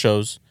listen to our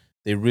shows,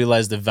 they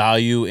realize the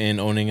value in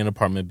owning an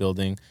apartment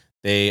building,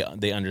 they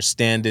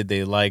understand it,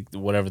 they like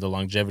whatever the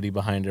longevity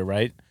behind it,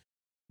 right?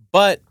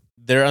 But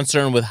they're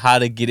uncertain with how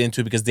to get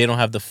into it because they don't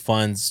have the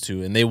funds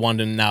to, and they want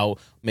to now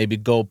maybe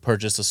go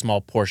purchase a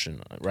small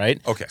portion, right?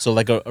 Okay. So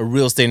like a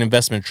real estate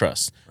investment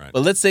trust. Right.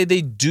 But let's say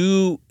they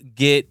do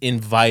get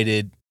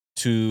invited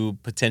to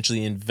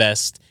potentially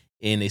invest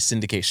in a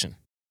syndication.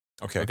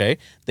 Okay.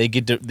 They're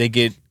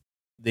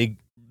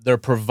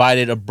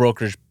provided a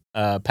brokerage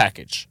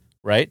package,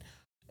 right?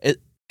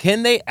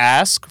 Can they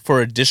ask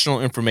for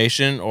additional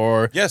information,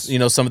 or yes,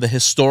 some of the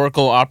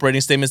historical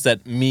operating statements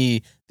that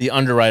me, the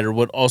underwriter,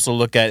 would also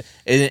look at?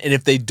 And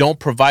if they don't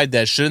provide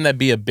that, shouldn't that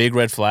be a big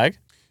red flag?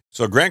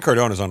 So Grant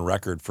Cardone is on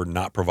record for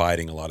not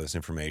providing a lot of this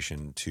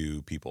information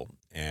to people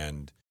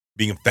and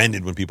being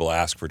offended when people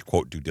ask for,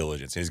 quote, due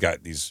diligence. And he's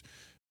got these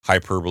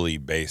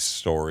hyperbole-based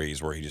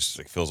stories where he just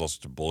like fills all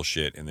sorts of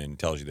bullshit and then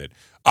tells you that,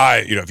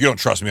 if you don't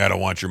trust me, I don't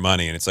want your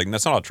money. And it's like,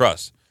 that's not all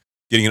trust.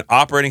 Getting an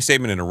operating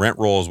statement and a rent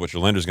roll is what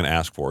your lender's going to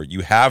ask for. You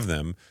have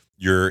them.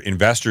 Your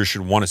investors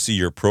should want to see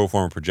your pro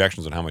forma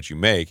projections on how much you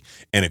make.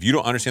 And if you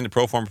don't understand the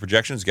pro forma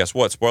projections, guess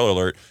what? Spoiler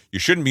alert, you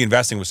shouldn't be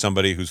investing with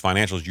somebody whose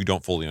financials you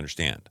don't fully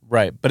understand.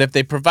 Right. But if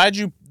they provide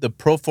you the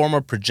pro forma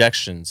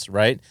projections,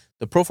 right?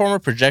 The pro forma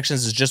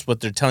projections is just what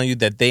they're telling you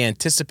that they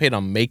anticipate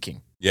on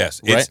making. Yes.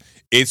 Right?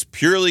 It's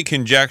purely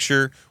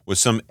conjecture with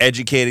some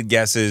educated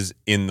guesses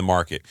in the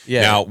market.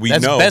 Yeah. Now,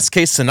 that's best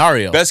case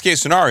scenario. Best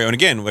case scenario. And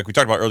again, like we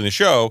talked about earlier in the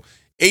show,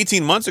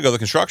 18 months ago, the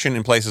construction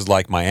in places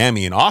like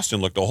Miami and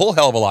Austin looked a whole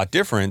hell of a lot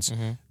different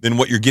than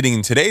what you're getting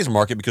in today's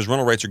market, because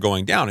rental rates are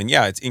going down. And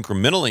yeah, it's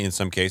incrementally in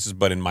some cases,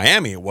 but in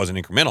Miami, it wasn't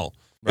incremental.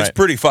 Right. It's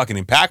pretty fucking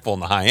impactful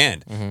in the high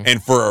end.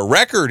 And for a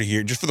record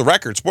here, just for the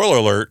record, spoiler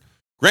alert,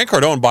 Grant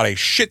Cardone bought a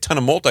shit ton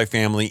of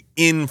multifamily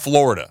in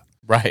Florida.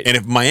 Right. And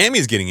if Miami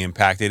is getting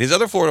impacted, his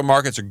other Florida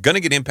markets are going to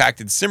get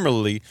impacted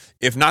similarly,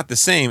 if not the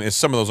same, as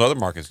some of those other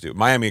markets do.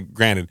 Miami,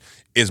 granted,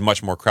 is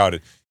much more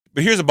crowded.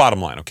 But here's the bottom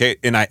line, okay?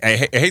 And I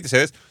hate to say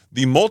this.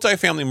 The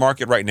multifamily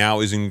market right now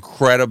is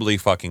incredibly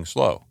fucking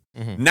slow.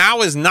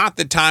 Now is not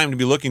the time to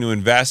be looking to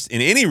invest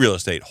in any real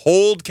estate.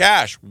 Hold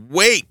cash.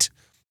 Wait.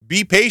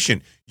 Be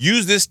patient.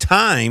 Use this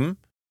time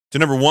to,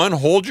 number one,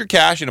 hold your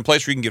cash in a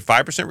place where you can get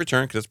 5%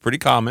 return, because that's pretty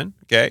common,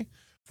 okay?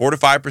 4 to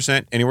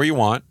 5% anywhere you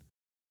want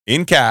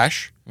in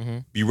cash.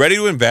 Be ready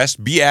to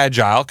invest. Be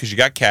agile, because you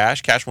got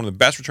cash. Cash, one of the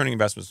best returning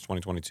investments in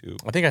 2022.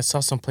 I think I saw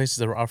some places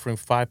that were offering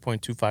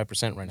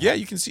 5.25% right now. Yeah,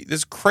 you can see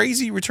there's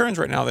crazy returns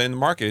right now in the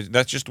market.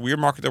 That's just the weird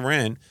market that we're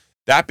in.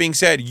 That being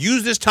said,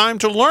 use this time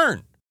to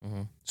learn.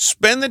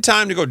 Spend the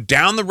time to go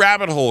down the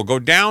rabbit hole, go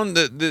down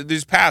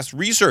these paths,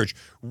 research,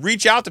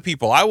 reach out to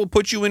people. I will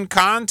put you in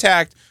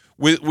contact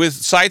with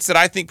sites that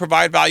I think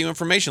provide value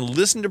information.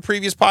 Listen to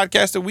previous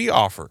podcasts that we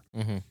offer.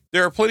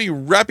 There are plenty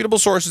of reputable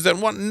sources that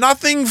want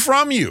nothing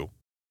from you,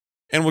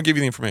 and we'll give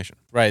you the information.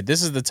 Right.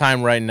 This is the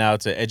time right now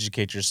to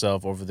educate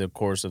yourself over the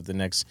course of the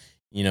next,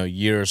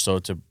 year or so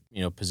to,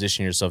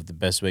 position yourself the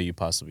best way you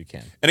possibly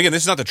can. And again,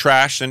 this is not the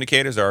trash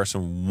syndicators. There are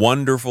some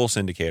wonderful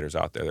syndicators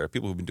out there. There are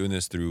people who've been doing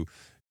this through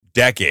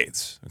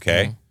decades,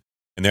 okay?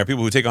 And there are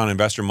people who take on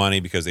investor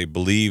money because they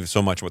believe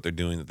so much in what they're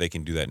doing that they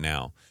can do that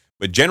now.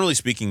 But generally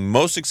speaking,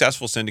 most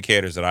successful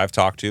syndicators that I've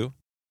talked to,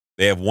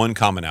 they have one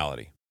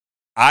commonality.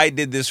 I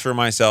did this for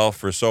myself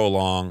for so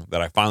long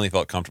that I finally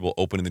felt comfortable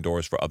opening the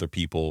doors for other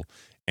people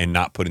and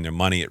not putting their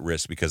money at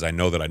risk, because I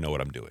know that I know what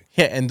I'm doing.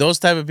 Yeah, and those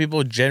type of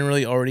people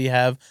generally already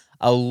have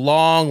a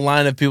long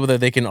line of people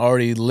that they can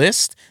already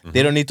list.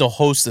 They don't need to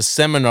host a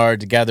seminar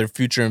to gather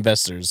future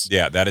investors.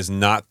 Yeah, that is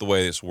not the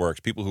way this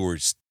works. People who are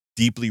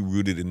deeply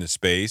rooted in the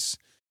space.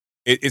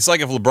 It's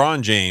like if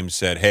LeBron James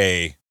said,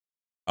 hey,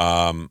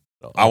 I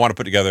want to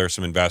put together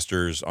some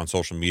investors on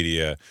social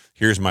media.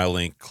 Here's my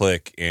link.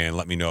 Click and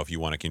let me know if you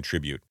want to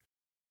contribute.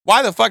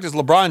 Why the fuck does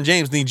LeBron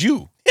James need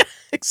you?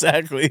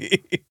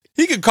 Exactly.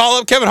 He could call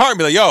up Kevin Hart and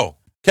be like, yo,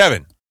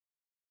 Kevin,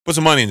 put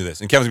some money into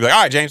this. And Kevin's be like,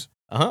 all right, James.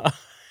 Uh-huh.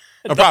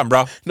 No problem,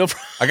 bro. No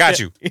problem. I got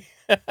you.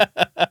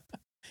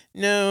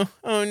 No.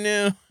 Oh,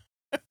 no.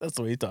 That's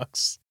the way he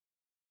talks.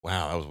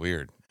 Wow, that was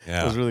weird. Yeah.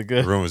 That was really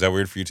good. Arun, was that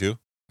weird for you too?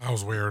 That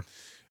was weird.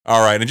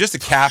 All right. And just to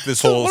cap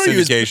this whole What are you,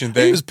 syndication He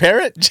thing, was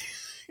parrot?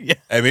 Yeah.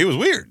 I mean, it was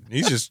weird.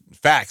 He's just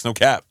facts, no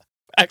cap.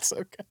 Facts,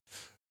 okay.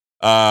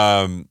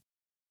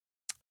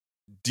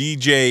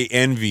 DJ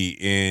Envy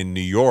in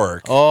New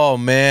York Oh,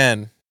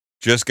 man.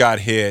 just got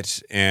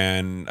hit,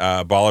 and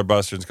Baller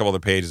Buster and a couple other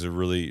pages have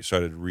really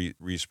started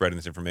re-spreading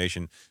this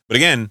information. But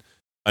again,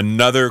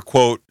 another,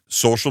 quote,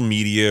 social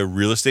media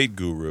real estate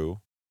guru,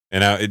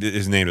 and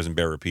his name doesn't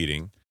bear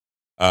repeating,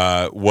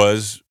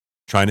 was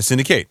trying to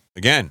syndicate.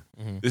 Again,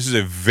 this is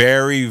a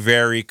very,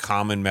 very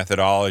common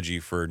methodology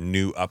for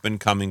new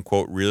up-and-coming,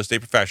 quote, real estate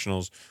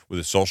professionals with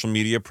a social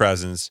media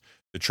presence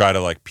to try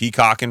to, like,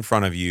 peacock in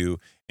front of you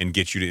and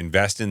get you to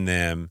invest in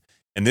them.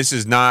 And this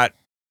is not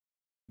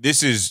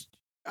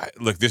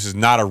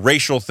a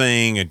racial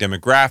thing, a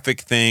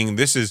demographic thing.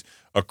 This is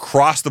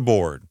across the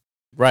board.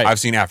 Right. I've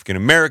seen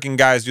African-American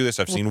guys do this.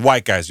 I've seen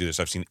white guys do this.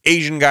 I've seen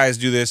Asian guys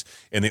do this.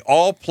 And they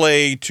all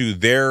play to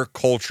their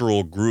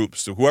cultural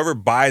groups. So whoever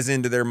buys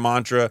into their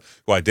mantra,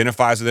 who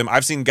identifies with them.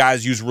 I've seen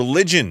guys use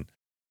religion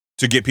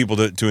to get people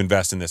to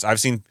invest in this.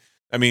 In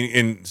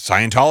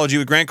Scientology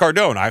with Grant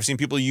Cardone, I've seen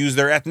people use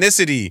their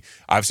ethnicity.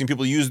 I've seen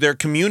people use their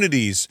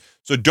communities.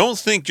 So don't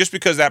think just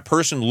because that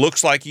person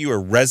looks like you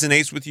or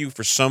resonates with you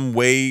for some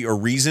way or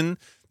reason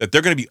that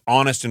they're going to be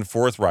honest and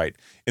forthright.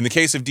 In the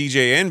case of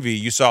DJ Envy,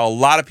 you saw a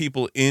lot of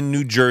people in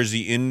New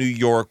Jersey, in New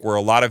York, where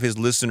a lot of his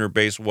listener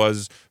base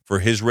was for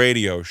his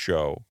radio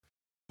show,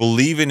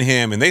 believe in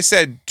him. And they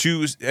said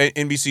to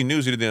NBC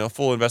News, who did a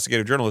full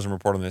investigative journalism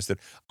report on this, that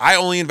I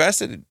only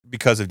invested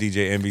because of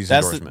DJ Envy's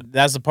endorsement.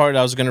 That's the part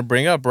I was going to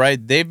bring up, right?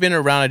 They've been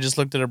around, I just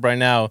looked it up right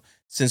now,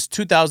 since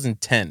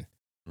 2010.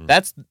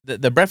 That's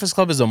the Breakfast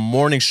Club is a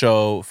morning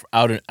show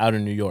out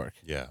in New York.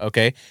 Yeah.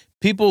 Okay.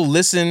 People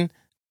listen.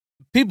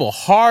 People,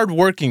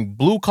 hardworking,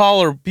 blue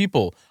collar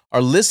people,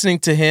 are listening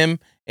to him,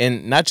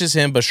 and not just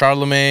him, but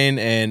Charlemagne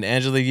and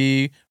Angela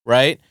Yee,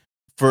 right?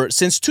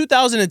 Since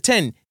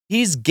 2010,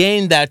 he's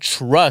gained that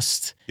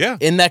trust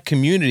in that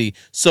community.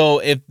 So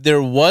if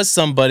there was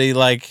somebody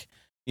like,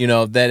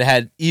 that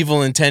had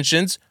evil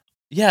intentions,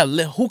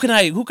 who can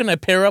I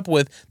pair up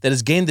with that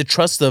has gained the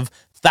trust of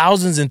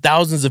thousands and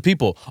thousands of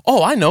people?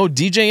 Oh, I know,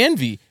 DJ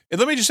Envy. And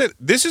let me just say,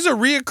 this is a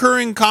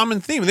reoccurring common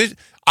theme.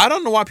 I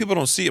don't know why people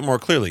don't see it more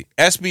clearly.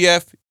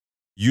 SBF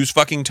used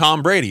fucking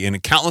Tom Brady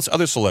and countless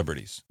other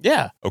celebrities.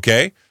 Yeah.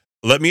 Okay?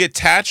 Let me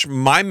attach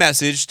my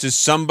message to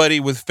somebody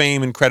with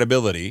fame and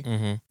credibility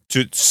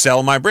to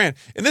sell my brand.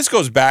 And this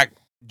goes back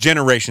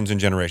generations and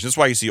generations. That's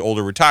why you see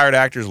older retired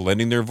actors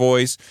lending their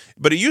voice.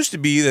 But it used to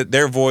be that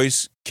their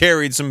voice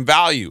carried some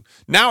value.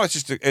 Now it's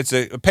just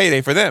a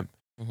payday for them.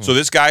 So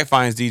this guy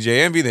finds DJ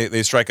Envy.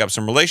 They strike up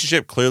some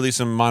relationship, clearly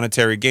some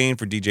monetary gain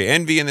for DJ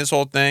Envy in this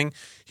whole thing.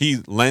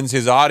 He lends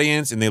his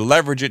audience, and they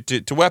leverage it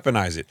to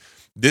weaponize it.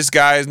 This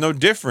guy is no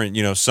different.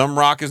 Some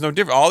Rock is no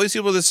different. All these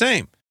people are the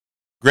same.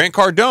 Grant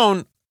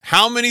Cardone,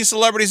 how many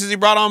celebrities has he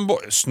brought on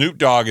board? Snoop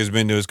Dogg has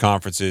been to his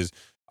conferences.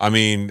 I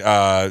mean,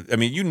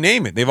 you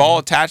name it. They've all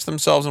attached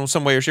themselves in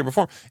some way or shape or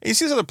form. And you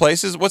see these other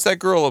places. What's that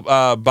girl,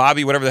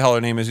 Bobby, whatever the hell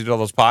her name is, who did all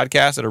those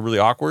podcasts that are really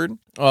awkward?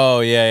 Oh,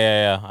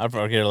 yeah. I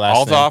forget her last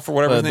name. Althoff or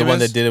whatever his name is. The one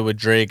that did it with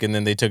Drake, and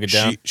then they took it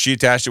down. She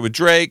attached it with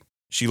Drake.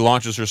 She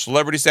launches her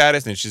celebrity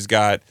status, and she's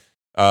got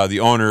the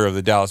owner of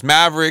the Dallas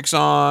Mavericks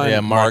on. Yeah,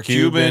 Mark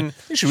Cuban. I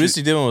think she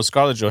recently did one with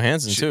Scarlett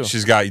Johansson, too.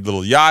 She's got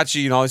little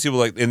Yachi and all these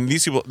people. And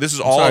these people, this is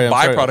all a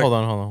byproduct. Hold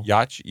on.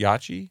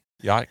 Yachi?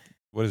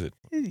 What is it?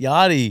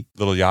 Yachty.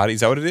 Little Yachty.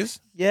 Is that what it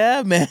is?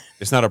 Yeah, man.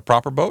 It's not a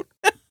proper boat?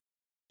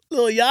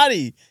 Little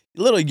Yachty.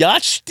 Little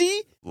Yachty?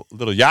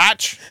 Little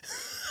Yacht?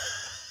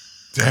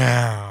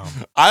 Damn.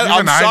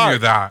 I'm sorry. I knew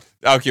that.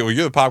 Okay, well,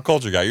 you're the pop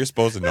culture guy. You're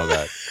supposed to know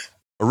that.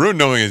 Arun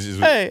knowing is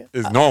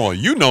normal.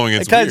 You knowing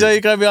it's weird.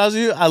 Can I be honest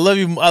with you?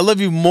 I love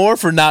you more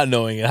for not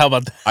knowing it. How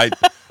about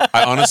that?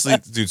 I honestly,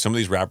 dude, some of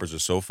these rappers are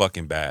so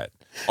fucking bad.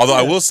 Although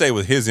I will say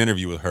with his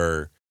interview with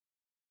her,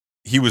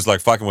 he was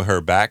like fucking with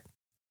her back.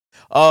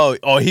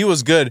 Oh, he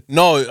was good.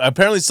 No,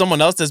 apparently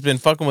someone else that's been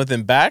fucking with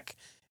him back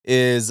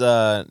is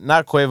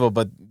not Quavo,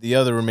 but the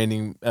other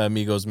remaining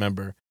Migos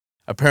member.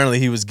 Apparently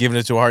he was giving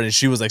it to her hard, and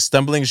she was like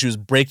stumbling. She was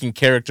breaking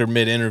character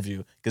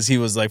mid-interview because he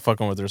was like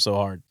fucking with her so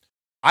hard.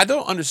 I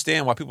don't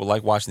understand why people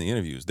like watching the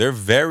interviews. They're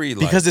very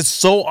because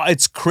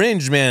it's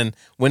cringe, man.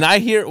 When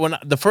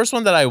the first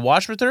one that I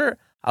watched with her,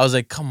 I was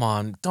like, come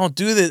on, don't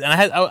do this. And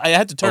I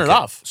had to turn it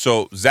off.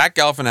 So Zach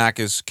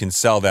Galifianakis can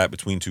sell that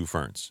between two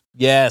ferns.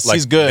 Yes,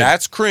 he's good.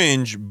 That's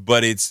cringe,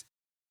 but it's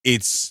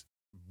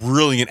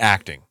brilliant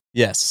acting.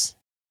 Yes.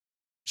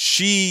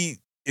 She,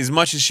 as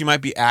much as she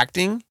might be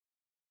acting,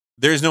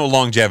 there's no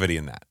longevity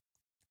in that.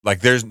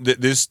 Like this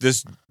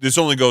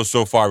only goes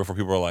so far before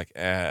people are like,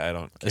 I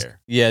don't care.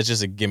 It's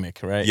just a gimmick,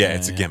 right? Yeah,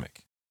 it's a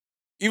gimmick.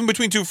 Even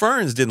Between Two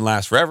Ferns didn't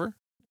last forever.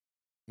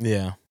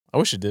 Yeah. I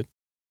wish it did.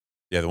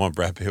 Yeah, the one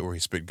Brad Pitt where he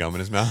spit gum in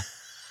his mouth.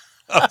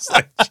 I was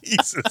like,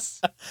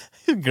 Jesus.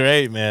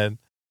 Great, man.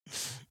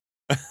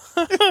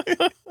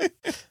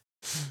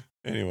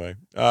 Anyway,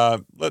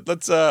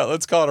 let's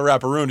call it a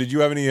wrap. Arun, did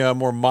you have any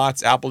more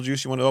Mott's apple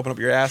juice you want to open up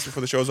your ass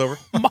before the show's over?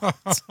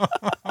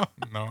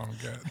 No, I'm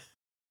good.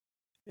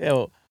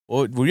 Yeah.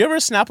 Well, were you ever a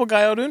Snapple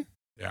guy, Odin?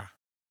 Yeah.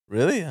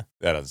 Really? Yeah.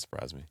 That doesn't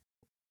surprise me.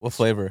 What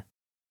flavor?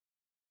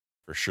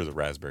 For sure, the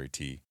raspberry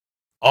tea.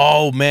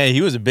 Oh man,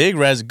 he was a big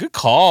Good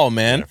call,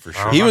 man. Yeah, for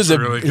sure. He was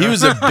really he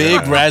was a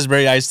big Yeah.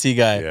 raspberry iced tea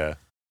guy. Yeah,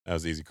 that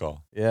was an easy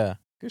call. Yeah.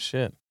 Good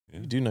shit. Yeah.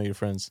 You do know your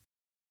friends.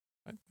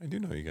 I do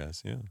know you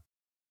guys. Yeah,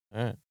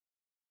 All right.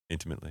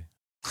 intimately.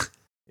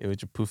 Yeah,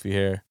 with your poofy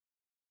hair.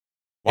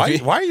 Why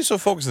are you so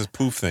focused on this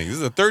poof thing? This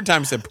is the third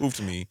time you said poof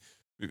to me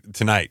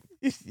tonight.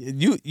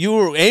 You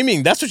were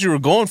aiming. That's what you were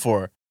going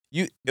for.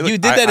 You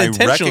did that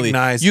intentionally. I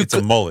recognize you it's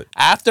a mullet.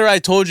 After I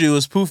told you it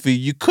was poofy,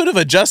 you could have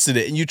adjusted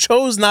it, and you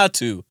chose not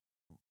to.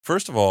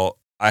 First of all,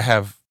 I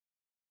have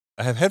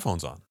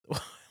headphones on.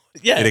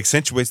 Yeah, It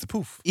accentuates the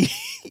poof.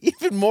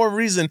 even more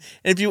reason.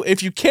 And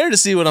if you care to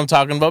see what I'm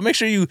talking about, make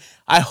sure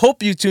I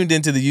hope you tuned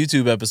into the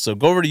YouTube episode.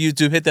 Go over to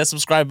YouTube, hit that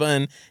subscribe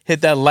button,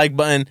 hit that like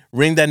button,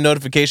 ring that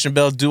notification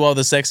bell, do all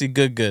the sexy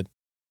good.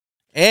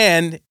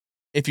 And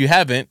if you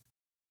haven't,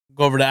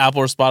 go over to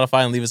Apple or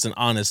Spotify and leave us an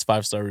honest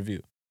 5-star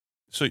review.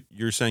 So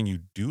you're saying you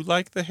do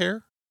like the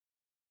hair?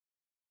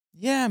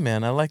 Yeah,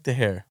 man, I like the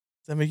hair.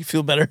 Does that make you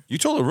feel better? You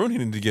told Arun he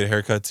needed to get a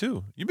haircut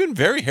too. You've been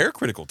very hair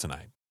critical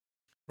tonight.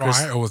 Bro,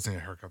 Chris- I always need a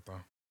haircut though.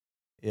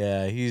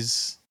 Yeah,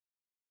 he's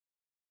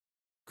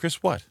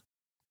Chris, what?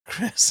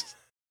 Chris.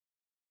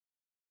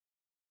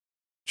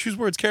 Choose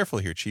words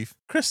carefully here, Chief.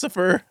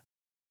 Christopher.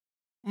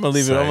 I'm gonna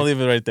leave it. I'm gonna leave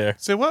it right there.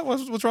 Say what?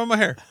 What's wrong with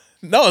my hair?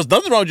 No, there's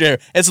nothing wrong with your hair.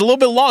 It's a little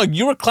bit long.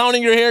 You were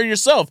clowning your hair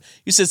yourself.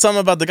 You said something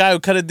about the guy who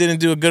cut it didn't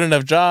do a good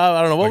enough job.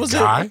 I don't know. What was it?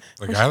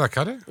 The guy that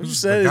cut it? What you Who's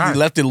said? the guy? He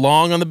left it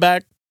long on the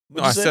back.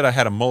 No, I said I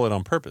had a mullet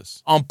on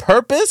purpose. On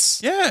purpose?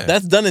 Yeah.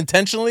 That's done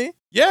intentionally?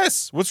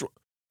 Yes.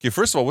 Okay,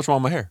 first of all, what's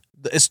wrong with my hair?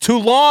 It's too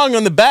long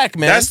on the back,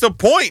 man. That's the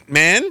point,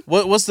 man.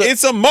 What's the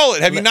It's a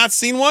mullet. Have you not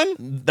seen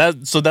one?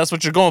 So that's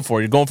what you're going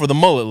for. You're going for the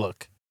mullet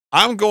look.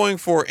 I'm going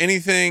for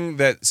anything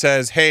that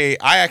says, hey,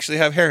 I actually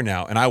have hair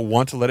now and I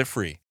want to let it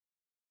free.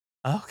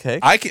 Okay.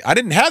 I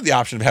didn't have the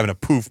option of having a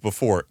poof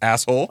before,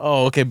 asshole.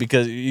 Oh, okay,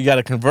 because you got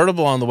a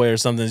convertible on the way or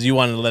something, so you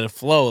wanted to let it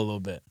flow a little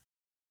bit.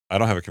 I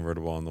don't have a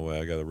convertible on the way.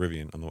 I got a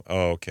Rivian on the way.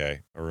 Oh,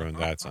 okay. Arun,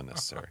 that's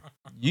unnecessary.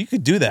 You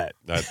could do that.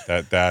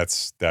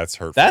 That's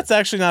hurtful. That's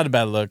actually not a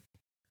bad look.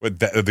 But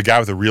the guy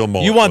with the real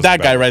mullet. You want wasn't that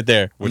guy bad. right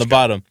there on Which the guy?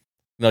 bottom.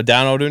 No,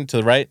 down, Odin, to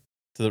the right.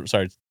 To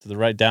the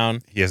right,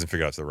 down, He hasn't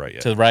figured out to the right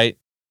yet. to the right.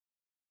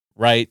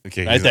 Right.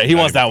 Okay, Right he's there. not- He not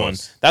wants even that one.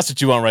 close. That's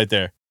what you want right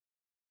there.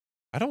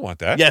 I don't want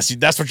that. Yes,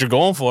 that's what you're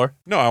going for.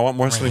 No, I want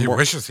more I mean, something he more.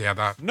 wishes he had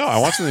that. No, I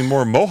want something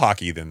more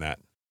mohawky than that.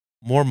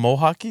 More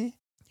mohawky?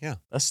 Yeah.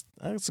 That's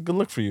a good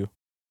look for you.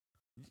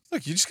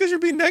 Look, just because you're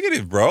being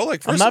negative, bro.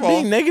 Like, I'm first not of all,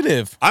 being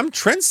negative. I'm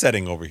trend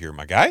setting over here,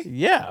 my guy.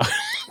 Yeah.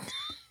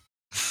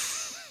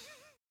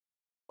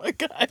 My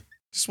God.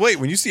 Just wait.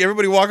 When you see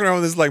everybody walking around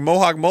with this like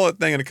mohawk mullet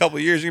thing in a couple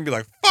of years, you're gonna be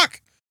like,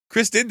 "Fuck,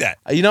 Chris did that."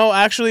 You know,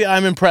 actually,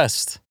 I'm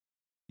impressed.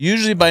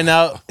 Usually by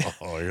now,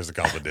 Oh, here's a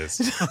couple of this.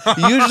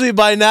 usually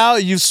by now,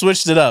 you've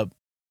switched it up.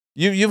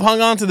 You've hung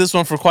on to this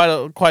one for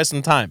quite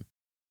some time.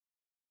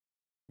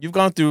 You've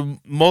gone through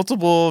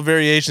multiple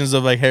variations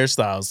of like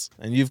hairstyles,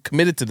 and you've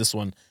committed to this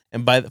one.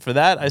 And for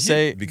that, I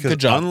say because good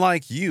job.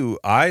 unlike you,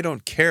 I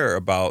don't care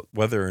about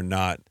whether or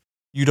not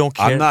You don't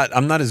care.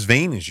 I'm not as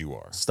vain as you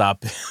are.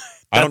 Stop it.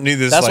 I don't need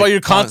this. That's like, why you're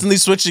constantly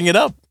switching it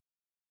up.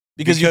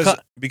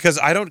 Because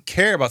I don't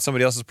care about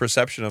somebody else's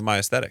perception of my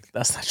aesthetic.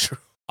 that's not true.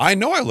 I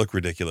know I look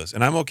ridiculous,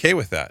 and I'm okay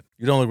with that.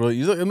 You don't look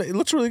really. It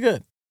looks really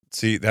good.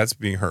 See, that's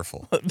being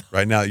hurtful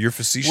right now. You're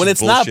facetious. When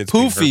it's not bullshit's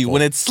being poofy, hurtful.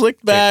 when it's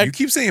slicked Okay, back. you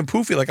keep saying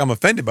poofy like I'm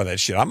offended by that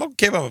shit. I'm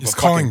okay about He's a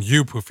calling fucking,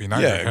 you poofy, not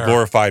your yeah, hair.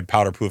 glorified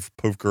powder poof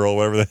girl,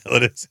 whatever the hell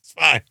it is. It's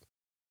fine.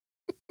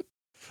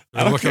 I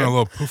You're don't looking care. a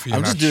little poofy in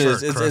I'm that just doing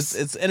shirt, this. Chris.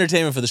 It's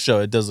entertainment for the show.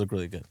 It does look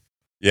really good.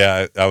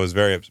 Yeah, I was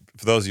very.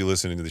 For those of you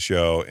listening to the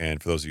show,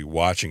 and for those of you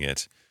watching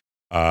it,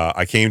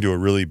 I came to a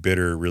really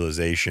bitter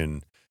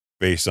realization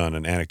based on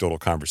an anecdotal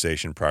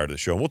conversation prior to the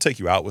show. And we'll take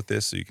you out with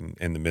this so you can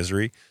end the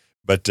misery.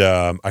 But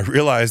I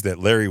realized that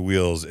Larry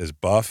Wheels, as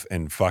buff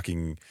and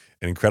fucking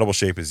in incredible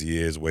shape as he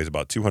is, weighs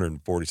about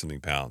 240 something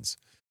pounds.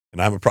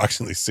 And I'm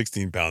approximately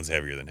 16 pounds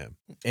heavier than him.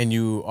 And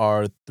you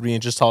are 3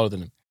 inches taller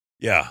than him.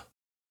 Yeah.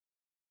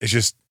 It's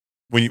just,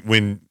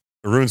 when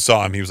Arun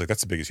saw him, he was like,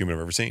 that's the biggest human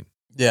I've ever seen.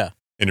 Yeah.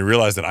 And he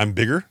realized that I'm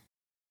bigger,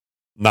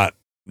 not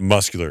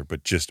muscular,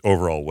 but just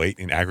overall weight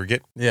in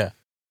aggregate. Yeah.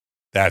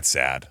 That's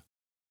sad.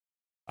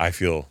 I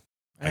feel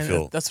And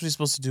feel- that's what he's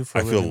supposed to do for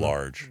I a feel living.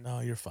 large. No,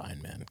 you're fine,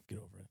 man. Get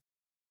over it.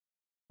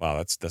 Wow,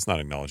 that's not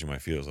acknowledging my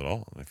feelings at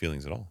all. My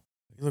feelings at all.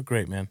 You look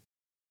great, man.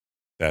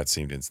 That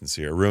seemed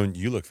insincere. Arun,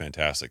 you look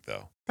fantastic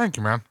though. Thank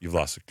you, man. You've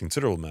lost a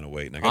considerable amount of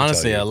weight. And I gotta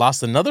Honestly, I tell you,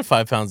 lost another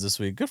 5 pounds this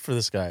week. Good for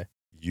this guy.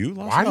 You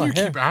lost Why do you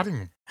hair. keep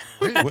adding?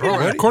 Wait, What- bro,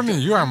 what- according to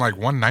you, I'm like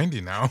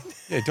 190 now.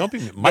 Yeah, don't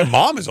be. My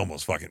mom is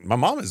almost fucking. My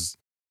mom's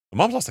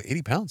lost like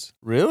 80 pounds.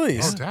 Really?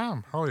 Oh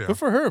damn! Hell yeah! Good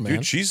for her,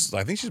 man. Dude,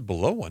 I think she's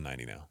below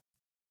 190 now.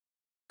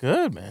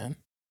 Good, man.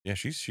 Yeah,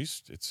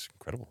 it's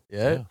incredible.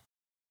 Yeah.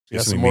 She You got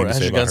have some something more. mean to Has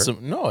say she about got her?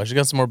 some? No, she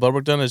got some more blood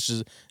work done. It's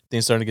just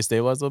things starting to get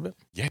stabilized a little bit.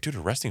 Yeah, dude, her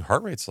resting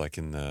heart rate's like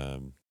in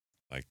the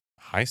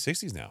high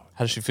 60s now.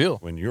 How does she feel?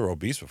 When you were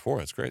obese before,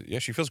 that's great. Yeah,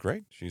 she feels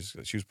great. She's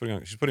putting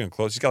on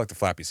clothes. She's got like the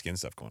flappy skin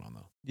stuff going on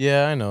though.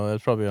 Yeah, I know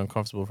that's probably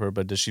uncomfortable for her,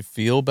 but does she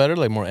feel better?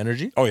 Like more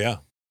energy? Oh yeah.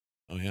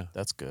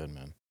 That's good,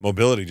 man.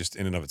 Mobility just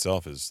in and of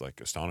itself is like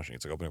astonishing.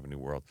 It's like opening up a new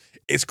world.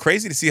 It's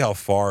crazy to see how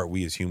far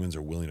we as humans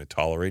are willing to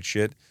tolerate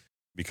shit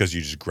because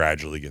you just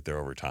gradually get there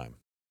over time.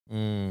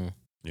 Mm,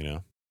 You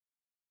know?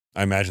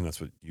 I imagine that's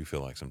what you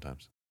feel like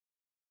sometimes.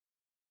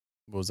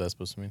 what was that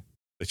supposed to mean?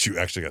 That you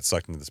actually got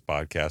sucked into this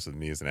podcast with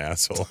me as an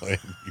asshole. And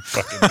you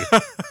fucking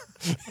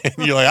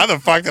and you're like, how the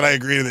fuck did I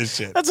agree to this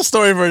shit? That's a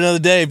story for another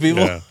day,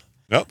 people. Yeah.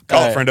 Nope.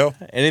 Call it, All right.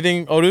 friendo.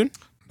 Anything, Odun?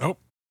 Nope.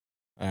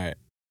 All right.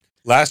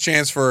 Last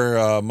chance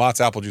for Mott's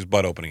apple juice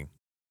butt opening.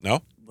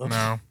 No? No.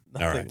 Nothing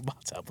All right. about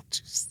apple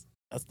juice.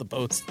 That's the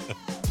post.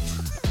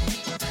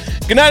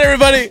 Good night,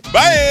 everybody.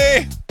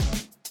 Bye.